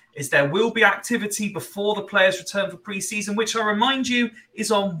got is there will be activity before the players return for pre-season, which I remind you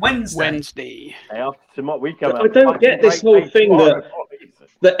is on Wednesday. I don't get this whole thing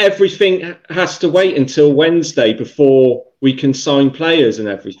that everything has to wait until Wednesday before we can sign players and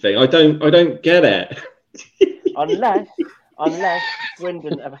everything. I don't get it. unless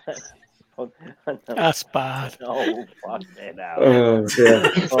Swindon. That's bad. Oh, fucking hell. Oh,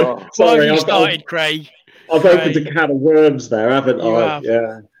 dear. Sorry, you started, Craig. I've opened a can of worms there, haven't I? Have.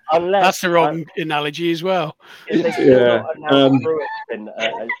 Yeah. That's the wrong analogy as well. Yeah. Signed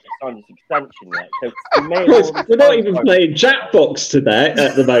his extension yet. So we're not even playing Jackbox today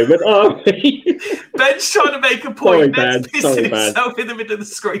at the moment, are we? Ben's trying to make a point. Ben's pissing himself in the middle of the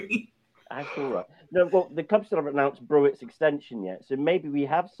screen. That's all right. No, well, the club still haven't announced Brewitt's extension yet, so maybe we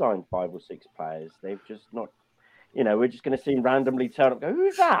have signed 5 or 6 players. They've just not. We're just going to see him randomly turn up. And go,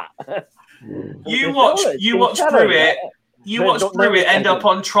 who's that? You watch Brewitt. You watch Brewitt end up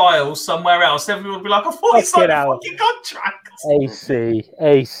on trial somewhere else. Everyone will be like, I thought he signed a fucking contract.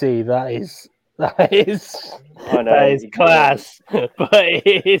 AC, that is class, but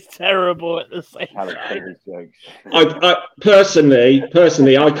it is terrible at the same time. I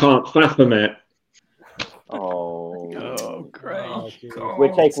personally, I can't fathom it. Oh, Oh, God.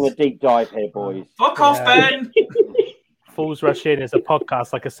 We're taking a deep dive here, boys. Fuck off, Ben. Fools Rush In is a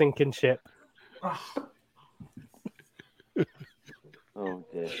podcast like a sinking ship. Oh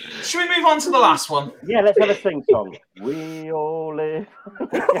dear. Should we move on to the last one? Yeah, let's have a sing song. We all live.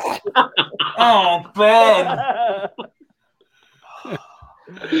 Oh, Ben.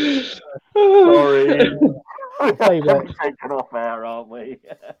 Sorry. Hey, We're taken off air, aren't we?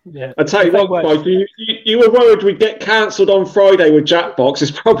 Yeah. I tell you what, guys, you were worried we'd get cancelled on Friday with Jackbox.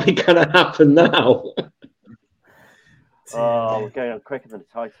 It's probably going to happen now. Oh, we're going on quicker than the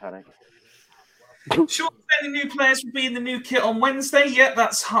Titanic. Sure, the new players will be in the new kit on Wednesday. Yeah,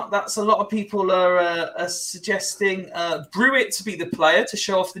 that's a lot of people are suggesting Brewitt to be the player to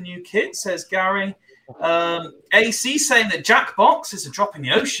show off the new kit, says Gary. AC saying that Jackbox is a drop in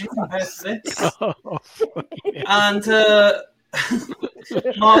the ocean compared to this. And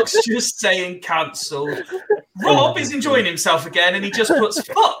Mark's just saying cancelled. Rob is enjoying himself again and he just puts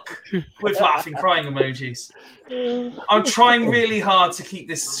fuck with laughing crying emojis. I'm trying really hard to keep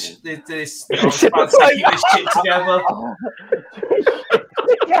this shit together.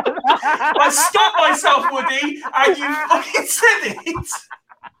 I stopped myself, Woody, and you fucking said it.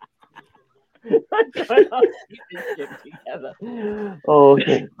 Oh,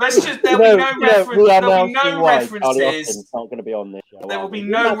 let's just there'll be no references. It's not going to be on this show. There will be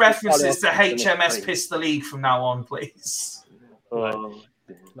no references to HMS Piss the League from now on, please.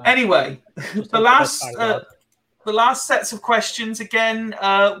 Anyway, the last sets of questions again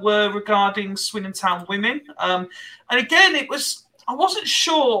were regarding Swindon Town women, and again I wasn't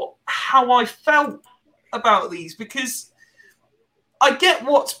sure how I felt about these because I get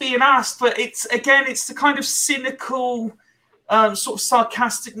what's being asked, but it's the kind of cynical, sort of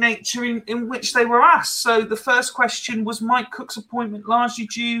sarcastic nature in which they were asked. So the first question was Mike Cook's appointment largely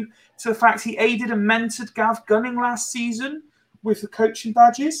due to the fact he aided and mentored Gav Gunning last season with the coaching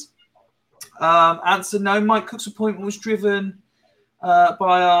badges? Answer, no. Mike Cook's appointment was driven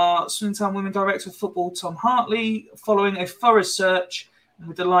by our Swindon Town Women Director of Football, Tom Hartley, following a thorough search. And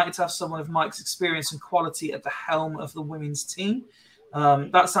we're delighted to have someone of Mike's experience and quality at the helm of the women's team.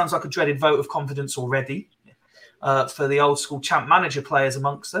 That sounds like a dreaded vote of confidence already for the old school champ manager players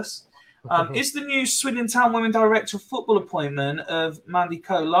amongst us. Is the new Swindon Town Women Director of Football appointment of Mandy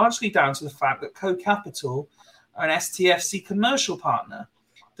Coe largely down to the fact that Coe Capital are an STFC commercial partner?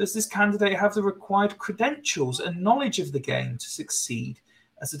 Does this candidate have the required credentials and knowledge of the game to succeed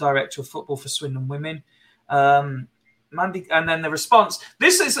as the Director of Football for Swindon Women? Mandy, and then the response.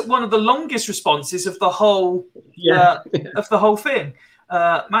 This is one of the longest responses of the whole thing.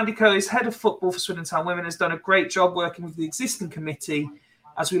 Mandy Coe is head of football for Swindon Town Women, has done a great job working with the existing committee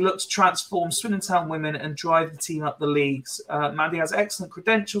as we look to transform Swindon Town Women and drive the team up the leagues. Mandy has excellent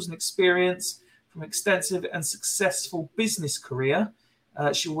credentials and experience from an extensive and successful business career.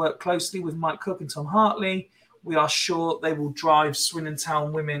 She'll work closely with Mike Cook and Tom Hartley. We are sure they will drive Swindon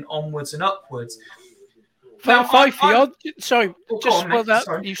Town Women onwards and upwards. Now,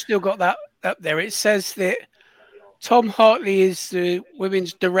 you've still got that up there. It says that Tom Hartley is the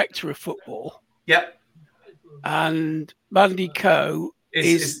women's director of football. Yep. And Mandy Coe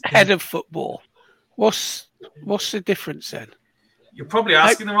is head of football. What's the difference then? You're probably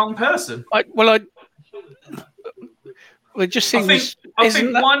asking the wrong person. It just seems. I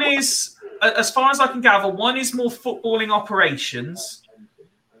think one is, as far as I can gather, one is more footballing operations.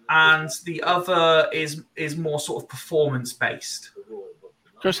 And the other is more sort of performance based.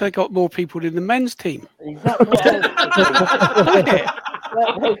 Because they got more people in the men's team. Exactly.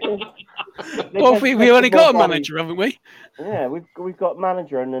 Well, we only got a manager, haven't we? Yeah, we've got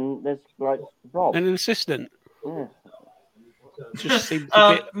manager, and then there's like Rob and an assistant. Yeah. Just seems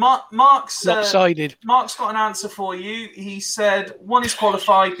a bit Mark's lopsided. Mark's got an answer for you. He said one is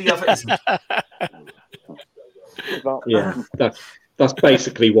qualified, the other isn't. Yeah, that's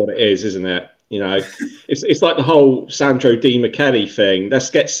basically what it is, isn't it? You know, it's like the whole Sandro Di Michele thing.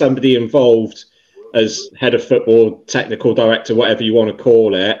 Let's get somebody involved as head of football, technical director, whatever you want to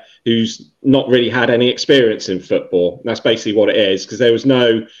call it, who's not really had any experience in football. That's basically what it is, because there was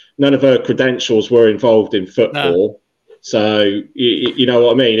none of her credentials were involved in football. No. So you know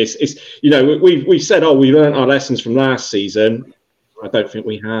what I mean? It's you know, we said, oh, we learned our lessons from last season. I don't think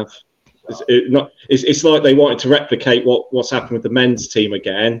we have. It's like they wanted to replicate what's happened with the men's team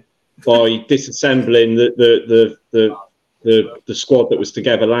again by disassembling the squad that was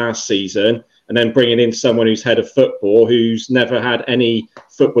together last season and then bringing in someone who's head of football who's never had any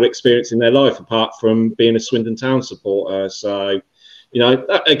football experience in their life apart from being a Swindon Town supporter. So, you know,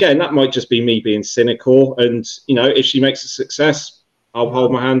 that might just be me being cynical. And, you know, if she makes a success, I'll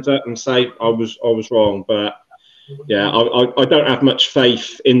hold my hand up and say I was wrong. But I don't have much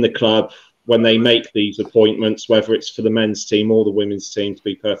faith in the club when they make these appointments, whether it's for the men's team or the women's team, to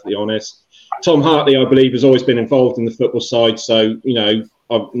be perfectly honest. Tom Hartley, I believe, has always been involved in the football side, so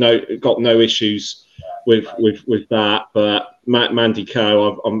I've got no issues with that. But Mandy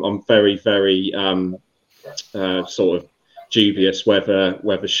Coe, I'm very, very sort of dubious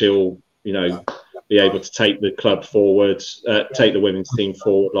whether she'll be able to take the club forward, take the women's team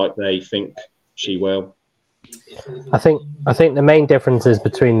forward like they think she will. I think the main differences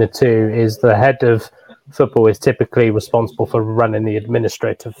between the two is the head of football is typically responsible for running the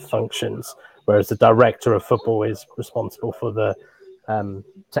administrative functions, whereas the director of football is responsible for the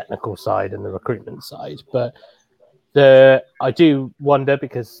technical side and the recruitment side. But I do wonder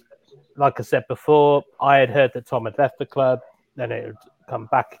because, like I said before, I had heard that Tom had left the club, then it would come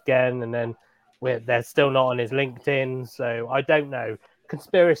back again, and then they're still not on his LinkedIn. So I don't know.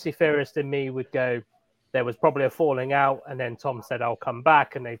 Conspiracy theorist in me would go, there was probably a falling out, and then Tom said, I'll come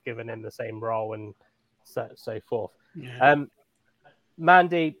back, and they've given him the same role and so forth. Yeah.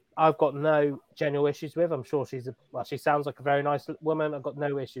 Mandy, I've got no general issues with. I'm sure she sounds like a very nice woman. I've got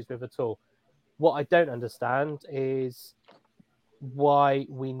no issues with at all. What I don't understand is why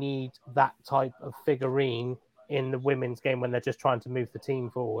we need that type of figurine in the women's game when they're just trying to move the team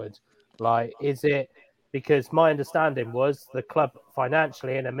forward. Like, is it because my understanding was the club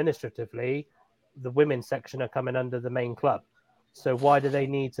financially and administratively, the women's section are coming under the main club. So why do they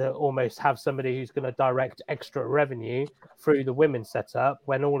need to almost have somebody who's going to direct extra revenue through the women's setup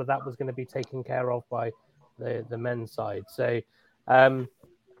when all of that was going to be taken care of by the men's side? So I'm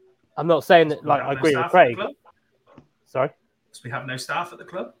not saying that, like, I agree with Craig. Sorry? Because we have no staff at the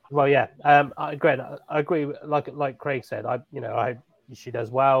club. Well, yeah, I agree. Like Craig said, she does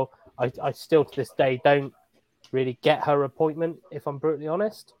well. I still to this day don't really get her appointment, if I'm brutally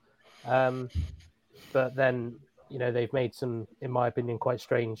honest. But then, they've made some, in my opinion, quite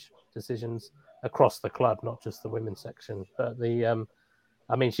strange decisions across the club, not just the women's section. But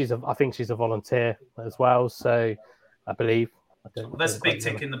I think she's a volunteer as well. So I believe. There's a big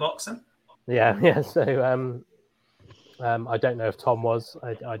tick in the box then. Yeah. So I don't know if Tom was.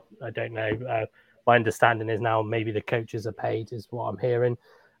 I don't know. My understanding is now maybe the coaches are paid, is what I'm hearing.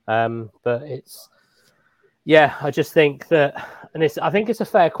 But it's. Yeah, I just think that, and I think it's a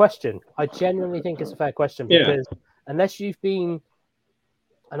fair question. I genuinely think it's a fair question because unless you've been,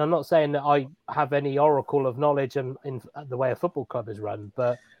 and I'm not saying that I have any oracle of knowledge in the way a football club is run,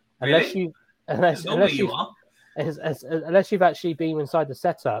 but unless you've actually been inside the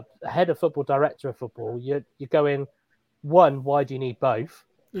setup, head of football, director of football, you're going, one, why do you need both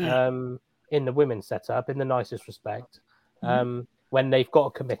in the women's setup in the nicest respect? When they've got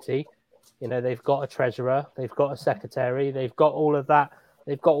a committee. They've got a treasurer, they've got a secretary, they've got all of that.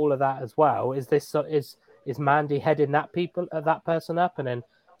 They've got all of that as well. Is Mandy heading that person up? And then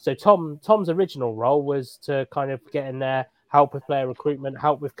so Tom's original role was to kind of get in there, help with player recruitment,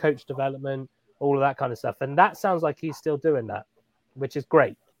 help with coach development, all of that kind of stuff. And that sounds like he's still doing that, which is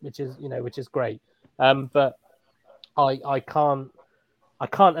great. Which is great. But I can't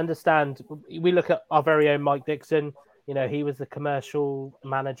understand. We look at our very own Mike Dixon. He was the commercial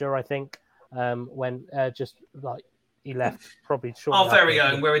manager, I think. When just like he left, probably shortly. Our very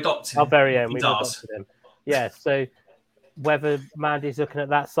own, we're adopting. Our very own, we've adopted him. Yeah, so whether Mandy's looking at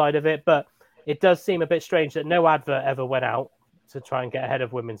that side of it, but it does seem a bit strange that no advert ever went out to try and get ahead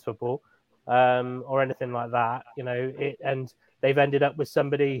of women's football, or anything like that. And they've ended up with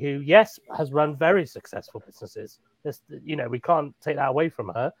somebody who, yes, has run very successful businesses. We can't take that away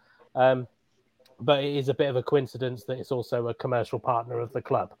from her. But it is a bit of a coincidence that it's also a commercial partner of the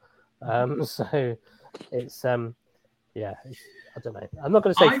club. So it's, I don't know. I'm not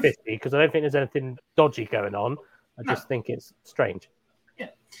going to say 50 because I don't think there's anything dodgy going on. I just think it's strange. Yeah.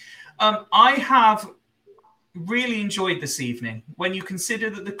 I have really enjoyed this evening when you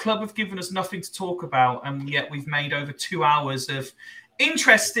consider that the club have given us nothing to talk about, and yet we've made over 2 hours of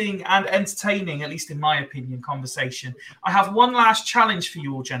interesting and entertaining, at least in my opinion, conversation. I have one last challenge for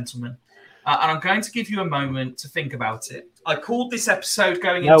you all, gentlemen. And I'm going to give you a moment to think about it. I called this episode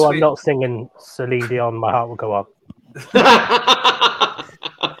going into... No, I'm not singing Celine Dion, My Heart Will Go On.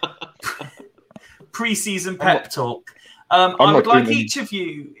 Preseason pep talk. I would like each of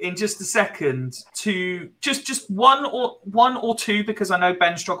you in just a second to just one or two, because I know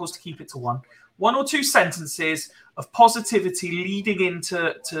Ben struggles to keep it to one or two sentences of positivity leading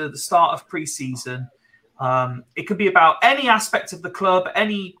into the start of preseason. It could be about any aspect of the club,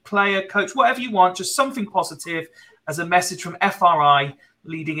 any player, coach, whatever you want, just something positive as a message from FRI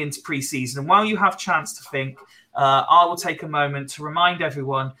leading into preseason. And while you have a chance to think, I will take a moment to remind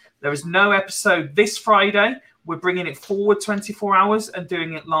everyone there is no episode this Friday. we're bringing it forward 24 hours and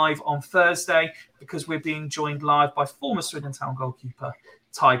doing it live on Thursday because we're being joined live by former Swindon Town goalkeeper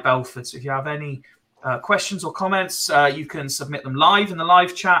Ty Belford. So if you have any questions or comments, you can submit them live in the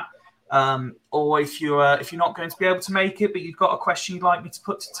live chat. Or if you're not going to be able to make it, but you've got a question you'd like me to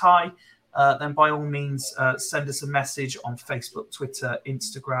put to Ty, then by all means send us a message on Facebook, Twitter,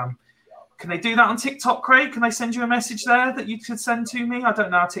 Instagram. Can they do that on TikTok, Craig? Can I send you a message there that you could send to me? I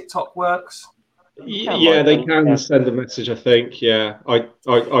don't know how TikTok works. Yeah, they can send a message, I think. Yeah, I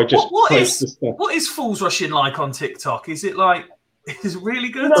just post the stuff. What is Fools Rushing like on TikTok? Is it really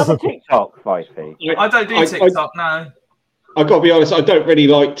good? Not on TikTok, Fifey. I don't do TikTok, no. I've got to be honest, I don't really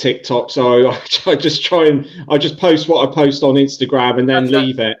like TikTok, so I just post what I post on Instagram and then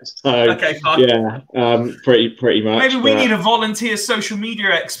leave it. So okay, fine. Yeah, pretty much. Maybe we need a volunteer social media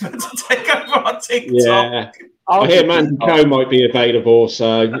expert to take over our TikTok. Yeah, I hear Mandy Coe might be available,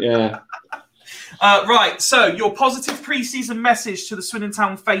 so yeah. Right, so your positive pre-season message to the Swindon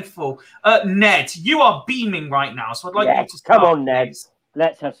Town faithful. Ned, you are beaming right now, so I'd like you to start. Come on, Ned.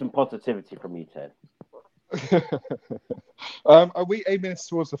 Let's have some positivity from you, Ted. Are we aiming this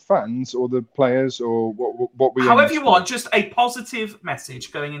towards the fans or the players or what we? However you want, just a positive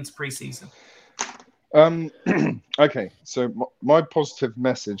message going into pre-season. Okay, so my positive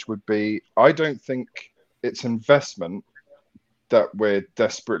message would be: I don't think it's investment that we're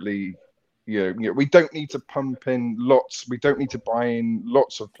desperately. You know, we don't need to pump in lots. We don't need to buy in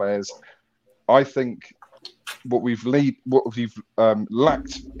lots of players. I think what we've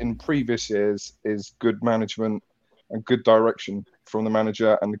lacked in previous years is good management and good direction from the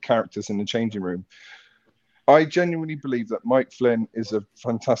manager and the characters in the changing room. I genuinely believe that Mike Flynn is a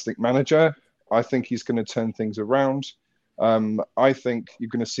fantastic manager. I think he's going to turn things around. I think you're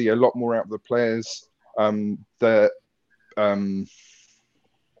going to see a lot more out of the players than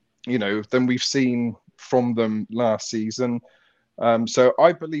we've seen from them last season. So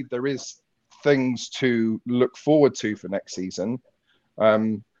I believe there is things to look forward to for next season.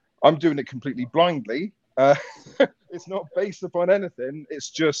 I'm doing it completely blindly. It's not based upon anything. It's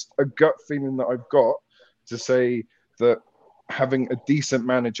just a gut feeling that I've got to say that having a decent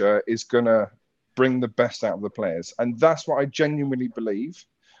manager is going to bring the best out of the players. And that's what I genuinely believe.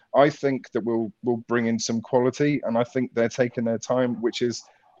 I think that we'll bring in some quality, and I think they're taking their time, which is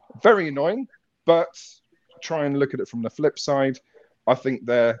very annoying, but try and look at it from the flip side. I think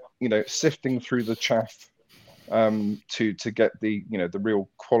they're, sifting through the chaff to get the real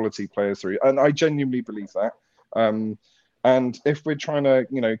quality players through. And I genuinely believe that. And if we're trying to,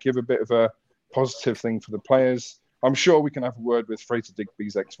 give a bit of a positive thing for the players, I'm sure we can have a word with Fraser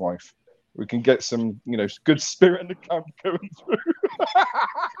Digby's ex-wife. We can get some, good spirit in the camp going through.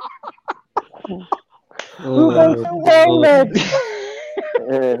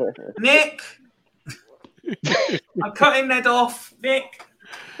 Nick! I'm cutting Ned off. Nick!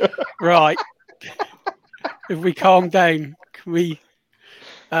 Right. If we calm down, can we...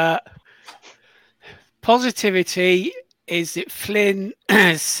 positivity is that Flynn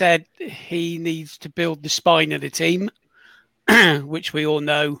has said he needs to build the spine of the team, which we all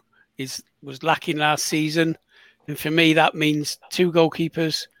know was lacking last season. And for me, that means 2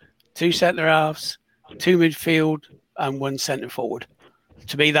 goalkeepers, 2 centre-halves, 2 midfield, and 1 centre-forward.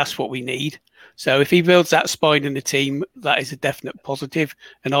 To me, that's what we need. So if he builds that spine in the team, that is a definite positive.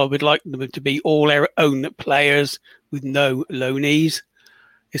 And I would like them to be all their own players with no loanees,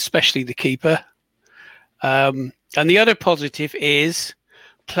 especially the keeper. And the other positive is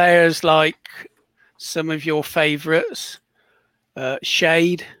players like some of your favourites,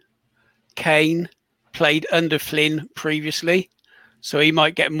 Shade, Kane, played under Flynn previously. So he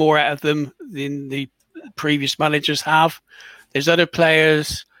might get more out of them than the previous managers have. There's other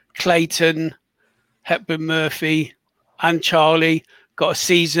players, Clayton, Hepburn Murphy, and Charlie got a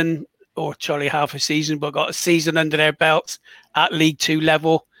season, or Charlie half a season, but got a season under their belts at League 2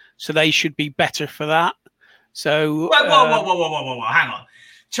 level. So they should be better for that. So whoa, hang on.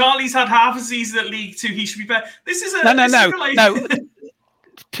 Charlie's had half a season at League 2. He should be better. This is no.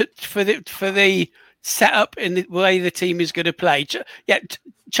 For the setup in the way the team is going to play.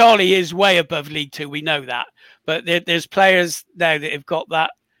 Charlie is way above League 2. We know that, but there's players now that have got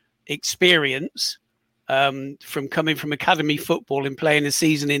that experience from coming from academy football and playing a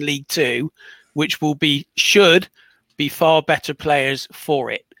season in League 2, which should be far better players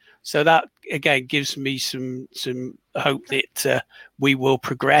for it. So that again gives me some hope that we will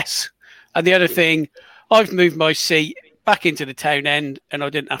progress. And the other thing, I've moved my seat back into the town end, and I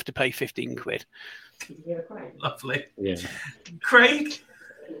didn't have to pay 15 quid. Lovely. Yeah. Craig?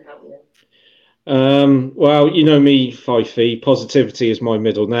 Well, you know me, Fifey. Positivity is my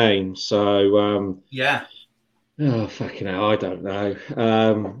middle name. So, yeah. Oh, fucking hell, I don't know.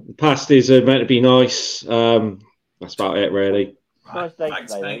 Pasties are meant to be nice. That's about it, really. Nice day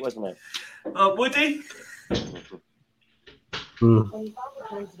Thanks, today, mate. mate, wasn't it? Woody?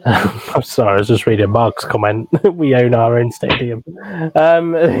 I'm sorry, I was just reading Mark's comment. We own our own stadium.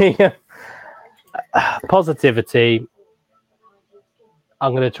 Positivity.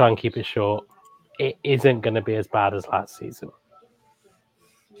 I'm going to try and keep it short. It isn't going to be as bad as last season.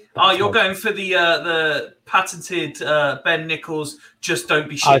 You're going for the patented Ben Nichols. Just don't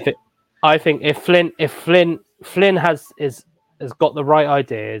be shit. I think if Flynn has got the right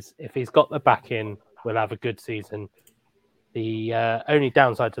ideas, if he's got the backing, we'll have a good season. The only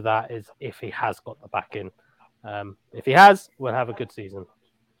downside to that is if he has got the backing. If he has, we'll have a good season.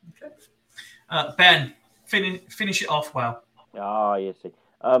 Okay. Ben, finish it off well. You see.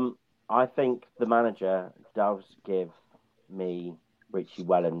 I think the manager does give me Richie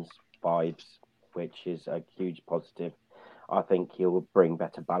Wellens vibes, which is a huge positive. I think he'll bring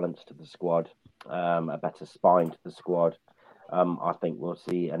better balance to the squad, a better spine to the squad. I think we'll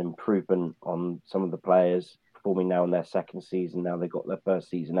see an improvement on some of the players performing now in their second season. Now they've got their first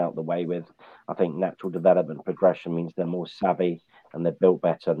season out the way with. I think natural development progression means they're more savvy and they're built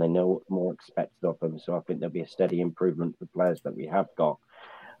better and they know what's more expected of them. So I think there'll be a steady improvement for the players that we have got.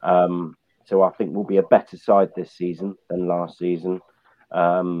 So I think we'll be a better side this season than last season.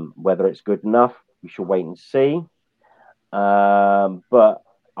 Whether it's good enough, we shall wait and see. But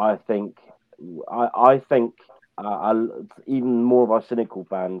I think even more of our cynical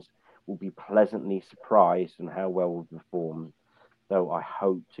fans will be pleasantly surprised in how well we've performed. So I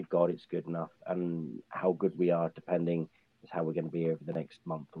hope to God it's good enough, and how good we are, depending, is how we're going to be over the next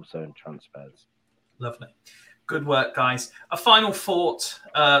month or so in transfers. Lovely. Good work, guys. A final thought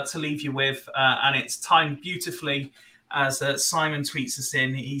to leave you with, and it's timed beautifully as Simon tweets us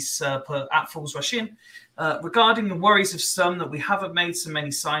in. He's put at Falls Rush In. Regarding the worries of some that we haven't made so many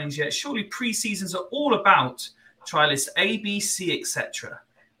signings yet, surely pre-seasons are all about trialists A, B, C, etc.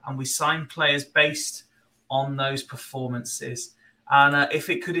 And we sign players based on those performances. And if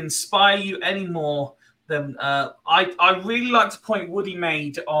it could inspire you any more, then I really like the point Woody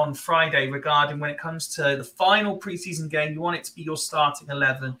made on Friday regarding when it comes to the final preseason game, you want it to be your starting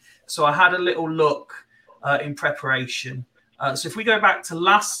 11. So I had a little look in preparation. So if we go back to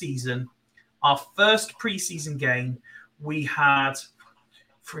last season, our first preseason game, we had 6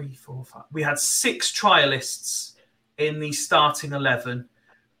 trialists in the starting 11.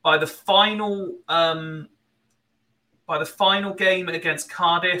 By the final game against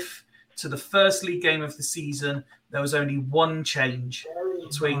Cardiff to the first league game of the season, there was only one change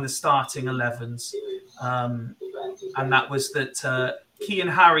between the starting 11s. And that was that Kean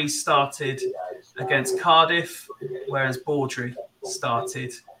Harry started against Cardiff, whereas Baudry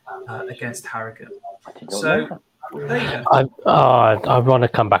started against Harrogate. So there you go. I want to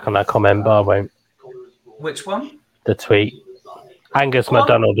come back on that comment, but I won't. Which one? The tweet. Angus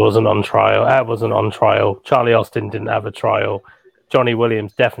MacDonald wasn't on trial. Charlie Austin didn't have a trial. Johnny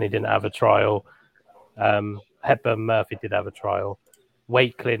Williams definitely didn't have a trial. Hepburn Murphy did have a trial.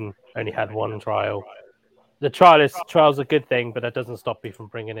 Wakelin only had one trial. The trial's a good thing, but that doesn't stop you from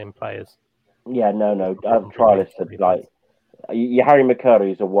bringing in players. Yeah, no. Trialists are like your Harry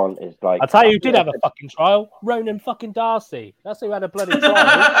McCurry's I'll tell you who did have a fucking trial. Ronan fucking Darcy. That's who had a bloody trial.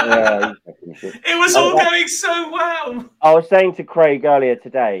 Yeah, it was all going so well. I was saying to Craig earlier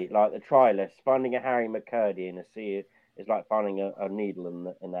today, like the trialists, finding a Harry McCurdy in a sea is like finding a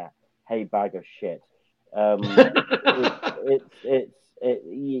needle in a hay bag of shit.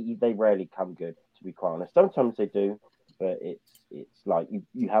 They rarely come good, to be quite honest. Sometimes they do, but it's like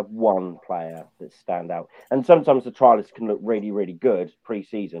you have one player that stand out, and sometimes the trialists can look really, really good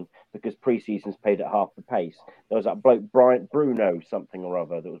pre-season because pre-season's paid at half the pace. There was that bloke Bruno something or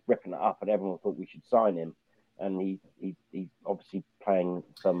other that was ripping it up, and everyone thought we should sign him, and he's obviously playing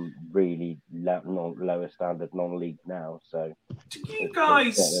some really lower standard non-league now. So do you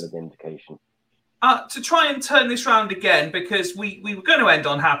guys get an indication? To try and turn this round again, because we were going to end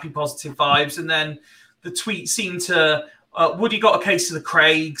on happy, positive vibes, and then the tweet seemed to Woody got a case of the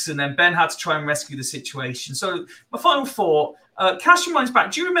Craigs, and then Ben had to try and rescue the situation. So my final thought, cast your minds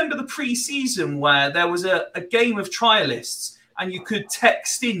back. Do you remember the pre-season where there was a game of trialists and you could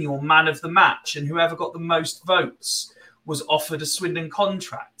text in your man of the match, and whoever got the most votes was offered a Swindon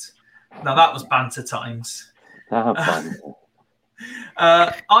contract? Now that was banter times.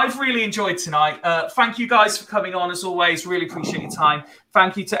 I've really enjoyed tonight. Thank you guys for coming on as always. Really appreciate your time.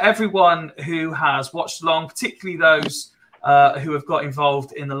 Thank you to everyone who has watched along, particularly those who have got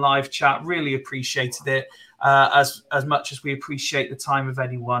involved in the live chat. Really appreciated it as much as we appreciate the time of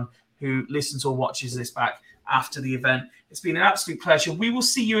anyone who listens or watches this back. after the event. It's been an absolute pleasure. We will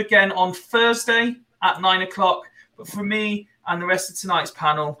see you again on Thursday at 9 o'clock. But for me and the rest of tonight's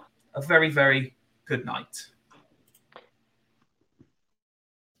panel, a very, very good night.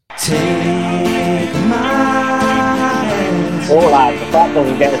 Take my hand. All right, if that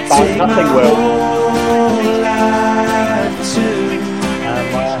doesn't get us back, nothing will. And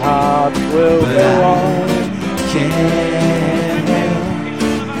my heart will go on. Can't help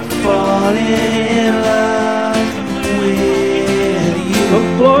falling in love with you. I'm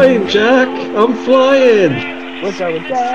flying, Jack. I'm flying. We're going down.